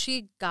 Like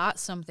she got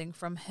something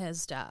from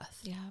his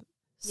death. Yeah.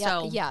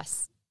 So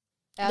yes.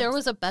 There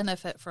was a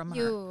benefit from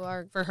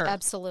her. For her.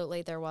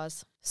 Absolutely, there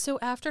was. So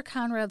after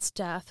Conrad's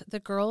death, the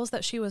girls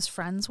that she was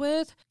friends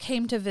with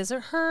came to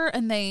visit her,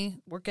 and they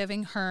were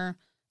giving her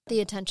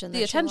the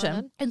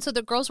attention. And so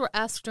the girls were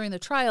asked during the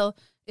trial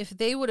if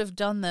they would have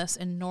done this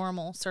in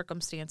normal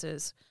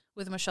circumstances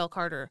with Michelle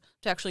Carter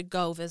to actually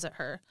go visit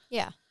her.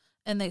 Yeah.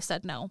 And they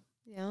said no.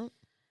 Yeah.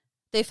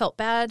 They felt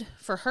bad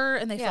for her,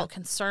 and they felt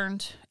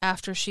concerned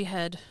after she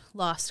had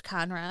lost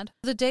Conrad.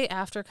 The day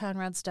after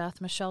Conrad's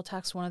death, Michelle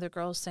texted one of the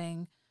girls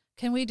saying,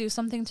 "Can we do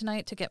something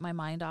tonight to get my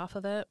mind off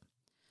of it?"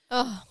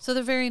 Oh. So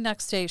the very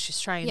next day, she's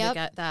trying to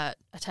get that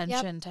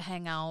attention to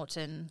hang out,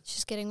 and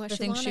she's getting what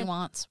she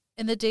wants.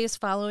 In the days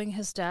following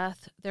his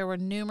death, there were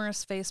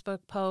numerous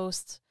Facebook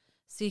posts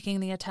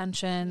seeking the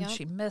attention. Yep.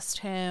 She missed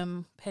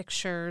him,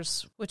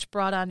 pictures, which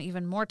brought on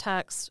even more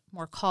texts,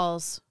 more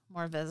calls,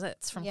 more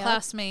visits from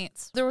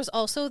classmates. There was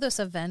also this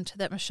event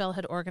that Michelle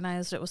had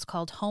organized. It was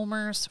called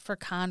Homers for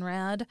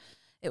Conrad.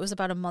 It was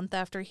about a month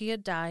after he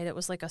had died. It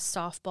was like a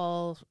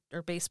softball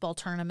or baseball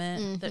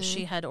tournament that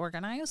she had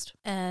organized.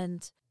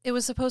 And it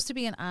was supposed to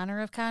be in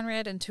honor of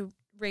Conrad and to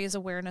raise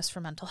awareness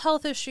for mental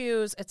health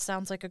issues. It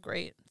sounds like a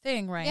great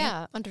thing, right?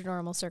 Yeah, under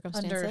normal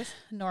circumstances.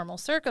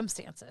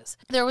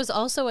 There was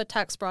also a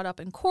text brought up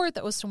in court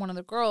that was to one of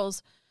the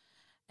girls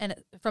and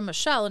from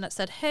Michelle, and it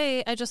said,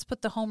 "Hey, I just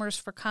put the Homers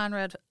for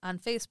Conrad on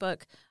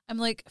Facebook. I'm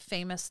like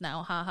famous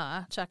now,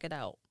 haha, check it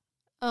out."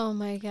 Oh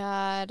my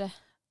God.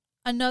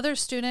 Another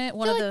student,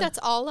 that's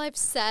all I've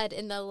said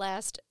in the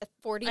last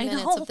 40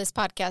 minutes of this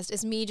podcast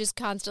is me just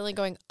constantly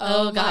going,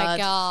 oh my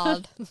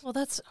God. Well,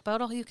 that's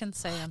about all you can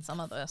say on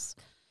some of this.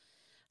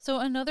 So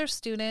another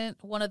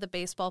student, one of the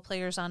baseball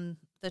players on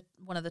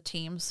one of the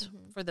teams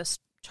for this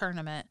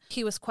tournament,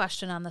 he was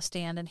questioned on the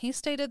stand, and he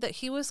stated that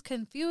he was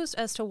confused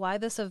as to why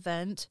this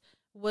event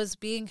was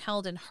being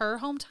held in her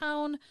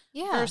hometown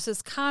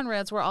versus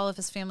Conrad's, where all of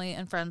his family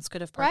and friends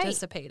could have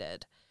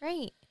participated.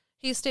 Right.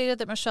 He stated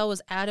that Michelle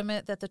was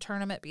adamant that the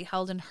tournament be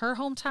held in her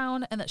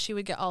hometown and that she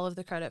would get all of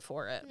the credit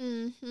for it.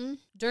 Mm-hmm.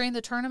 During the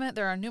tournament,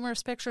 there are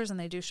numerous pictures, and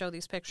they do show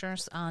these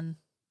pictures on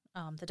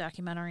the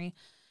documentary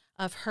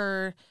of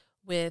her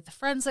with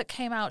friends that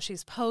came out.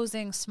 She's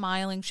posing,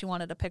 smiling. She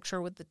wanted a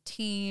picture with the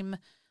team.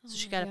 So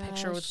she got a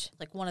picture with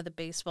like one of the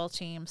baseball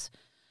teams.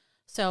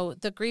 So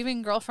the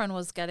grieving girlfriend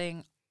was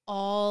getting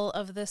all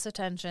of this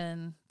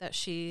attention that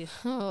she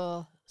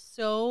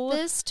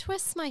This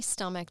twists my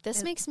stomach.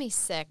 This makes me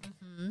sick.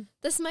 Mm-hmm.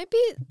 This might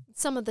be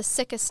some of the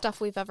sickest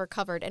stuff we've ever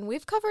covered. And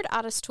we've covered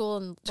Otis Toole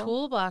and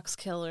toolbox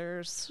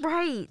killers.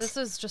 Right. This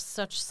is just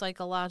such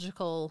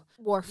psychological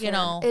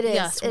warfare. It is.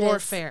 Yes,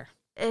 warfare.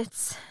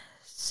 It's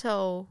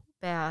so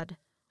bad.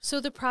 So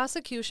the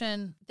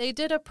prosecution, they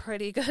did a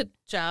pretty good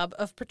job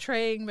of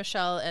portraying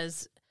Michelle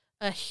as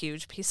a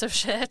huge piece of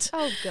shit.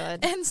 Oh,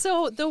 good. And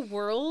so the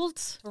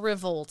world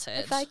revolted.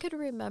 If I could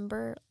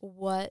remember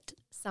what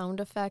sound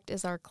effect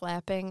is our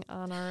clapping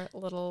on our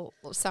little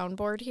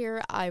soundboard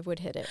here, I would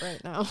hit it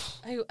right now.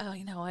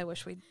 I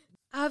wish we'd.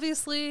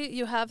 Obviously,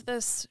 you have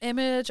this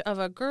image of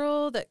a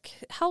girl that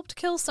helped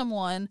kill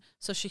someone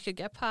so she could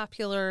get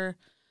popular.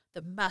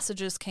 The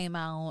messages came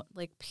out,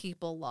 like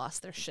people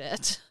lost their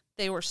shit.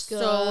 They were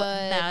so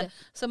mad.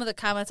 Some of the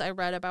comments I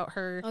read about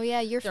her. Oh,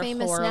 yeah, you're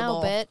famous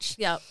horrible. Now, bitch.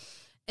 Yep.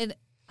 And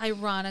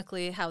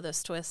ironically, how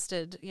this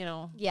twisted,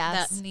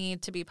 that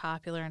need to be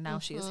popular, and now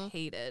she is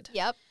hated.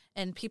 Yep.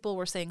 And people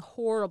were saying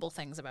horrible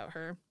things about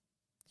her.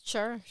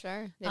 Sure.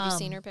 Have you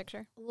seen her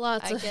picture?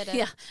 I get it.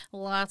 Yeah,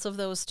 lots of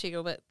those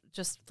too, but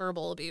just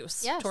verbal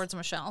abuse towards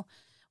Michelle.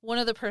 One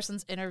of the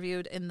persons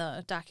interviewed in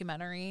the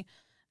documentary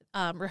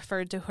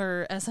referred to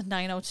her as a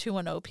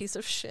 90210 piece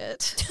of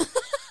shit.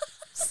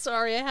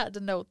 Sorry, I had to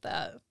note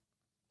that.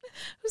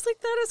 I was like,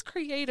 that is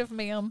creative,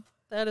 ma'am.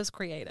 That is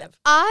creative.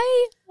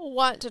 I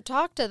want to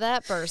talk to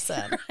that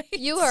person. Right?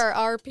 You are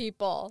our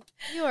people.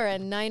 You are a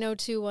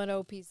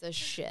 90210 piece of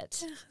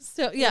shit.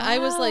 So, yeah, wow. I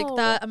was like,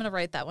 that. I'm going to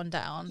write that one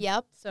down.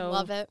 Yep. So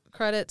love it.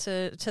 Credit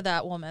to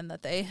that woman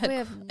that they had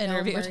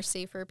interviewed. No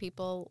mercy for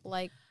people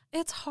like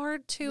it's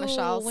hard to,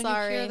 Michelle, when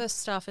sorry. you hear this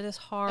stuff, it is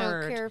hard.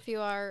 I don't care if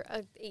you are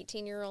an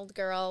 18-year-old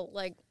girl,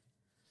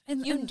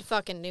 and you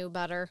fucking knew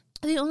better.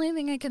 The only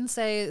thing I can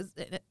say, is,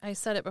 I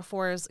said it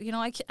before, is,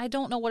 I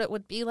don't know what it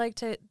would be like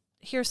to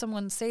hear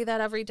someone say that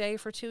every day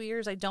for 2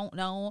 years. I don't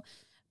know,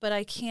 but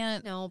I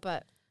can't. No,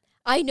 but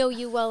I know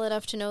you well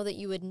enough to know that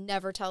you would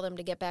never tell them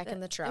to get back in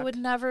the truck. It would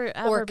never,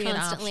 ever be an option. Or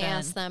constantly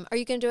ask them, are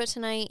you going to do it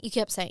tonight? You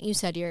kept saying, you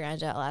said you were going to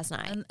do it last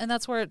night. And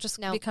that's where it just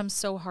becomes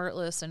so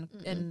heartless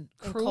and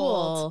cruel.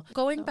 Cold.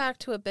 Going back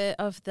to a bit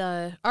of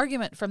the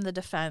argument from the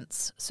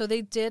defense, so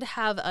they did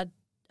have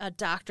a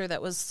doctor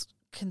that was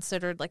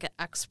considered like an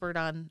expert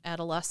on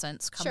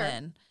adolescents come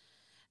in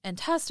and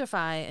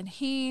testify, and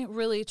he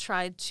really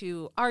tried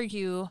to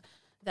argue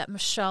that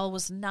Michelle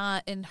was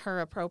not in her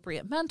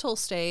appropriate mental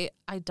state.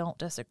 I don't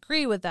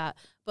disagree with that,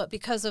 but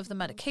because of the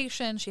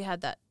medication, she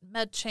had that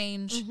med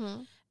change,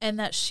 and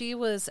that she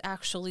was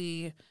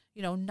actually,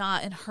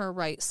 not in her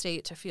right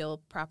state to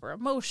feel proper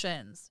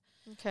emotions.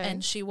 Okay.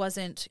 And she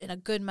wasn't in a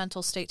good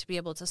mental state to be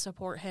able to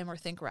support him or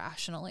think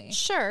rationally.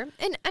 Sure.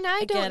 And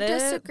I don't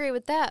disagree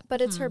with that,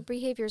 but it's her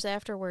behaviors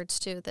afterwards,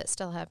 too, that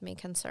still have me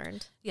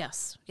concerned.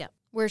 Yes. Yeah.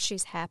 Where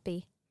she's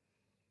happy.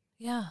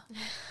 Yeah.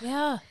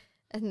 Yeah.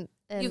 and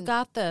you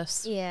got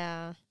this.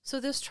 Yeah. So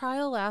this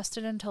trial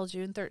lasted until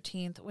June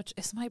 13th, which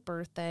is my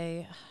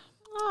birthday.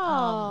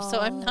 Oh. So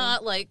I'm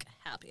not,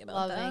 happy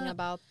about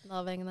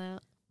Loving that.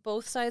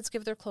 Both sides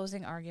give their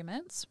closing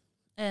arguments.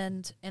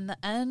 And in the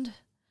end,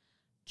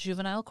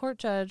 juvenile court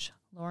judge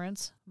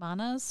Lawrence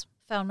Manas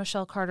found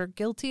Michelle Carter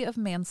guilty of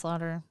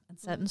manslaughter and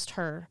sentenced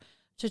her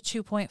to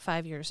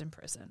 2.5 years in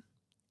prison.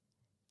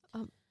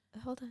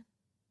 Hold on.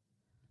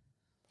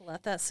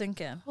 Let that sink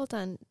in. Hold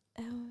on.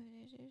 Oh,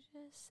 did you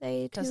just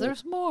say because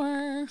there's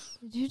more.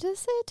 Did you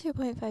just say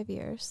 2.5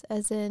 years?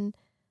 As in,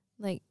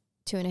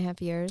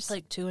 2.5 years?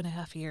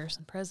 2.5 years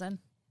in prison.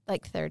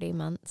 30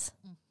 months.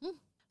 Mm-hmm.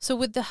 So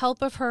with the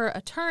help of her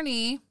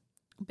attorney,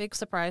 big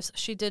surprise,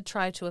 she did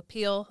try to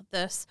appeal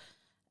this,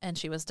 and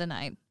she was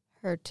denied.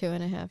 Her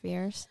 2.5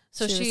 years?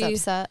 So she was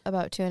upset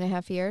about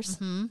 2.5 years?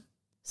 Mm-hmm.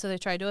 So they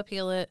tried to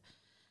appeal it.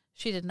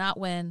 She did not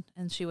win,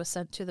 and she was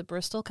sent to the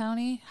Bristol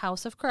County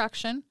House of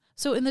Correction.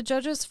 So in the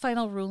judge's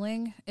final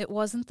ruling, it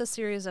wasn't the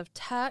series of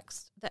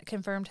texts that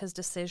confirmed his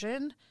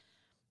decision,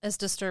 as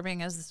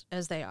disturbing as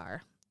they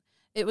are.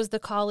 It was the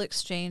call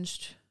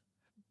exchanged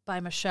by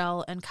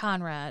Michelle and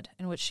Conrad,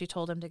 in which she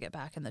told him to get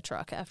back in the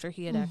truck after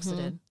he had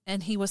exited.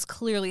 And he was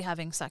clearly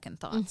having second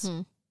thoughts.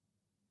 Mm-hmm.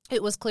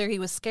 It was clear he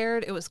was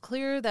scared. It was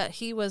clear that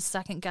he was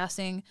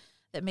second-guessing,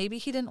 that maybe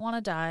he didn't want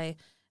to die.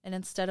 And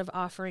instead of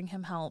offering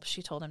him help,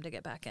 she told him to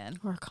get back in.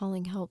 Or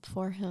calling help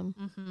for him.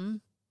 Mm-hmm.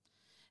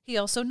 He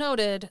also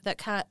noted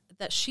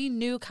that she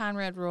knew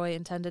Conrad Roy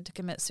intended to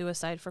commit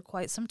suicide for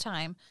quite some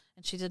time,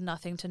 and she did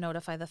nothing to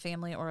notify the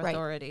family or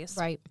authorities.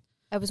 Right.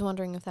 I was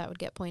wondering if that would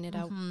get pointed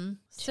out.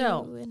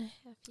 So, 2.5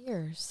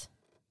 years.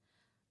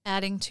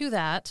 Adding to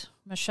that,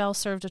 Michelle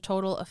served a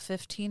total of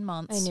 15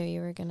 months. I knew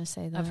you were going to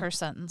say that. Of her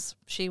sentence.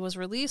 She was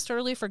released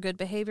early for good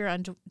behavior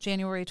on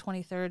January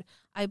 23rd,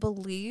 I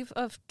believe,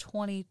 of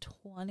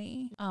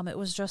 2020. It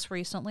was just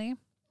recently.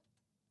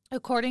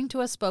 According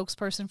to a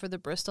spokesperson for the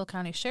Bristol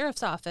County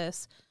Sheriff's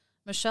Office,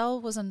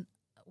 Michelle was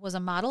a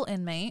model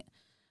inmate.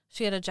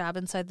 She had a job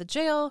inside the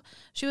jail.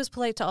 She was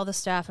polite to all the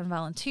staff and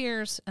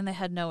volunteers, and they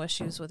had no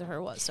issues with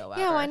her whatsoever.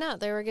 Yeah, why not?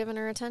 They were giving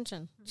her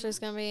attention. She was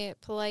going to be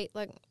polite,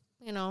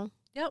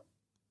 Yep.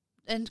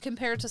 And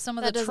compared to some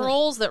of the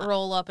trolls that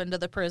roll up into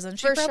the prison,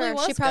 she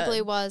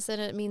probably was,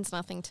 and it means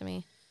nothing to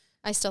me.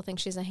 I still think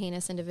she's a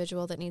heinous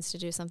individual that needs to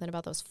do something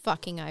about those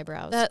fucking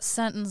eyebrows. That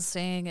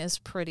sentencing is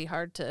pretty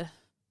hard to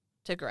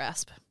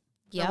grasp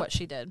for what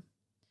she did.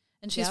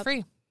 And she's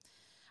free.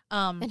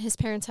 And his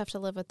parents have to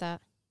live with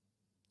that.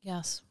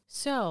 Yes.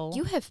 So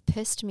you have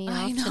pissed me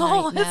off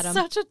tonight, madam.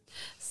 It's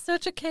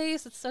such a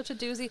case. It's such a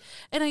doozy.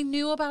 And I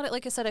knew about it.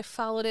 Like I said, I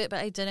followed it, but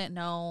I didn't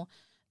know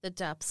the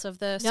depths of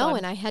this. No,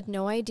 and I had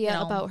no idea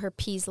about her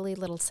Peasley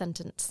little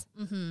sentence.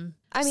 Mm-hmm.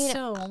 I mean,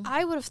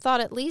 I would have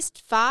thought at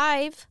least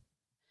 5.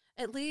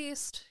 At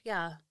least,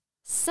 yeah.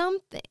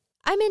 Something.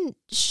 I'm in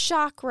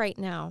shock right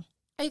now.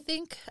 I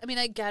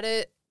get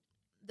it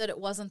that it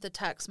wasn't the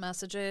text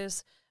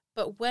messages,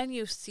 but when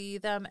you see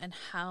them and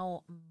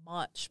how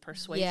much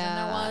persuasion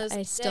there was,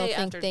 I still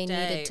think they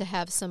needed to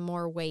have some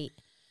more weight.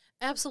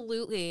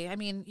 Absolutely. I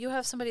mean, you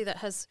have somebody that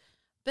has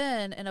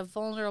been in a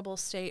vulnerable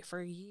state for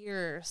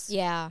years.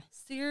 Yeah.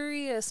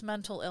 Serious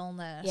mental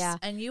illness. Yeah.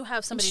 And you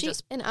have somebody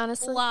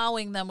honestly,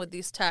 plowing them with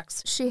these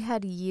texts. She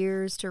had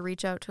years to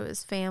reach out to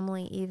his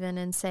family even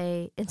and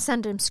send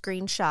him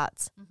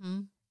screenshots.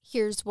 Mm-hmm.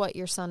 Here's what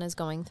your son is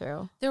going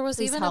through. There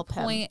was even a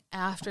point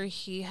after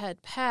he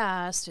had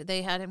passed,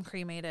 they had him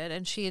cremated,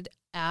 and she had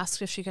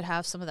asked if she could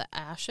have some of the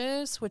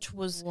ashes, which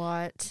was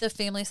what the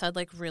family said,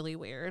 like, really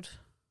weird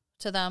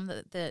to them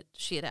that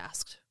she had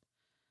asked.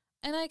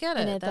 And I get it.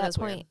 And at that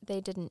point, weird.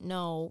 They didn't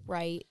know,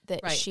 right,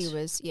 that she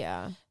was,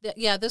 Yeah,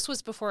 this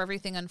was before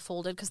everything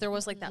unfolded, because there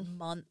was, like, that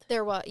month.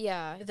 There was,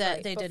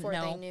 that they didn't know. Before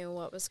they knew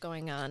what was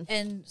going on.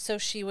 And so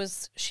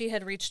she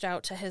had reached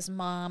out to his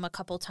mom a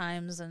couple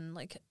times and,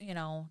 like,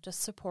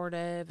 just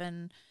supportive.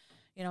 And,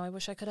 I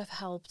wish I could have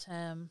helped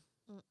him.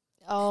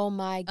 Oh,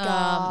 my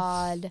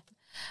God.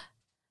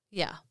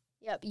 Yeah.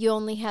 Yep. You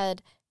only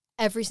had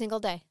every single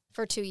day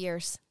for 2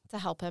 years to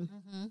help him.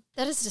 Mm-hmm.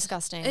 That is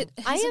disgusting.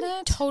 I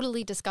am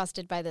totally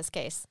disgusted by this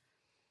case.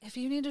 If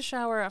you need a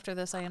shower after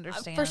this, I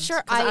understand. For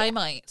sure. I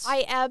might.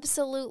 I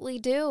absolutely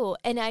do.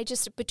 And I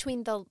just,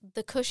 between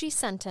the cushy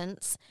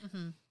sentence,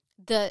 mm-hmm.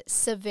 the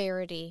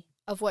severity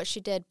of what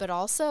she did, but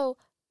also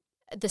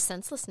the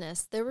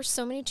senselessness, there were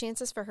so many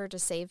chances for her to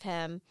save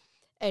him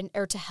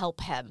or to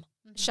help him,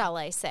 mm-hmm. shall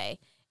I say.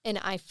 And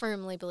I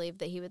firmly believe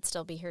that he would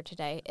still be here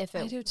today if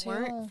it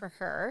weren't for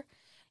her.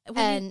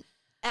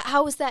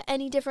 How is that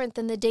any different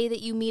than the day that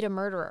you meet a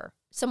murderer,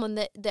 someone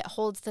that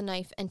holds the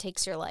knife and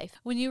takes your life?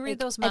 When you read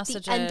those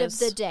messages. At the end of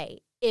the day,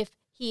 if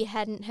he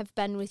hadn't have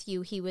been with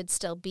you, he would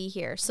still be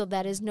here. So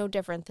that is no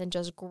different than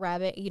just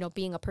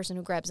being a person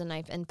who grabs a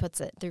knife and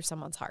puts it through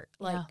someone's heart.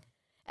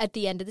 At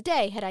the end of the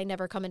day, had I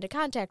never come into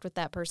contact with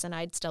that person,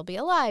 I'd still be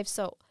alive.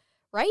 So,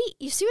 right?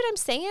 You see what I'm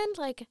saying?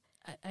 Like,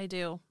 I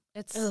do.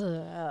 It's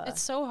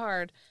so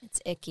hard. It's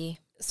icky.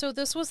 So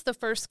this was the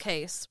first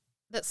case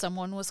that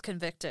someone was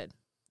convicted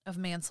of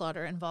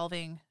manslaughter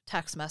involving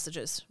text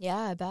messages. Yeah,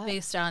 I bet.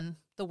 Based on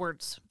the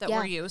words that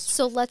were used.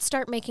 So let's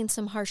start making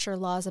some harsher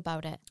laws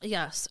about it.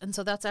 Yes. And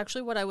so that's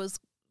actually what I was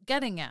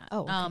getting at.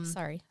 Oh, okay.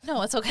 Sorry.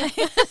 No, it's okay.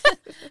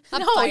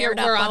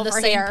 We're on the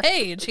same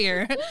page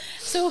here.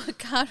 So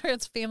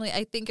Conrad's family,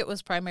 I think it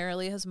was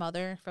primarily his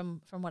mother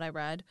from what I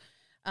read.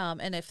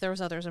 And if there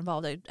was others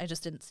involved, I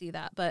just didn't see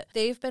that. But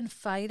they've been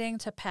fighting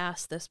to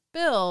pass this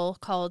bill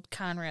called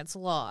Conrad's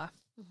Law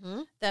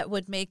mm-hmm. that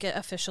would make it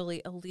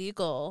officially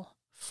illegal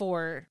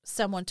for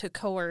someone to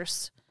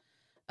coerce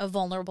a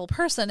vulnerable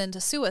person into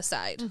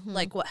suicide, mm-hmm.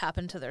 like what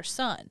happened to their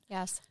son.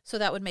 Yes. So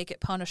that would make it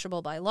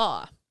punishable by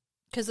law.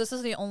 Because this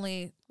is the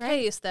only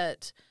case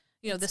that,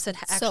 this had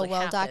actually so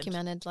well happened.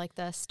 Documented like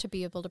this to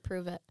be able to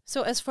prove it.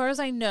 So as far as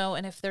I know,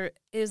 and if there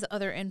is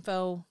other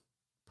info,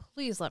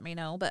 please let me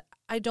know. But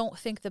I don't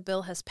think the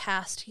bill has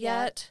passed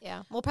yet.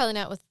 Yeah. Well, probably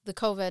not with the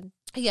COVID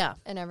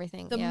and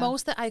everything. The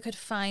most that I could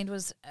find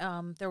was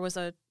there was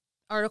a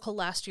article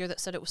last year that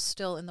said it was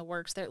still in the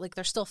works.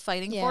 They're still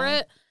fighting for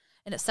it,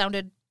 and it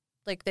sounded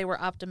like they were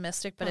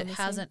optimistic, but it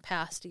hasn't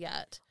passed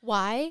yet.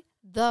 Why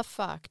the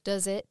fuck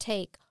does it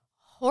take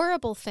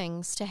horrible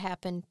things to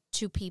happen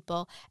to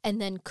people and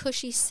then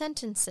cushy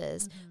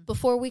sentences mm-hmm.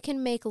 before we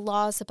can make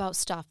laws about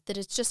stuff that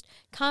it's just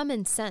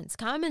common sense?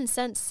 Common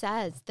sense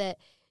says that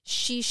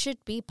she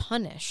should be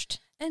punished.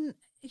 And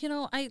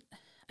I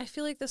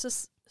feel like this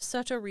is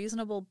such a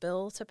reasonable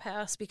bill to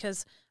pass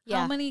because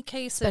how many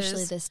cases,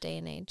 especially this day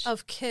and age,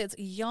 of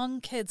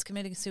young kids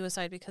committing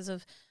suicide because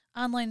of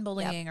online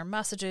bullying or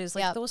messages,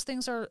 those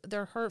things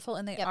they're hurtful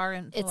and they are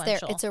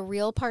influential. It's a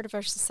real part of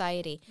our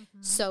society.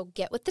 Mm-hmm. So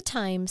get with the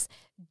times,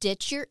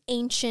 ditch your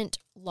ancient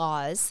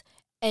laws,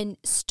 and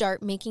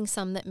start making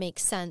some that make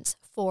sense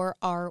for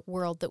our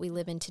world that we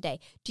live in today.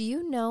 Do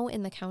you know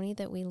in the county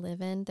that we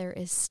live in, it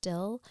is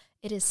still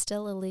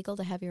illegal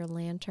to have your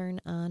lantern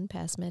on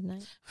past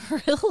midnight?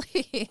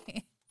 Really?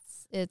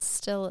 It's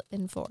still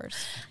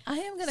enforced. I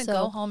am going to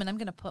go home and I'm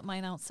going to put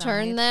mine outside.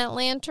 Turn that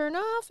lantern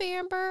off,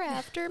 Amber,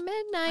 after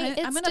midnight.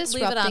 I'm going to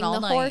leave it on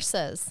all night.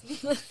 Horses.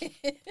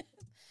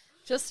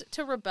 Just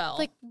to rebel.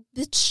 Like,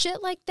 it's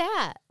shit like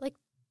that. Like,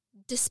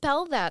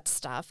 dispel that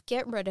stuff.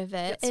 Get rid of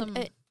it. Get some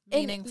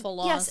meaningful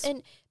laws. Yes,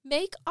 and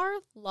make our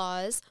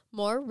laws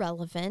more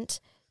relevant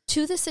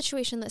to the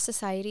situation that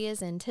society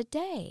is in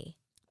today.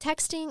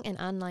 Texting and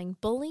online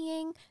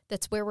bullying,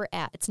 that's where we're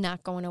at. It's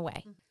not going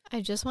away. I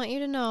just want you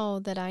to know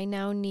that I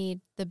now need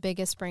the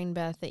biggest brain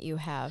bath that you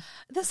have.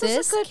 This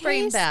is a good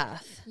brain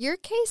bath. Your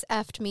case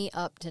effed me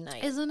up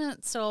tonight. Isn't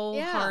it so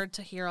hard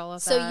to hear all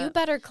of that? So you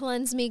better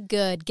cleanse me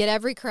good. Get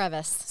every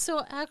crevice.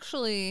 So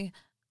actually,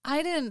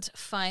 I didn't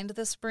find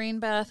this brain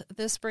bath.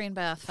 This brain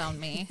bath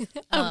found me.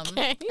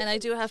 Okay. And I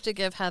do have to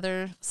give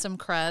Heather some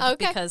cred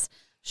because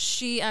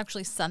she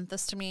actually sent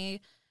this to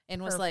me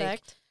and was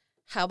like,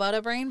 how about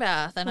a brain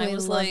bath? And I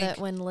was like, we love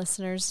it when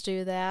listeners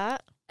do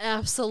that.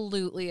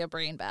 Absolutely a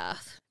brain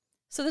bath.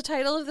 So the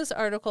title of this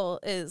article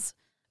is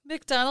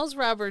McDonald's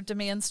Robber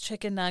Demands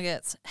Chicken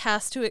Nuggets,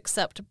 Has to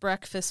Accept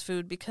Breakfast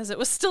Food Because It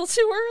Was Still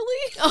Too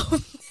Early.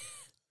 Oh,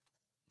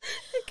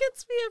 it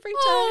gets me every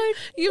time.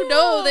 You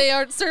know they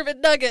aren't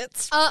serving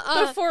nuggets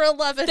before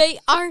 11. They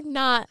are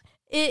not.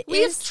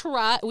 We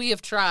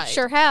have tried.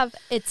 Sure have.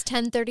 It's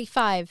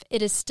 10:35.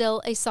 It is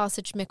still a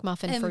sausage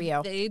McMuffin for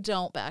you. They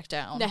don't back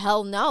down. The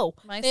hell no.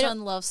 My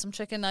son loves some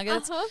chicken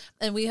nuggets,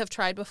 and we have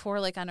tried before,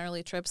 like on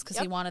early trips, because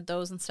he wanted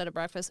those instead of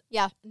breakfast.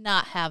 Yeah.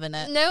 Not having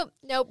it.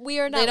 Nope, we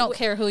are not. They don't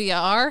care who you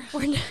are.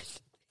 We're not.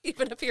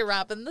 Even if you're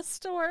robbing the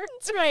store.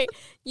 That's right.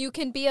 You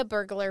can be a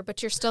burglar,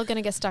 but you're still going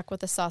to get stuck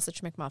with a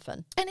sausage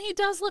McMuffin. And he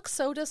does look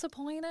so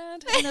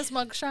disappointed in his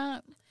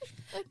mugshot.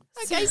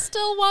 I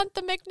still want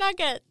the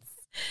McNuggets.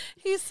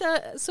 He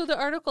said, so the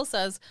article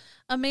says,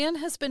 a man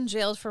has been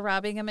jailed for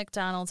robbing a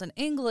McDonald's in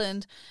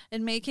England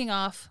and making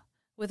off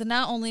with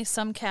not only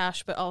some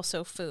cash, but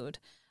also food.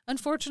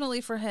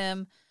 Unfortunately for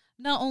him,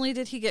 not only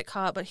did he get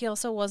caught, but he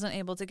also wasn't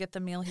able to get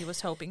the meal he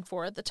was hoping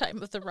for at the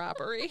time of the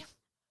robbery.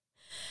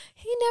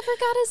 He never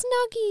got his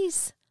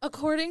nuggies.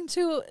 According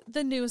to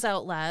the news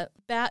outlet,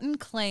 Batten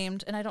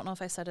claimed, and I don't know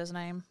if I said his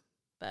name,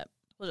 but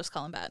we'll just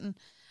call him Batten.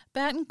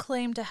 Batten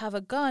claimed to have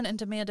a gun and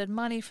demanded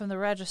money from the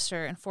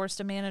register and forced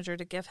a manager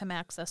to give him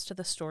access to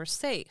the store's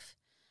safe.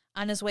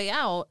 On his way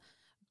out,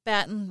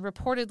 Batten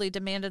reportedly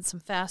demanded some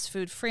fast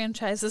food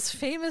franchise's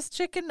famous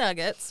chicken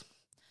nuggets.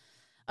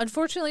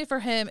 Unfortunately for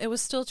him, it was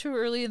still too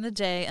early in the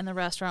day and the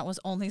restaurant was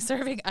only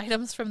serving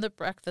items from the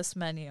breakfast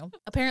menu.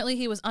 Apparently,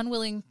 he was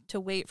unwilling to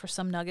wait for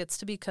some nuggets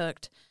to be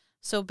cooked,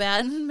 so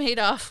Batten made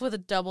off with a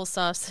double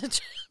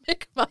sausage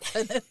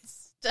McMuffin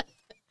instead.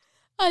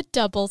 A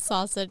double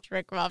sausage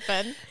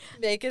McMuffin.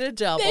 Make it a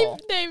double.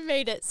 They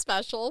made it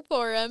special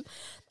for him.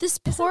 This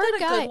poor Isn't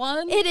that guy. a good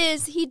one? It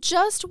is. He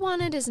just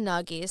wanted his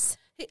nuggies.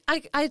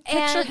 I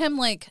picture him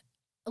like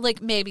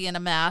maybe in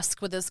a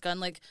mask with his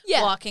gun,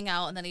 walking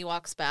out, and then he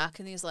walks back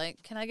and he's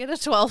like, "Can I get a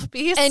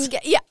 12-piece?" And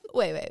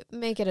wait,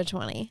 make it a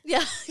 20.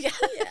 Yeah.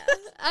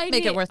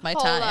 Make it worth my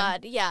time. Hold on.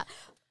 Yeah.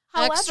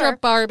 Extra However,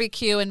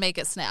 barbecue and make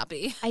it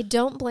snappy. I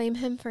don't blame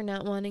him for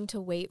not wanting to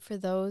wait for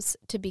those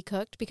to be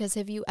cooked, because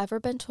have you ever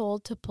been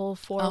told to pull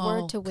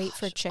forward to wait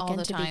for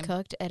chicken to be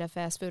cooked at a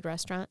fast food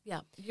restaurant?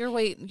 Yeah, you're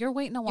waiting a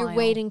while. You're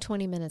waiting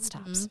 20 minutes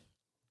tops. Mm-hmm.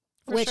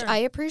 Which I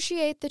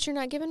appreciate that you're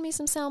not giving me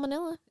some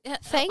salmonella. Yeah.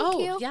 Thank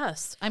you.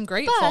 Yes, I'm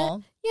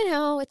grateful.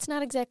 But, it's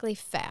not exactly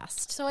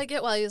fast. So I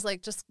get why he's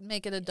like, just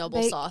make it a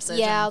double sausage.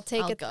 Yeah, I'll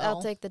take it.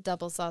 I'll take the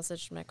double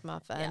sausage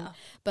McMuffin. Yeah.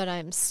 But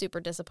I'm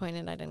super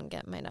disappointed I didn't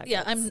get my nuggets.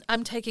 Yeah,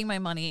 I'm taking my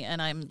money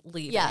and I'm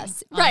leaving.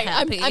 Yes, right.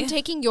 I'm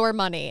taking your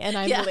money and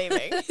I'm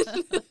leaving.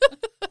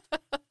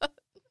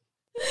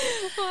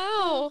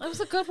 Wow, that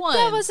was a good one.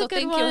 That was a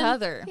good one. Thank you,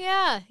 Heather.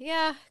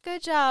 Yeah,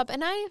 good job.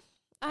 And I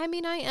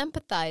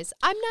empathize.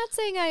 I'm not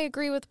saying I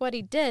agree with what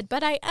he did,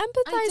 but I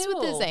empathize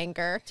with his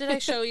anger. Did I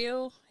show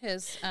you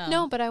his?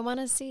 No, but I want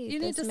to see. You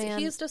need to see.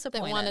 He's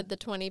disappointed. That wanted the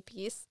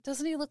 20-piece.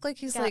 Doesn't he look like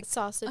he's got like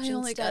sausage? I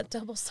only got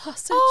double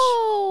sausage.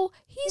 Oh,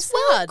 he's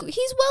well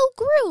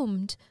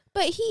groomed,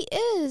 but he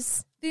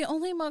is. The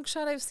only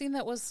mugshot I've seen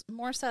that was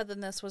more sad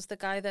than this was the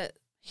guy that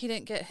he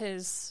didn't get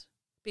his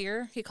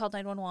beer. He called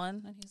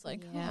 911 and he's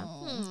like, yeah.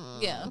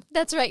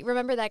 That's right.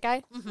 Remember that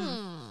guy?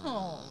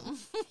 Mm-hmm.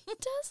 He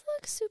does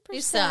look super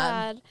He's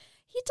sad.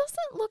 He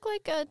doesn't look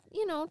like a,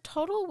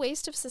 total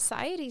waste of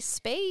society's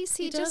space.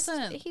 He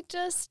doesn't. He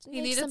just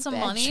he needed some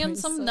money and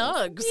some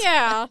nugs.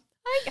 Yeah.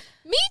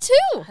 Me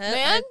too,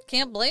 man. I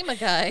can't blame a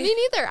guy. Me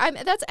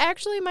neither. That's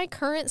actually my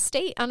current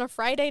state on a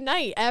Friday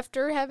night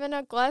after having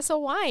a glass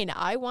of wine.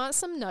 I want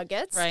some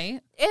nuggets.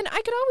 Right. And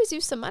I could always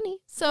use some money.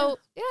 So,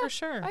 yeah, for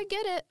sure. I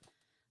get it.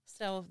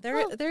 So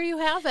there you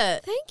have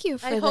it. Thank you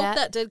for that. I hope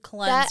that did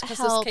cleanse, because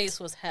this case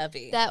was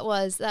heavy. That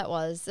was that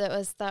one.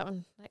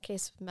 That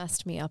case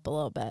messed me up a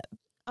little bit.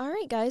 All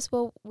right, guys.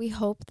 Well, we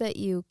hope that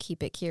you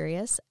keep it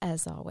curious,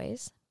 as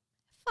always.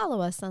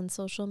 Follow us on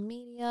social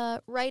media.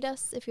 Write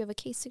us if you have a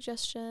case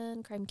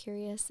suggestion,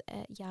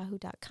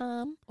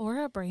 crimecurious@yahoo.com.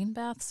 Or a brain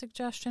bath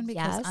suggestion,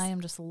 because I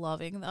am just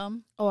loving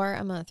them. Or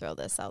I'm going to throw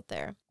this out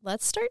there.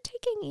 Let's start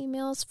taking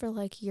emails for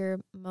your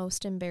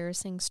most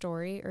embarrassing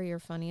story or your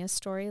funniest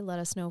story. Let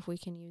us know if we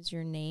can use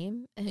your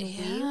name. And we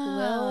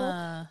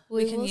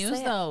can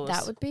use those.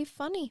 That would be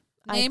funny.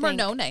 Name or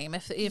no name.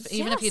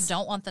 Even if you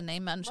don't want the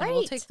name mentioned,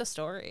 we'll take the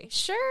story.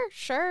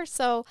 Sure.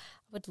 So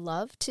I would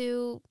love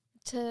to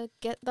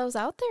get those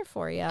out there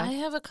for you. I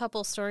have a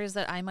couple stories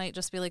that I might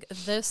just be like,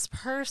 this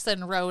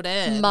person wrote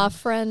in. My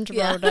friend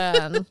wrote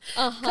in.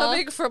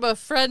 Coming from a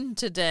friend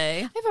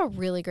today. I have a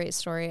really great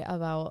story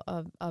about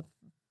a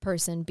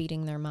person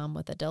beating their mom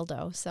with a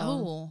dildo.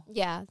 So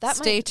yeah,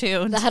 stay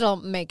tuned. That'll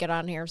make it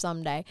on here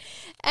someday.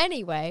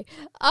 Anyway,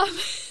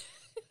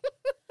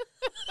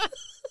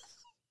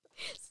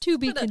 to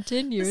be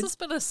continued. This has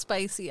been a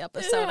spicy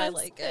episode. Yes, I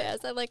like it. Yes,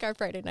 I like our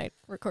Friday night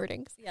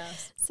recordings.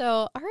 Yes. So,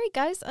 all right,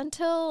 guys,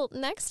 until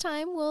next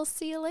time, we'll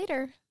see you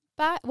later.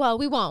 Bye. Well,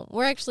 we won't.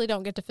 We actually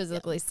don't get to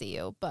physically see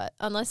you, but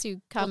unless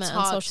you comment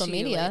on social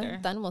media,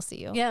 then we'll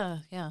see you. Yeah.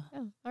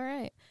 All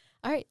right.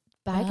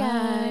 Bye,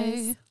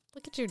 guys.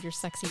 Look at you, your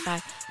sexy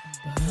bye.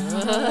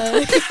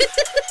 Bye.